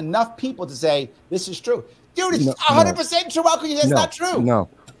had gotten enough people to say this is true. Dude, it's 100% true. How can you say it's not true?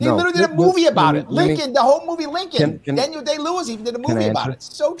 They literally did a movie about it. Lincoln, the whole movie Lincoln. Daniel Day-Lewis even did a movie about it.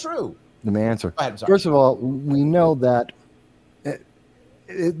 It's so true. Let me answer. Go ahead, I'm sorry. First of all, we know that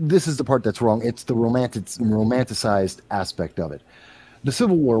this is the part that's wrong. It's the romanticized aspect of it. The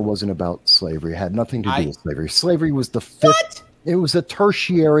Civil War wasn't about slavery. It had nothing to do with slavery. Slavery was the fifth. What? It was a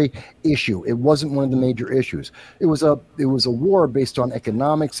tertiary issue. It wasn't one of the major issues. It was a war based on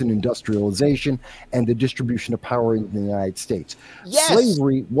economics and industrialization and the distribution of power in the United States. Yes.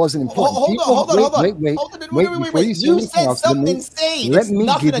 Slavery wasn't important. Hold on. Wait. You said something insane. Let me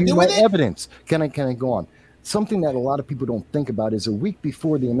give you my evidence. Can I go on? something that a lot of people don't think about is a week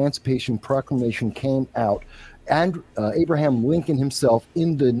before the Emancipation Proclamation came out, and Abraham Lincoln himself,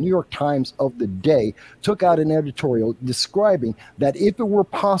 in the New York Times of the day, took out an editorial describing that if it were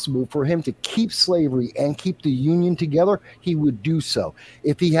possible for him to keep slavery and keep the Union together, he would do so.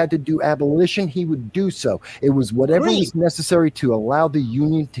 If he had to do abolition, he would do so. It was whatever was necessary to allow the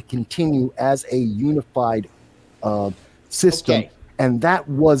Union to continue as a unified system. Okay. And that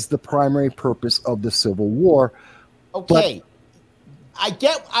was the primary purpose of the Civil War. Okay.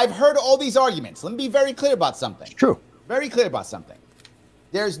 I've heard all these arguments. Let me be very clear about something. True. Very clear about something.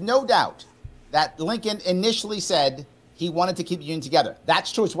 There's no doubt that Lincoln initially said he wanted to keep the Union together.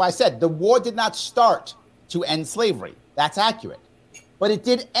 That's true. It's why I said the war did not start to end slavery. That's accurate. But it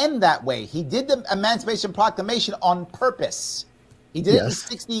did end that way. He did the Emancipation Proclamation on purpose. He did it in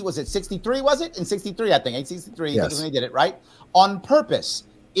 63, was it 63, was it? In 63, I think. 863, yes. When he did it, right? On purpose.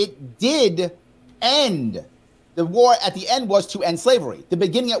 It did end. The war at the end was to end slavery. The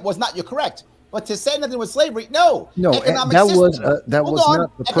beginning, it was not. You're correct. But to say nothing was slavery, no. No, that was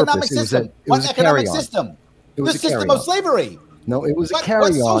not the purpose. It was a economic system? The system of slavery. No, it was a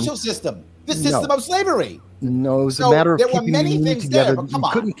carry-on. What social system? The system of slavery. No, it was a matter of keeping the Union together. You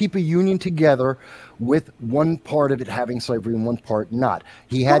couldn't keep a Union together with one part of it having slavery and one part not.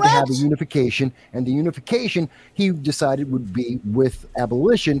 He had to have a unification, and the unification he decided would be with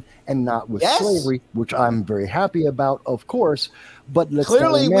abolition and not with slavery, which I'm very happy about, of course. But let's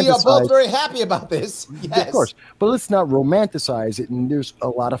clearly we are both very happy about this. Yes. Of course, but let's not romanticize it. And there's a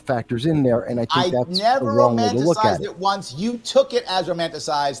lot of factors in there, and I think that's never the wrong way to look at it. Once you took it as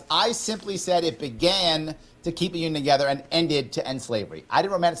romanticized, I simply said it began to keep the Union together and ended to end slavery. I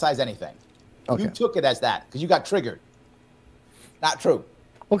didn't romanticize anything. Okay. You took it as that because you got triggered. Not true.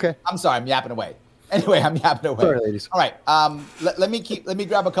 Okay. I'm sorry. I'm yapping away. Anyway, I'm yapping away. Sorry, ladies. All right. Let me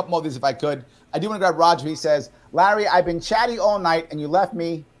grab a couple more of these if I could. I do want to grab Roger. He says, Larry, I've been chatty all night and you left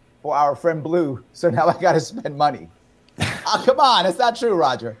me for our friend Blue. So now I got to spend money. Oh, come on. It's not true,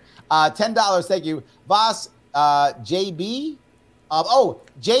 Roger. $10. Thank you. Voss, JB.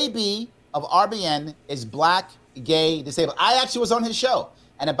 JB of RBN is black, gay, disabled. I actually was on his show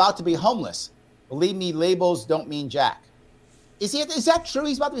and about to be homeless. Believe me, labels don't mean jack. Is that true?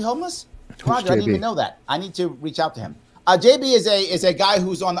 He's about to be homeless? Roger, I didn't even know that. I need to reach out to him. JB is a guy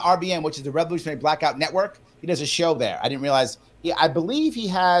who's on the RBN, which is the Revolutionary Blackout Network. He does a show there. I didn't realize. I believe he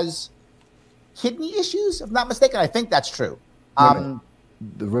has kidney issues, if I'm not mistaken. I think that's true. The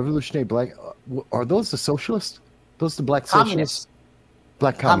Revolutionary Black, are those the socialists? Those the black socialists?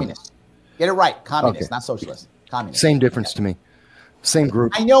 Black communists. Get it right. Communists, not socialists. Communists. Same difference to me. Same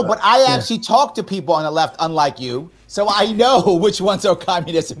group. I know, but I actually talk to people on the left, unlike you. So I know which ones are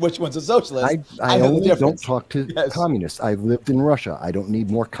communists and which ones are socialists. I only don't talk to communists. I've lived in Russia. I don't need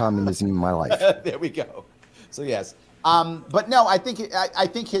more communism in my life. There we go. So yes, but no, I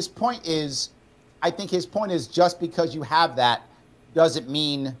think his point is, just because you have that doesn't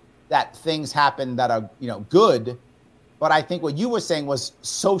mean that things happen that are good. But I think what you were saying was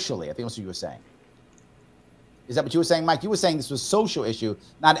socially. I think that's what you were saying. Is that what you were saying, Mike? You were saying this was a social issue,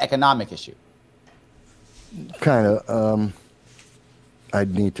 not an economic issue. Kind of.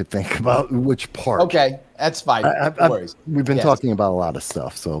 I'd need to think about which part. Okay, that's fine. No worries. We've been talking about a lot of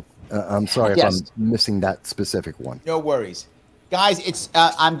stuff, so I'm sorry if I'm missing that specific one. No worries. Guys, it's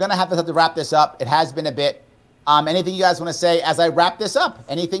I'm going to have to wrap this up. It has been a bit. Anything you guys want to say as I wrap this up?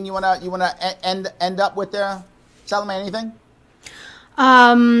 Anything you want to end up with there? Salome, anything?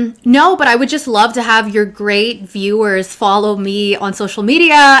 No, but I would just love to have your great viewers follow me on social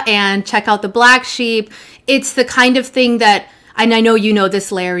media and check out the Black Sheep. It's the kind of thing that, and I know you know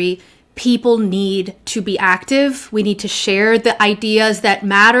this, Larry, people need to be active. We need to share the ideas that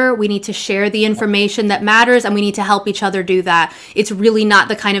matter. We need to share the information that matters, and we need to help each other do that. It's really not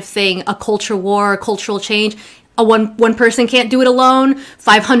the kind of thing, a culture war, a cultural change. One person can't do it alone.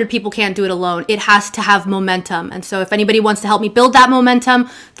 500 people can't do it alone. It has to have momentum. And so if anybody wants to help me build that momentum,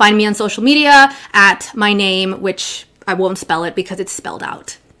 find me on social media at my name, which I won't spell it because it's spelled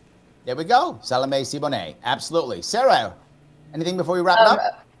out. There we go. Salome Sibonex. Absolutely. Sarah, anything before we wrap it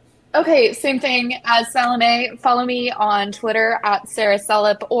up? Okay, same thing as Salome. Follow me on Twitter at Sarah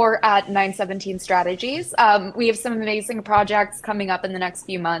Selip or at 917 Strategies. We have some amazing projects coming up in the next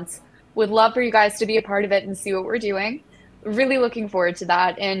few months. Would love for you guys to be a part of it and see what we're doing. Really looking forward to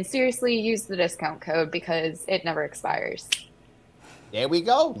that. And seriously, use the discount code because it never expires. There we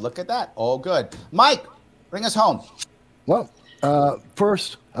go. Look at that. All good. Mike, bring us home. Well,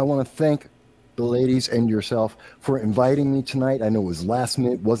 first, I want to thank the ladies and yourself for inviting me tonight. I know it was last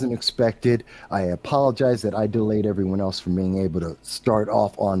minute, wasn't expected. I apologize that I delayed everyone else from being able to start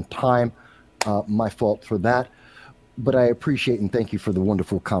off on time. My fault for that. But I appreciate and thank you for the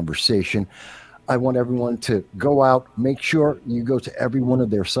wonderful conversation. I want everyone to go out, make sure you go to every one of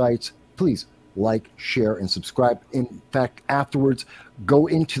their sites. Please like, share, and subscribe. In fact, afterwards, go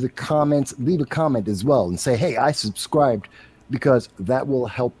into the comments, leave a comment as well, and say, hey, I subscribed, because that will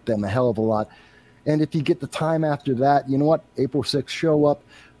help them a hell of a lot. And if you get the time after that, you know what? April 6th, show up,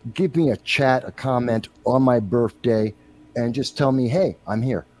 give me a chat, a comment on my birthday, and just tell me, hey, I'm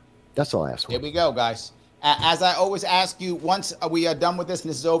here. That's all I ask for. Here we go, guys. As I always ask you, once we are done with this and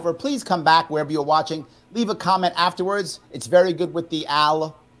this is over, please come back wherever you're watching. Leave a comment afterwards. It's very good with the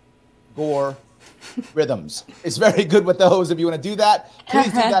Al Gore rhythms. It's very good with those. If you want to do that, please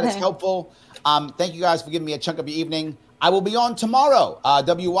do that. It's helpful. Thank you guys for giving me a chunk of your evening. I will be on tomorrow,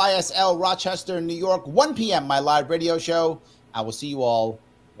 WYSL Rochester, New York, 1 p.m., my live radio show. I will see you all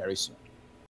very soon.